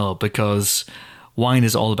as well, because wine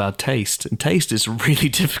is all about taste, and taste is a really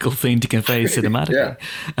difficult thing to convey cinematically.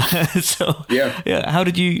 How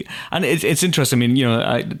did you? And it's interesting. I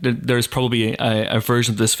mean, there's probably a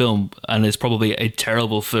version of this film, and it's probably a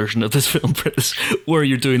terrible version of this film, where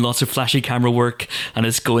you're doing lots of flashy camera work, and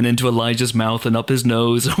it's going into Elijah's mouth and up his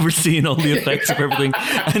nose, and we're seeing all the effects of everything.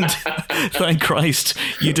 And thank Christ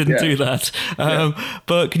you didn't do that.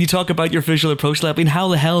 But can you talk about your visual approach to that? I mean, how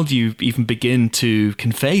the hell do you even begin to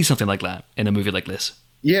convey something like that in a movie like this?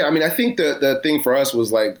 Yeah, I mean, I think the thing for us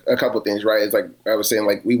was like a couple of things, right? It's like I was saying,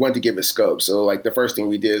 like, we wanted to give it scope. So like the first thing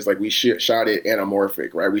we did is like we shot it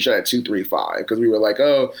anamorphic, right? We shot at 2.35 because we were like,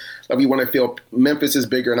 we want to feel Memphis is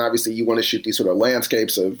bigger, and obviously you want to shoot these sort of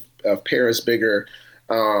landscapes of Paris bigger,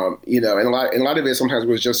 and a lot of it sometimes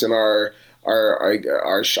was just in our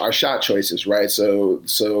shot choices, right? So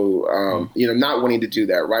not wanting to do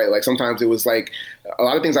that, right? Like sometimes it was like a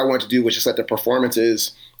lot of things I wanted to do was just let the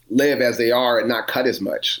performances live as they are and not cut as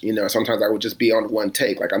much. Sometimes I would just be on one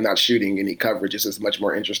take, like I'm not shooting any coverage. This is much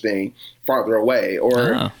more interesting farther away,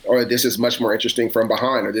 or this is much more interesting from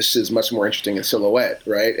behind, or this is much more interesting in silhouette,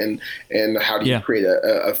 right? And how do you create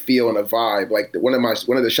a feel and a vibe? Like one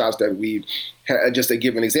of the shots that we had, just to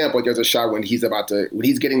give an example, there's a shot when he's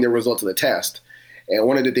getting the results of the test, and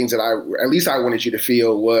one of the things that I wanted you to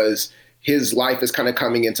feel was his life is kind of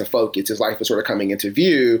coming into focus. His life is sort of coming into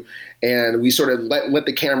view, and we sort of let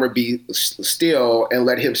the camera be still and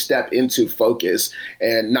let him step into focus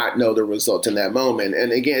and not know the results in that moment.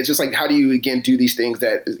 And again, it's just like, how do you again do these things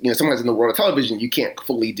that sometimes in the world of television you can't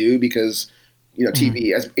fully do because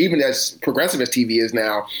TV, even as progressive as TV is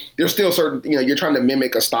now, there's still certain you're trying to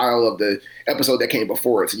mimic a style of the episode that came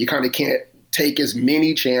before it, so you kind of can't take as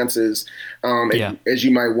many chances as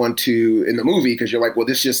you might want to in the movie, because you're like, well,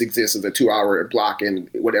 this just exists as a 2-hour block, and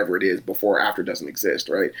whatever it is before or after doesn't exist,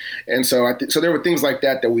 right? And so so there were things like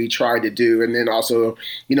that we tried to do. And then also,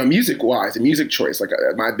 music wise, the music choice, like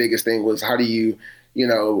my biggest thing was, how do you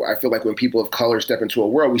I feel like when people of color step into a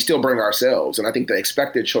world, we still bring ourselves. And I think the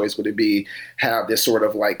expected choice would be have this sort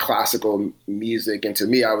of like classical music. And to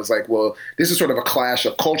me, I was like, well, this is sort of a clash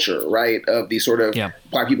of culture, right? Of these sort of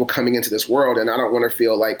Black people coming into this world. And I don't want to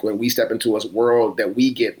feel like when we step into a world that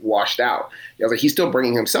we get washed out. I was like, he's still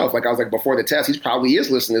bringing himself. Like I was like, before the test, he probably is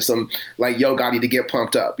listening to some like Yo Gotti to get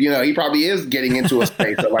pumped up. He probably is getting into a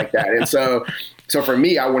space like that. And so for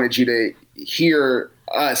me, I wanted you to hear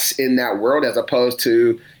us in that world, as opposed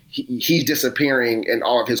to he's disappearing and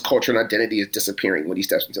all of his culture and identity is disappearing when he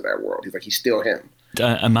steps into that world. He's still him.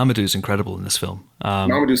 And Mamadou's incredible in this film.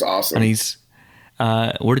 Mamadou's awesome. And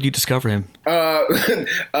Where did you discover him? No,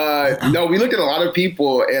 we looked at a lot of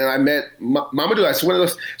people, and I met Mamadou. It's one of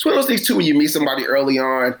those things too, when you meet somebody early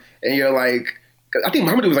on, and you're like, I think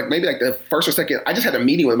Mamadou was like maybe like the first or second. I just had a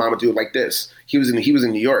meeting with Mamadou like this. He was in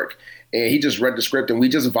New York, and he just read the script, and we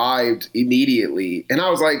just vibed immediately. And I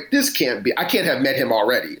was like, this can't be. I can't have met him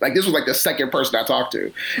already. Like, this was like the second person I talked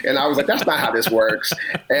to, and I was like, that's not how this works.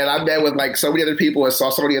 And I met with like so many other people and saw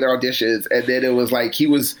so many other auditions, and then it was like he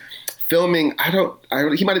was filming.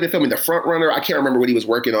 He might have been filming The Front Runner. I can't remember what he was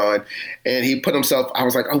working on, and he put himself. I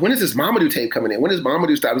was like, oh, when is this Mamadou tape coming in? When is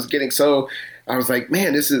Mamadou stuff? I was like,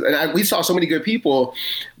 man, this is. And we saw so many good people,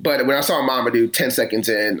 but when I saw Mamadou 10 seconds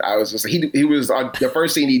in, I was just like, he was the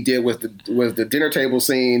first scene he did was the dinner table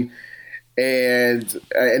scene, and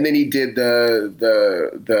then he did the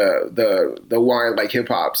wine like hip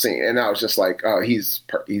hop scene, and I was just like, oh, he's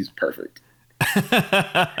perfect.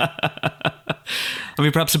 I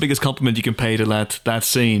mean, perhaps the biggest compliment you can pay to that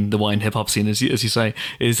scene, the wine hip hop scene, as you say,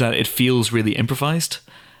 is that it feels really improvised.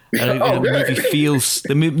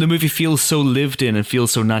 The movie feels so lived in and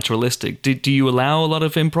feels so naturalistic. Do you allow a lot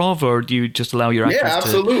of improv, or do you just allow your actors to? Yeah,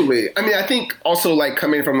 absolutely. I mean, I think also like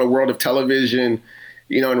coming from the world of television,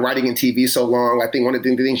 and writing in TV so long, I think one of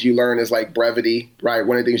the things you learn is like brevity, right?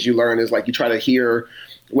 One of the things you learn is like you try to hear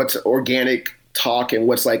what's organic talk and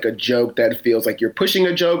what's like a joke that feels like you're pushing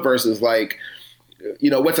a joke versus like,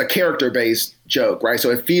 what's a character-based joke, right? So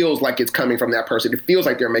it feels like it's coming from that person. It feels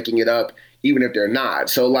like they're making it up, even if they're not.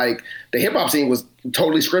 So like the hip hop scene was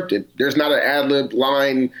totally scripted. There's not an ad-lib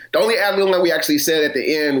line. The only ad-lib line we actually said at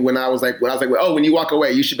the end when I was like, oh, when you walk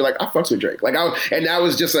away, you should be like, I fucks with Drake. And that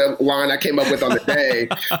was just a line I came up with on the day.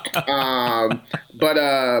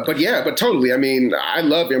 But totally. I mean, I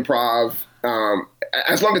love improv.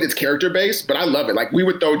 As long as it's character based, but I love it. Like we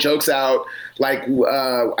would throw jokes out. Like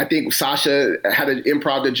I think Sasha had an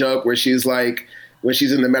improv the joke where she's like, when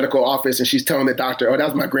she's in the medical office and she's telling the doctor, oh, that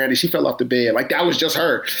was my granny. She fell off the bed. Like that was just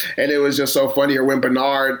her. And it was just so funny. Or when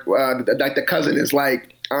Bernard, like the cousin is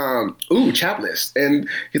like, chap list. And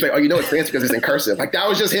he's like, oh, it's fancy because it's in cursive. Like that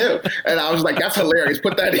was just him. And I was like, that's hilarious.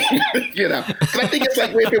 Put that in, But I think it's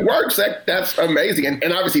like, if it works, that's amazing.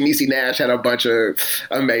 And obviously Niecy Nash had a bunch of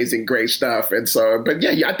amazing, great stuff. And so, but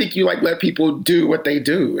yeah, I think you like let people do what they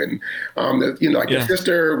do. And, the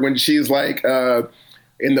sister, when she's like,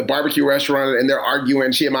 in the barbecue restaurant and they're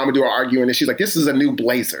arguing, she and Mamadou are arguing, and she's like, this is a new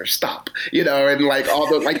blazer, stop, and like all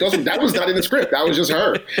the, like those, that was not in the script, that was just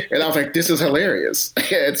her. And I was like, this is hilarious.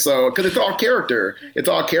 And so, cause it's all character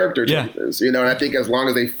choices, and I think as long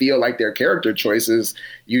as they feel like they're character choices,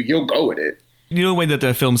 you'll go with it. The way that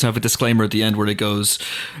the films have a disclaimer at the end where it goes,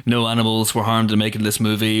 no animals were harmed in making this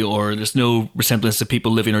movie, or there's no resemblance to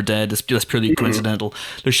people living or dead, it's just purely coincidental.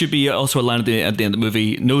 There should be also a line at the end of the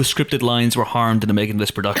movie, no scripted lines were harmed in the making of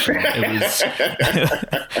this production. It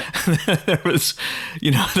was,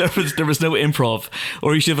 there was no improv.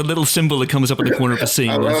 Or you should have a little symbol that comes up in the corner of a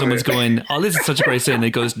scene when someone's going, oh, this is such a great scene, and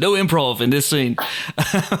it goes, no improv in this scene.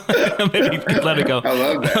 Maybe let it go. I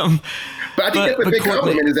love that. But I think that's a big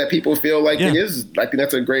compliment, is that people feel like it is. I think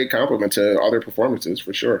that's a great compliment to all their performances,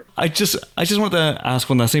 for sure. I just wanted to ask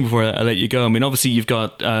one last thing before I let you go. I mean, obviously you've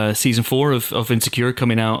got season 4 of Insecure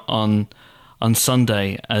coming out on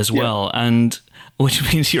Sunday as well, and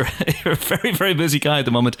which means you're a very, very busy guy at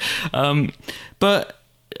the moment. But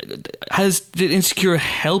did Insecure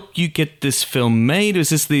help you get this film made?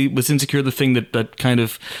 Was Insecure the thing that kind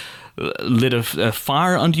of lit a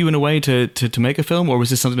fire under you in a way to make a film, or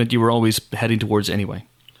was this something that you were always heading towards anyway?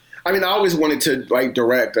 I mean, I always wanted to like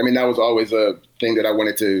direct. I mean, that was always a thing that I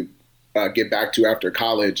wanted to get back to after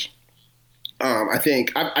college. I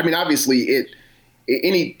think, I mean, obviously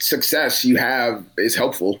any success you have is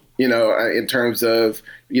helpful, in terms of,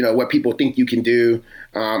 what people think you can do.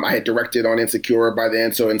 I had directed on Insecure by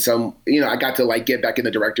then. So in some, I got to like get back in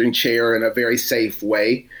the directing chair in a very safe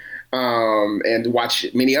way. And watch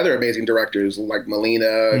many other amazing directors like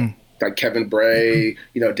Melina, like Kevin Bray,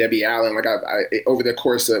 Debbie Allen. Like I over the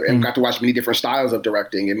course of, and got to watch many different styles of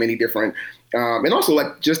directing and many different, and also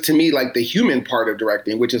like just to me like the human part of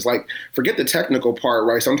directing, which is like forget the technical part,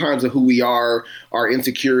 right? Sometimes of who we are, our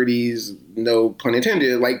insecurities, no pun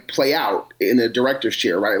intended, like play out in the director's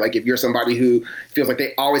chair, right? Like if you're somebody who feels like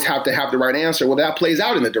they always have to have the right answer, well, that plays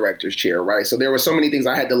out in the director's chair, right? So there were so many things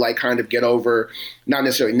I had to like kind of get over, not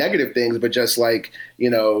necessarily negative things, but just like,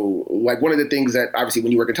 like one of the things that obviously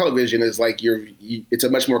when you work in television is like it's a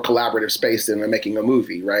much more collaborative space than making a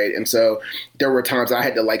movie, right? And so there were times I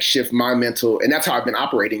had to like shift my mental fundamental, and that's how I've been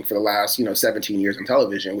operating for the last, 17 years in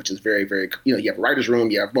television, which is very, very, you have a writer's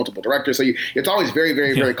room, you have multiple directors. So it's always very,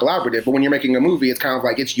 very, very collaborative. But when you're making a movie, it's kind of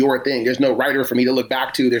like, it's your thing. There's no writer for me to look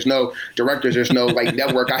back to. There's no directors. There's no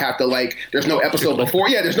network. I have to there's no episode before.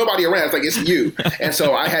 Yeah, there's nobody around. It's it's you. And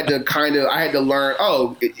so I had to learn,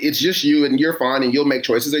 it's just you and you're fine and you'll make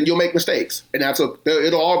choices and you'll make mistakes. And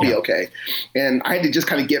it'll all be okay. And I had to just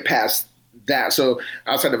kind of get past that. So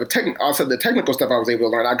outside of the technical stuff I was able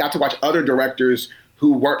to learn, I got to watch other directors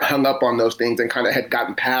who weren't hung up on those things and kind of had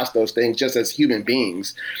gotten past those things just as human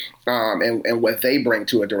beings, and what they bring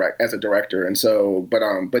to as a director. And so,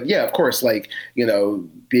 but yeah, of course,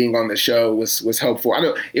 being on the show was helpful. I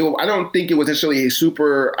don't think it was necessarily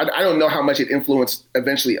I don't know how much it influenced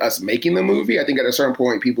eventually us making the movie. I think at a certain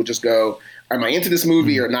point people just go, am I into this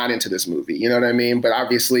movie or not into this movie? You know what I mean? But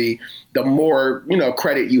obviously the more,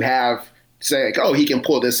 credit you have, say he can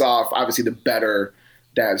pull this off, obviously the better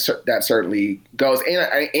that certainly goes.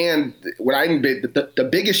 And what the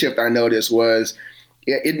biggest shift I noticed was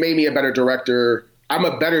it made me a better director.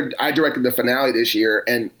 I directed the finale this year,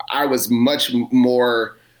 and I was much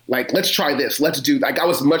more let's try this. Let's do, I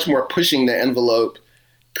was much more pushing the envelope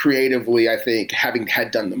creatively, I think, having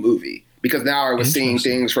had done the movie. Because now I was seeing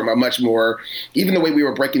things from a much more, even the way we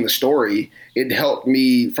were breaking the story, it helped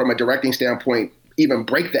me from a directing standpoint even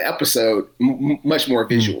break the episode much more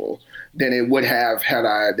visual than it would have had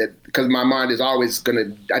because my mind is always going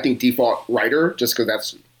to, I think, default writer, just because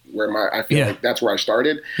that's where I feel like that's where I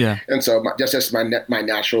started. Yeah. And so that's my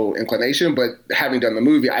natural inclination. But having done the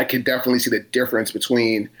movie, I could definitely see the difference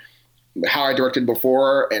between how I directed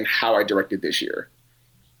before and how I directed this year.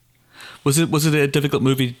 Was it a difficult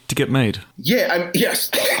movie to get made? Yeah,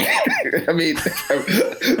 yes. I mean,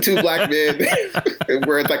 two black men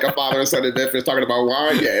where it's like a father and son in Memphis talking about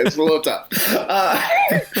wine. Yeah, it's a little tough.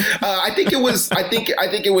 I think it was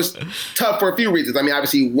tough for a few reasons. I mean,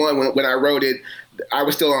 obviously, one, when I wrote it, I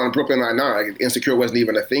was still on Brooklyn Nine-Nine. Insecure wasn't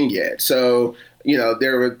even a thing yet. So,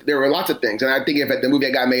 there were lots of things. And I think if the movie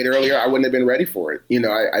had got made earlier, I wouldn't have been ready for it.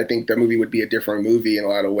 I think the movie would be a different movie in a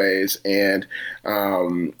lot of ways. And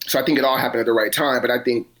so I think it all happened at the right time. But I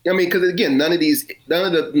think, because again,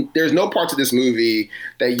 there's no parts of this movie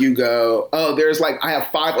that you go, I have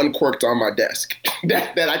 5 Uncorked on my desk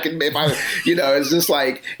that I can, it's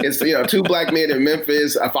just two black men in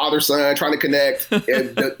Memphis, a father-son trying to connect.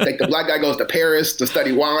 And the black guy goes to Paris to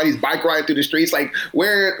study wine. He's bike riding through the streets.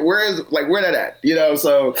 Where that at?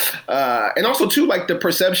 So, and also too, the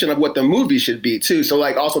perception of what the movie should be too. So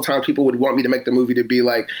also times people would want me to make the movie to be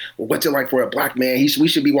well, what's it like for a black man? We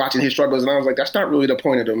should be watching his struggles. And I was like, that's not really the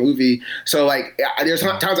point of the movie. So there's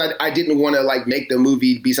times I didn't want to make the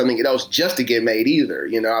movie be something else just to get made either.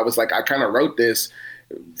 I was I kind of wrote this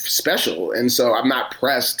special. And so I'm not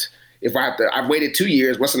pressed. If I've waited 2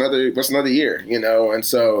 years, what's another year, And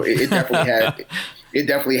so it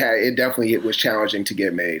definitely was challenging to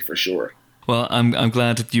get made for sure. Well, I'm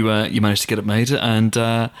glad that you managed to get it made, and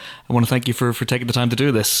I want to thank you for taking the time to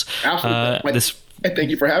do this. Absolutely. Thank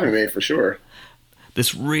you for having me, for sure.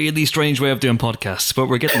 This really strange way of doing podcasts, but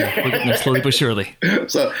we're getting there. We're getting there slowly but surely.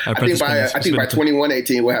 So I think by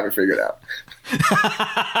 2118 we'll have it figured out.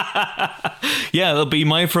 Yeah, it'll be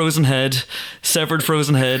my frozen head, severed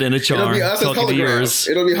frozen head in a jar. It'll be us talking to yours.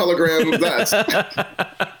 It'll be hologram with us.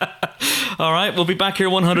 All right, we'll be back here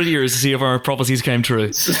 100 years to see if our prophecies came true.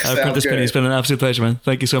 Prentice Penny, it's been an absolute pleasure, man.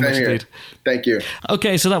 Thank you so much indeed. Thank you.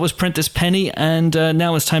 Okay, so that was Prentice Penny, and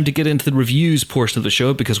now it's time to get into the reviews portion of the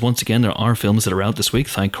show, because once again, there are films that are out this week,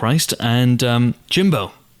 thank Christ. And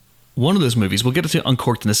Jimbo, one of those movies, we'll get to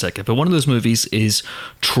Uncorked in a second, but one of those movies is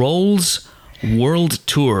Trolls World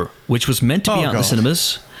Tour, which was meant to be out in the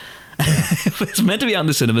cinemas. It's meant to be out in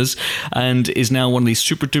the cinemas and is now one of these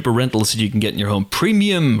super duper rentals that you can get in your home.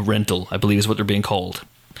 Premium rental, I believe is what they're being called.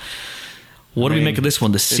 What do we make of this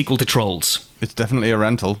one, the sequel to Trolls? It's definitely a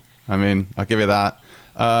rental. I mean, I'll give you that.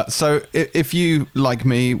 So if you, like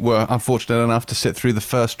me, were unfortunate enough to sit through the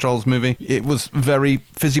first Trolls movie, it was very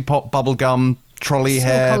fizzy pop, bubblegum, trolley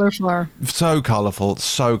hair. So colourful.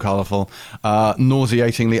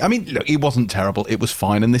 Nauseatingly. I mean, look, it wasn't terrible. It was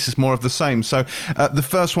fine, and this is more of the same. So the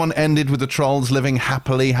first one ended with the trolls living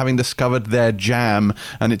happily, having discovered their jam.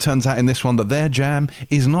 And it turns out in this one that their jam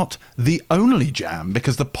is not the only jam,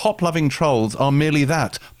 because the pop-loving trolls are merely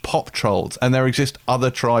that, pop trolls. And there exist other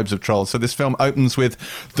tribes of trolls. So this film opens with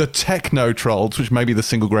the techno trolls, which may be the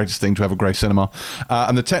single greatest thing to ever grace cinema.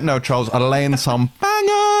 And the techno trolls are laying some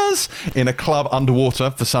bangers in a club underwater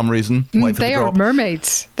for some reason. They are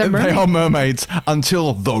mermaids. They are mermaids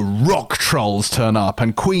until the rock trolls turn up,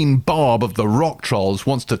 and Queen Barb of the rock trolls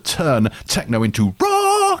wants to turn techno into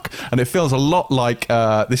rock, And it feels a lot like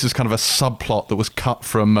this is kind of a subplot that was cut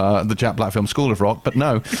from the Jack Black film School of Rock, but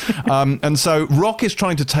no. And so rock is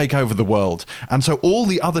trying to take over the world. And so all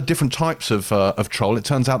the other different types of troll, it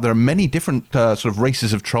turns out there are many different sort of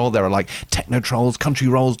races of troll. There are like techno trolls, country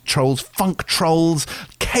trolls, funk trolls,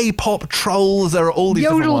 K-pop trolls. There are all these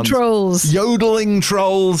different ones. Trolls. Yodeling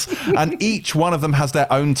trolls. And each one of them has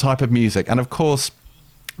their own type of music. And of course,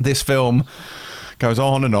 this film goes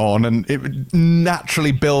on, and it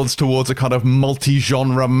naturally builds towards a kind of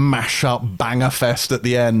multi-genre mashup banger fest at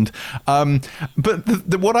the end.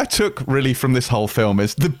 But what I took really from this whole film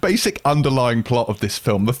is the basic underlying plot of this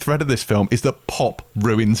film. The thread of this film is that pop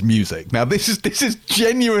ruins music. Now, this is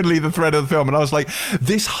genuinely the thread of the film, and I was like,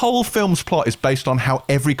 this whole film's plot is based on how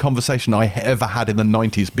every conversation I ever had in the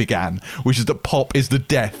 90s began, which is that pop is the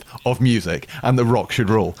death of music and the rock should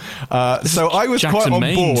rule. So I was Jackson quite on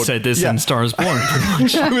Maine board. said this in Star is Born.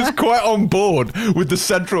 I was quite on board with the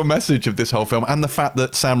central message of this whole film and the fact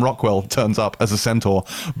that Sam Rockwell turns up as a centaur,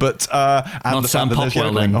 but and not the Sam fact that there's Popwell,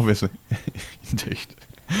 yodeling, then. obviously. Indeed.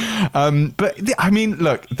 But I mean,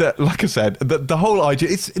 look, like I said, the whole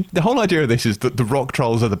idea of this is that the rock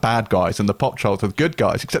trolls are the bad guys and the pop trolls are the good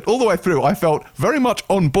guys. Except all the way through, I felt very much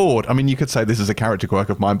on board. I mean, you could say this is a character quirk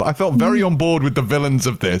of mine, but I felt very on board with the villains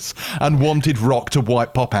of this and wanted rock to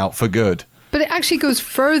wipe pop out for good. But it actually goes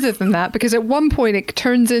further than that, because at one point it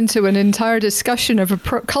turns into an entire discussion of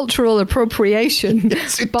cultural appropriation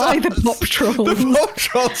by the pop trolls. The pop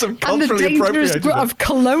trolls have culturally and the dangers appropriated of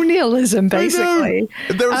colonialism, basically.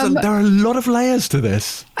 There are a lot of layers to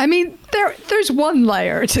this. I mean, there's one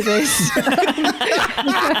layer to this.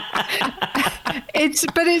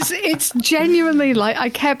 It's genuinely like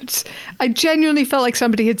I genuinely felt like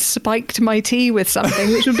somebody had spiked my tea with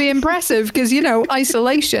something, which would be impressive because,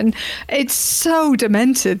 isolation. It's so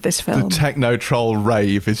demented, this film. The techno troll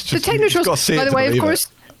rave is just the techno trolls. By the way, of course,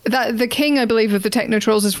 the king, I believe, of the techno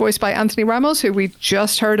trolls is voiced by Anthony Ramos, who we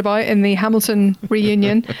just heard about in the Hamilton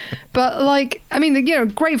reunion. But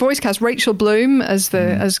great voice cast. Rachel Bloom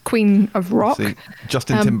as Queen of Rock.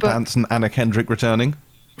 Justin Timberlake and Anna Kendrick returning.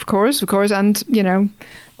 Of course, and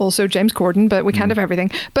also James Corden. But we can't have everything.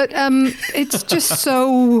 But it's just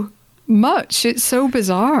so much. It's so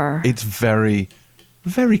bizarre. It's very,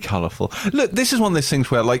 very colourful. Look, this is one of those things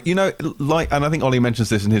where, and I think Ollie mentions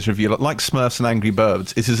this in his review, like Smurfs and Angry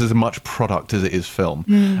Birds, this is as much product as it is film.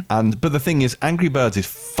 But the thing is, Angry Birds is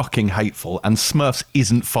fucking hateful, and Smurfs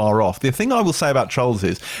isn't far off. The thing I will say about Trolls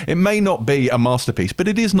is, it may not be a masterpiece, but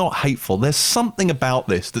it is not hateful. There's something about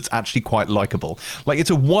this that's actually quite likeable. Like, it's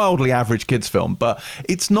a wildly average kids film, but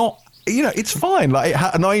it's not... it's fine.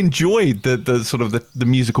 And I enjoyed the sort of the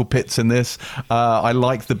musical bits in this. I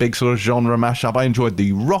liked the big sort of genre mashup. I enjoyed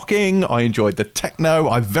the rocking. I enjoyed the techno.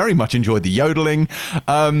 I very much enjoyed the yodeling.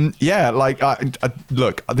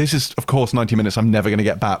 Look, this is, of course, 90 minutes I'm never going to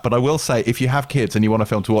get back. But I will say, if you have kids and you want a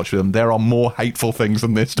film to watch with them, there are more hateful things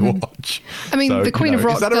than this to watch. I mean, the Queen of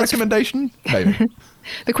Rock... Is that a recommendation? Maybe.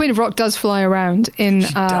 The Queen of Rock does fly around in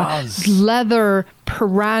leather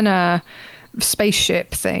piranha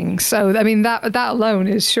spaceship thing. So, I mean, that alone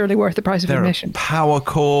is surely worth the price of admission. Power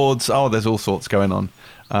chords. Oh, there's all sorts going on.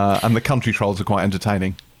 And the country trolls are quite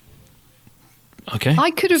entertaining. Okay. I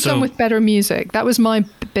could have done with better music. That was my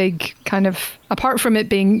big kind of, apart from it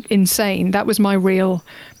being insane, that was my real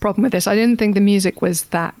problem with this. I didn't think the music was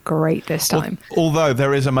that great this time. Although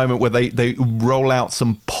there is a moment where they roll out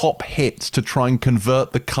some pop hits to try and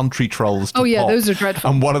convert the country trolls to pop. Those are dreadful.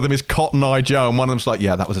 And one of them is Cotton Eye Joe, and one of them's like,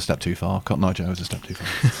 yeah, that was a step too far. Cotton Eye Joe was a step too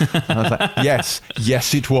far. And I was like,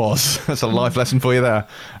 yes, it was. That's a life lesson for you there.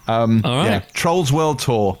 All right. Yeah. Trolls World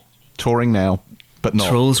Tour, touring now, but not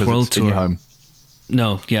Trolls World Tour. In your home.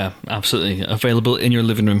 No, yeah, absolutely. Available in your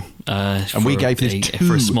living room. And we gave this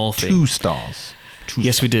for a small fee. 2 stars.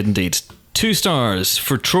 Yes, we did indeed. 2 stars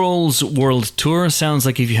for Trolls World Tour. Sounds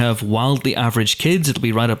like if you have wildly average kids, it'll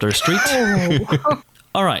be right up their street.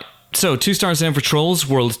 All right. So 2 stars then for Trolls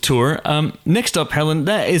World Tour. Next up, Helen,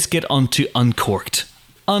 let us get on to Uncorked.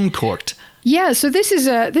 Uncorked. Yeah, so this is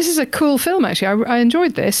a cool film, actually. I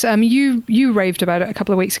enjoyed this. You raved about it a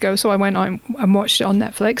couple of weeks ago, so I went out and watched it on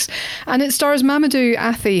Netflix. And it stars Mamadou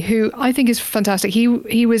Athie, who I think is fantastic.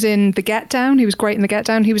 He was in The Get Down. He was great in The Get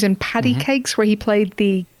Down. He was in Paddy Cakes, where he played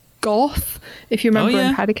the goth, if you remember,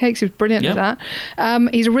 in Paddy Cakes. He was brilliant at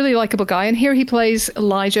that. He's a really likable guy. And here he plays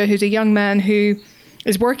Elijah, who's a young man who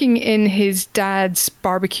is working in his dad's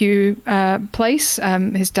barbecue place.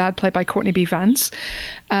 His dad, played by Courtney B. Vance,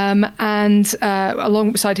 and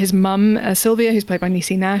alongside his mum, Sylvia, who's played by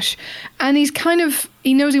Niecy Nash. And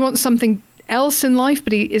he knows he wants something else in life,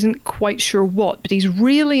 but he isn't quite sure what. But he's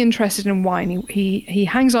really interested in wine. He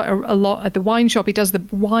hangs out a lot at the wine shop. He does the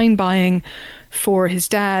wine buying for his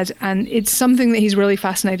dad, and it's something that he's really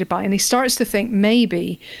fascinated by. And he starts to think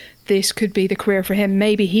maybe this could be the career for him.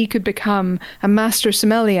 Maybe he could become a master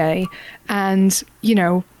sommelier, and, you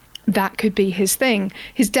know, that could be his thing.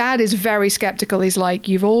 His dad is very skeptical. He's like,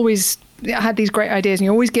 you've always had these great ideas and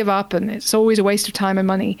you always give up and it's always a waste of time and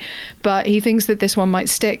money. But he thinks that this one might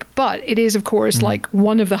stick. But it is, of course, like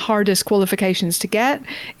one of the hardest qualifications to get.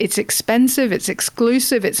 It's expensive. It's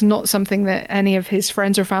exclusive. It's not something that any of his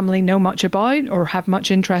friends or family know much about or have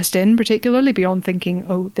much interest in, particularly beyond thinking,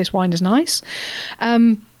 oh, this wine is nice.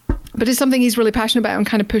 But it's something he's really passionate about and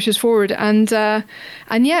kind of pushes forward. And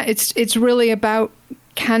yeah, it's really about,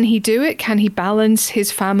 can he do it? Can he balance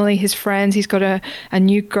his family, his friends? He's got a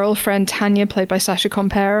new girlfriend, Tanya, played by Sacha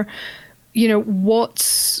Compere. You know,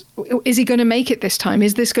 is he going to make it this time?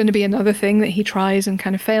 Is this going to be another thing that he tries and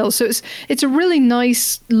kind of fails? So it's a really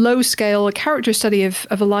nice, low-scale character study of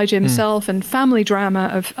Elijah himself and family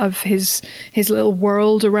drama of his little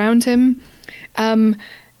world around him.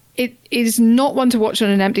 It is not one to watch on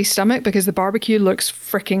an empty stomach because the barbecue looks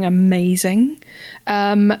freaking amazing.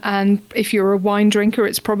 And if you're a wine drinker,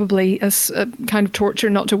 it's probably a kind of torture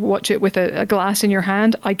not to watch it with a glass in your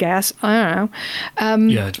hand, I guess. I don't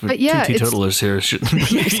know. But yeah, two teetotalers here shouldn't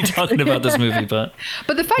really be talking about this movie. But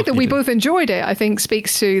the fact that we both enjoyed it, I think,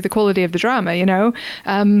 speaks to the quality of the drama, you know.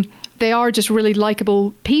 They are just really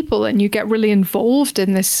likable people, and you get really involved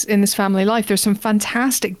in this family life. There's some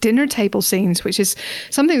fantastic dinner table scenes, which is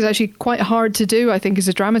something that's actually quite hard to do, I think, as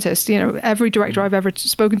a dramatist. You know, every director I've ever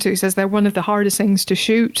spoken to says they're one of the hardest things to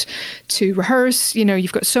shoot, to rehearse. You know,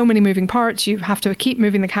 you've got so many moving parts. You have to keep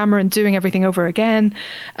moving the camera and doing everything over again.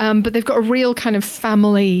 But they've got a real kind of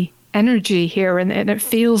family energy here, and it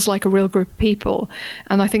feels like a real group of people,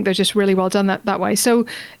 and I think they're just really well done that way. So,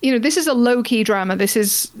 you know, this is a low-key drama. This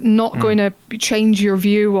is not going to change your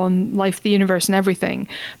view on life, the universe, and everything,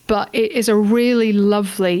 but it is a really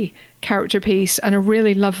lovely character piece and a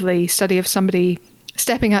really lovely study of somebody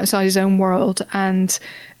stepping outside his own world and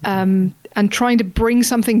trying to bring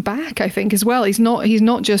something back, I think, as well. He's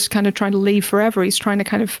not just kind of trying to leave forever. He's trying to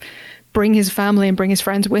kind of bring his family and bring his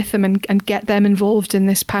friends with him and get them involved in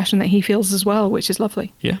this passion that he feels as well, which is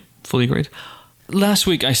lovely. Yeah, fully agreed. Last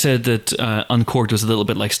week I said that Uncorked was a little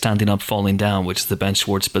bit like Standing Up, Falling Down, which is the Ben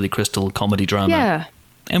Schwartz, Billy Crystal comedy drama. Yeah.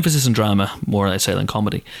 Emphasis on drama, more I'd say, than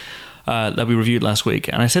comedy, that we reviewed last week.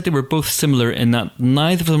 And I said they were both similar in that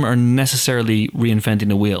neither of them are necessarily reinventing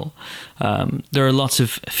the wheel. There are lots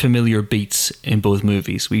of familiar beats in both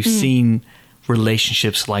movies. We've seen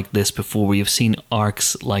relationships like this before. We have seen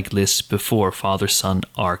arcs like this before, father-son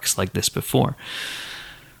arcs like this before.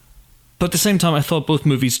 But at the same time, I thought both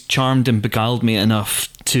movies charmed and beguiled me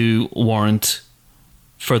enough to warrant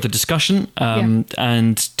further discussion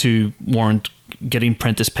and to warrant getting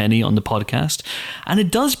Prentice Penny on the podcast. And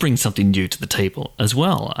it does bring something new to the table as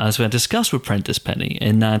well, as we had discussed with Prentice Penny,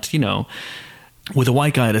 in that, you know, with a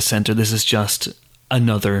white guy at the center, this is just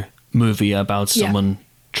another movie about someone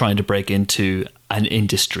trying to break into an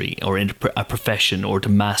industry or into a profession or to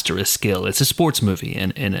master a skill. It's a sports movie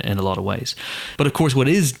in a lot of ways. But of course, what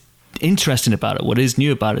is interesting about it, what is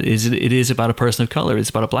new about it, is it is about a person of color. It's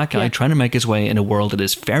about a black guy trying to make his way in a world that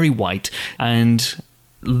is very white, and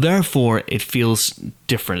therefore it feels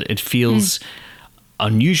different. It feels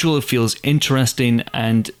unusual. It feels interesting,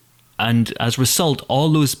 and as a result, all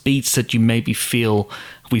those beats that you maybe feel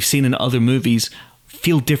we've seen in other movies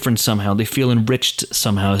feel different somehow. They feel enriched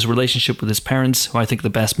somehow. His relationship with his parents, who I think are the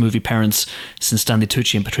best movie parents since Stanley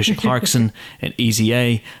Tucci and Patricia Clarkson and Easy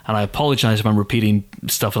A, and I apologize if I'm repeating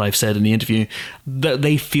stuff that I've said in the interview, that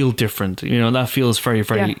they feel different. You know, that feels very,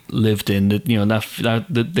 very lived in. That, you know,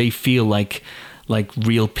 that they feel like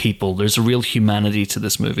real people. There's a real humanity to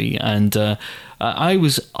this movie, and I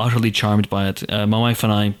was utterly charmed by it. My wife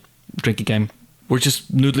and I, drinking game, we're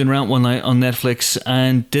just noodling around one night on Netflix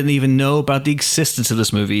and didn't even know about the existence of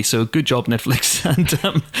this movie. So good job, Netflix.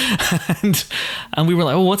 And we were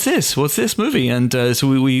like, oh, what's this movie? And so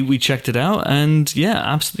we checked it out, and yeah,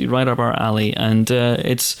 absolutely right up our alley. And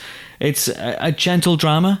it's a gentle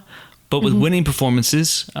drama, but with winning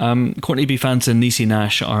performances. Courtney B. Vance and Niecy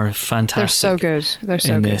Nash are fantastic. They're so good. They're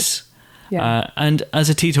so in good. This. Yeah. And as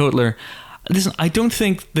a teetotaler, listen, I don't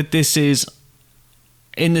think that this is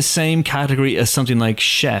in the same category as something like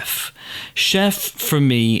Chef. Chef, for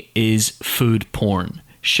me, is food porn.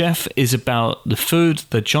 Chef is about the food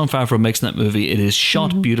that Jon Favreau makes in that movie. It is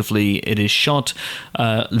shot beautifully. It is shot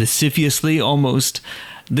lasciviously, almost.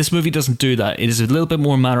 This movie doesn't do that. It is a little bit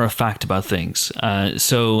more matter of fact about things.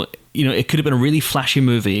 So it could have been a really flashy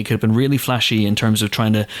movie. It could have been really flashy in terms of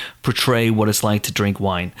trying to portray what it's like to drink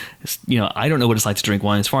wine. I don't know what it's like to drink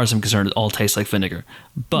wine. As far as I'm concerned, it all tastes like vinegar.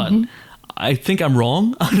 But I think I'm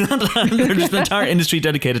wrong. There's an entire industry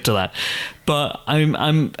dedicated to that. But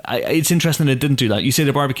it's interesting that it didn't do that. You say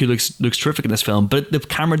the barbecue looks terrific in this film, but the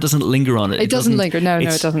camera doesn't linger on it. It doesn't linger. No,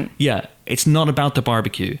 it doesn't. Yeah, it's not about the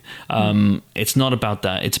barbecue. It's not about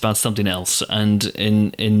that. It's about something else. And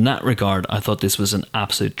in that regard, I thought this was an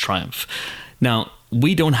absolute triumph. Now,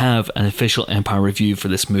 we don't have an official Empire review for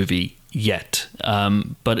this movie yet.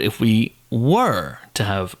 But if we were to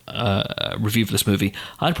have a review for this movie,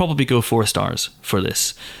 I'd probably go 4 stars for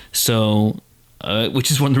this. So,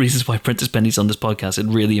 which is one of the reasons why Prentice Penny's on this podcast. It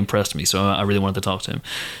really impressed me, so I really wanted to talk to him.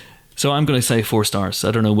 So I'm going to say 4 stars.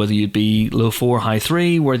 I don't know whether you'd be low 4, high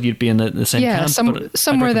 3, whether you'd be in the same camp. Yeah,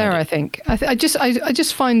 somewhere there, I think. I just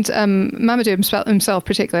find Mamadou himself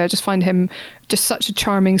particularly, I just find him just such a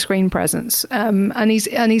charming screen presence. And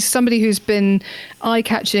he's somebody who's been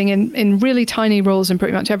eye-catching in really tiny roles in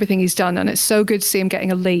pretty much everything he's done. And it's so good to see him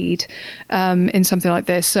getting a lead in something like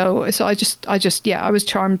this. So I was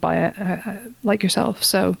charmed by it, like yourself.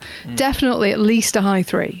 So definitely at least a high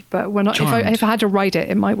 3. But if I had to write it,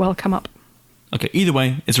 it might well come up. Okay, either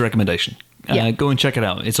way, it's a recommendation. Go and check it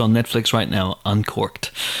out. It's on Netflix right now,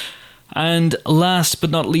 Uncorked. And last but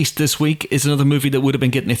not least this week is another movie that would have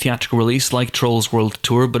been getting a theatrical release like Trolls World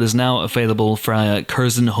Tour, but is now available for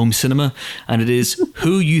Curzon Home Cinema, and it is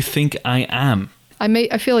Who You Think I Am.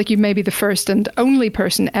 I feel like you may be the first and only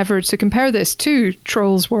person ever to compare this to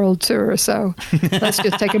Trolls World Tour, so let's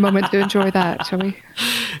just take a moment to enjoy that, shall we?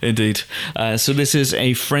 Indeed. So this is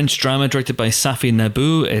a French drama directed by Safi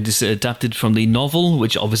Nabou. It is adapted from the novel,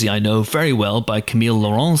 which obviously I know very well, by Camille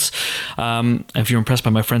Laurence. If you're impressed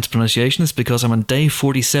by my French pronunciation, it's because I'm on day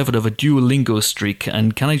 47 of a Duolingo streak,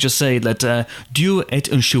 and can I just say that Dieu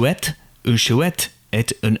est un chouette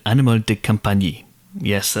est un animal de compagnie.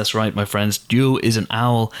 Yes, that's right, my friends. Dieu is an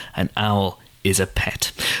owl is a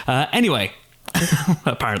pet. Anyway,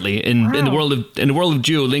 apparently, in the world of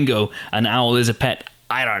Duolingo, an owl is a pet.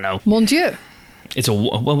 I don't know. Mon Dieu.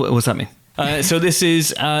 What does that mean? So this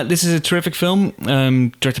is a terrific film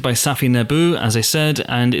directed by Safi Nabou, as I said,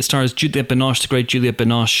 and it stars Juliette Binoche, the great Juliette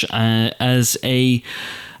Binoche, as a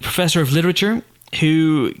professor of literature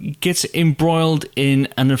who gets embroiled in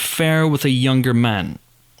an affair with a younger man.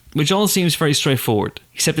 Which all seems very straightforward,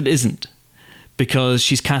 except it isn't, because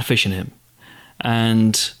she's catfishing him.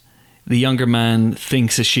 And the younger man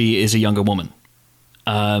thinks that she is a younger woman.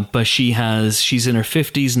 But she's in her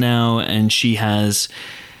 50s now, and she has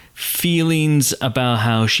feelings about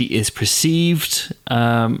how she is perceived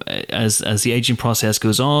as the aging process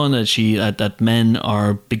goes on, that men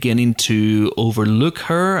are beginning to overlook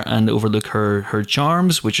her and overlook her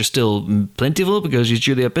charms, which are still plentiful because she's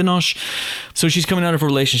Juliette Binoche. So she's coming out of a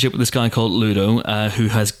relationship with this guy called Ludo, who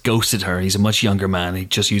has ghosted her. He's a much younger man. He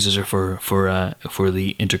just uses her for the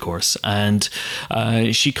intercourse, and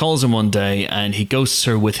she calls him one day and he ghosts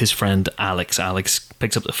her with his friend Alex. Alex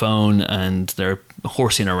picks up the phone and they're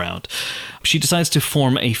horsing around. She decides to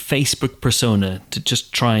form a Facebook persona to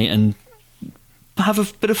just try and have a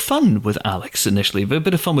bit of fun with Alex initially, a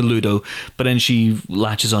bit of fun with Ludo, but then she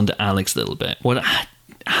latches on to Alex a little bit. What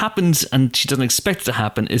happens, and she doesn't expect it to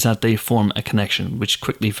happen, is that they form a connection, which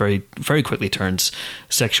very, very quickly turns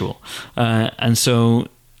sexual. And so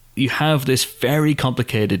you have this very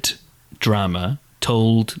complicated drama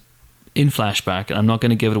told in flashback, and I'm not going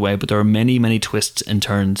to give it away, but there are many, many twists and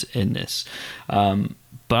turns in this.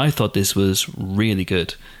 But I thought this was really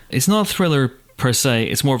good. It's not a thriller per se,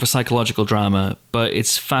 it's more of a psychological drama, but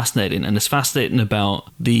it's fascinating, and it's fascinating about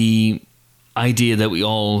the idea that we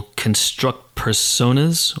all construct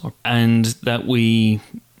personas, and that we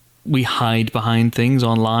hide behind things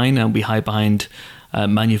online, and we hide behind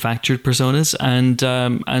manufactured personas, and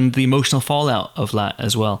the emotional fallout of that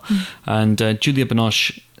as well. And Juliette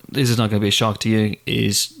Binoche, this is not going to be a shock to you,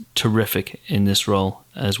 is terrific in this role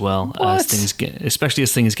as well. Especially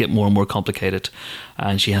as things get more and more complicated,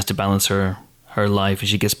 and she has to balance her life, and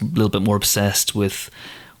she gets a little bit more obsessed with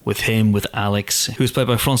Alex, who's played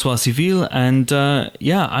by Francois Civil. And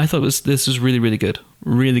I thought this was really, really good.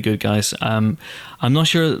 Really good, guys. I'm not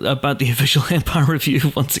sure about the official Empire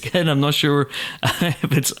review. Once again, I'm not sure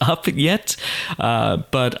if it's up yet,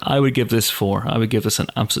 but I would give this 4. I would give this an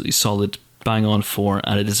absolutely solid bang on 4,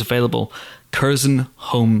 and it is available Curzon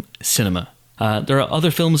Home Cinema. There are other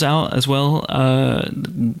films out as well.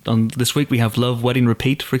 On this week we have Love, Wedding,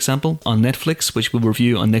 Repeat, for example, on Netflix, which we'll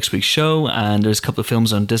review on next week's show. And there's a couple of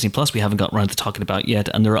films on Disney Plus we haven't got around to talking about yet.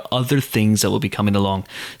 And there are other things that will be coming along.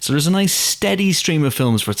 So there's a nice steady stream of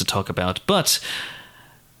films for us to talk about. But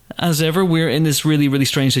as ever, we're in this really, really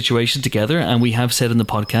strange situation together, and we have said in the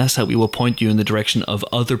podcast that we will point you in the direction of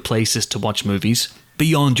other places to watch movies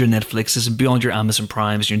beyond your Netflixes and beyond your Amazon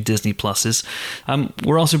Primes, your Disney Pluses.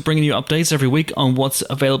 We're also bringing you updates every week on what's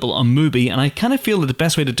available on Mubi, and I kind of feel that the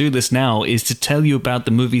best way to do this now is to tell you about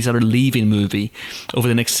the movies that are leaving Mubi over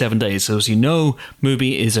the next 7 days. So as you know,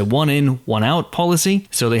 Mubi is a one in, one out policy,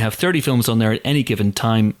 so they have 30 films on there at any given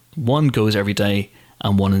time. One goes every day,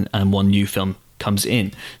 and one new film comes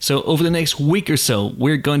in. So over the next week or so,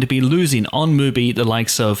 we're going to be losing on Mubi the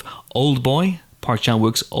likes of Old Boy, Park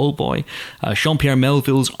Chan-wook's Old Boy, Jean-Pierre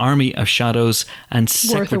Melville's Army of Shadows, and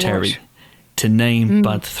Secretary, to name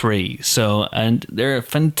but three. So, and they're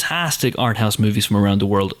fantastic art house movies from around the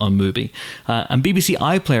world on Mubi. And BBC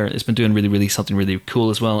iPlayer has been doing really something really cool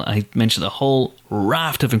as well. I mentioned a whole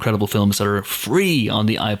raft of incredible films that are free on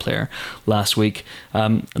the iPlayer last week.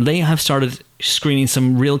 They have started screening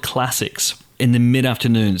some real classics in the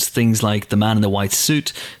mid-afternoons, things like The Man in the White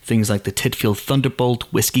Suit, things like The Titfield Thunderbolt,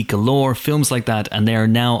 Whiskey Galore, films like that, and they are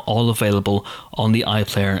now all available on the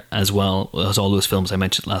iPlayer as well as all those films I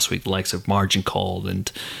mentioned last week, the likes of Margin Call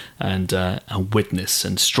and Witness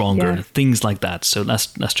and Stronger, and things like that. So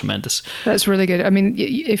that's tremendous. That's really good. I mean,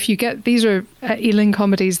 if you get, these are Ealing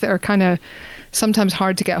comedies that are kind of sometimes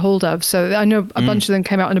hard to get hold of. So I know a bunch of them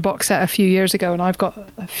came out in a box set a few years ago, and I've got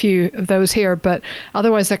a few of those here, but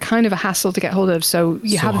otherwise they're kind of a hassle to get hold of. So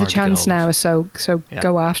you have the chance now, so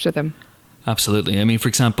go after them. Absolutely. I mean, for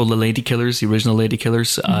example, The Lady Killers, the original Lady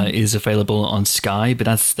Killers, is available on Sky, but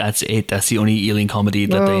that's it. That's the only Ealing comedy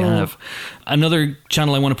that they have. Another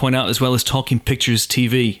channel I want to point out as well is Talking Pictures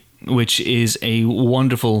TV, which is a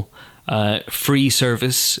wonderful free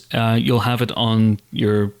service. You'll have it on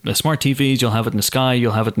your smart TVs, you'll have it in the Sky,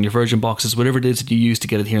 you'll have it in your Virgin boxes, whatever it is that you use to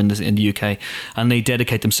get it here in the UK. And they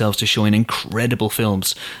dedicate themselves to showing incredible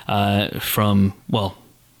films from, well,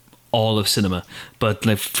 all of cinema. But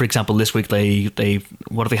like, for example, this week they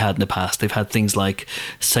what have they had in the past? They've had things like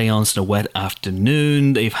Seance in a Wet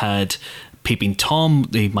Afternoon. They've had Peeping Tom,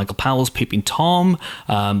 the Michael Powell's Peeping Tom.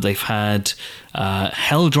 They've had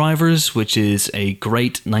Hell Drivers, which is a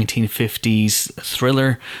great 1950s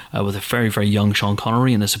thriller with a very, very young Sean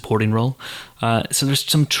Connery in a supporting role. So there's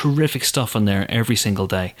some terrific stuff on there every single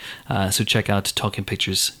day. So check out Talking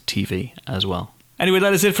Pictures TV as well. Anyway,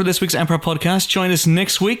 that is it for this week's Empire Podcast. Join us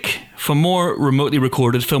next week for more remotely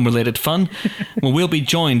recorded film-related fun. We'll be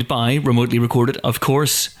joined by, remotely recorded, of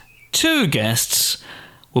course, two guests.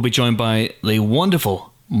 We'll be joined by the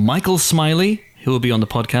wonderful Michael Smiley, who will be on the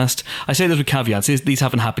podcast. I say this with caveats. These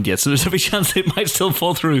haven't happened yet, so there's every chance they might still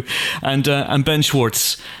fall through. And Ben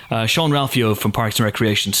Schwartz, Sean Ralphio from Parks and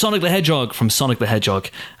Recreation, Sonic the Hedgehog from Sonic the Hedgehog,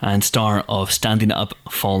 and star of Standing Up,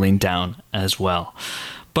 Falling Down as well.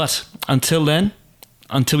 But until then,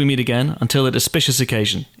 until we meet again, until a auspicious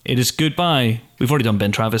occasion, it is goodbye. We've already done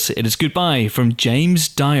Ben Travis. It is goodbye from James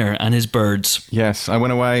Dyer and his birds. Yes, I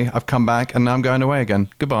went away, I've come back, and now I'm going away again.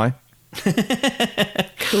 Goodbye.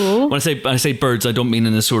 Cool. When I say birds, I don't mean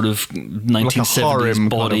in a sort of 1970s like a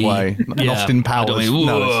body kind of way. Lost in powers. I don't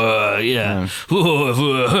mean,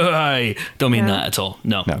 don't mean that at all.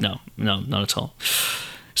 No, not at all.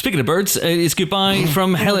 Speaking of birds, it's goodbye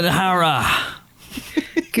from Helen O'Hara.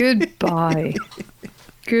 Goodbye.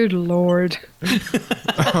 Good Lord.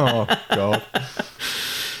 Oh, God.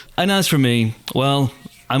 And as for me, well,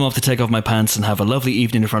 I'm off to take off my pants and have a lovely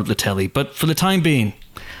evening in front of the telly. But for the time being,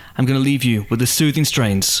 I'm going to leave you with the soothing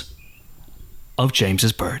strains of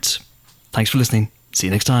James's Birds. Thanks for listening. See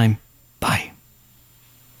you next time. Bye.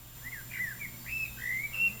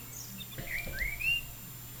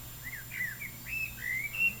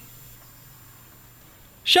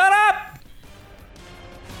 Shut up!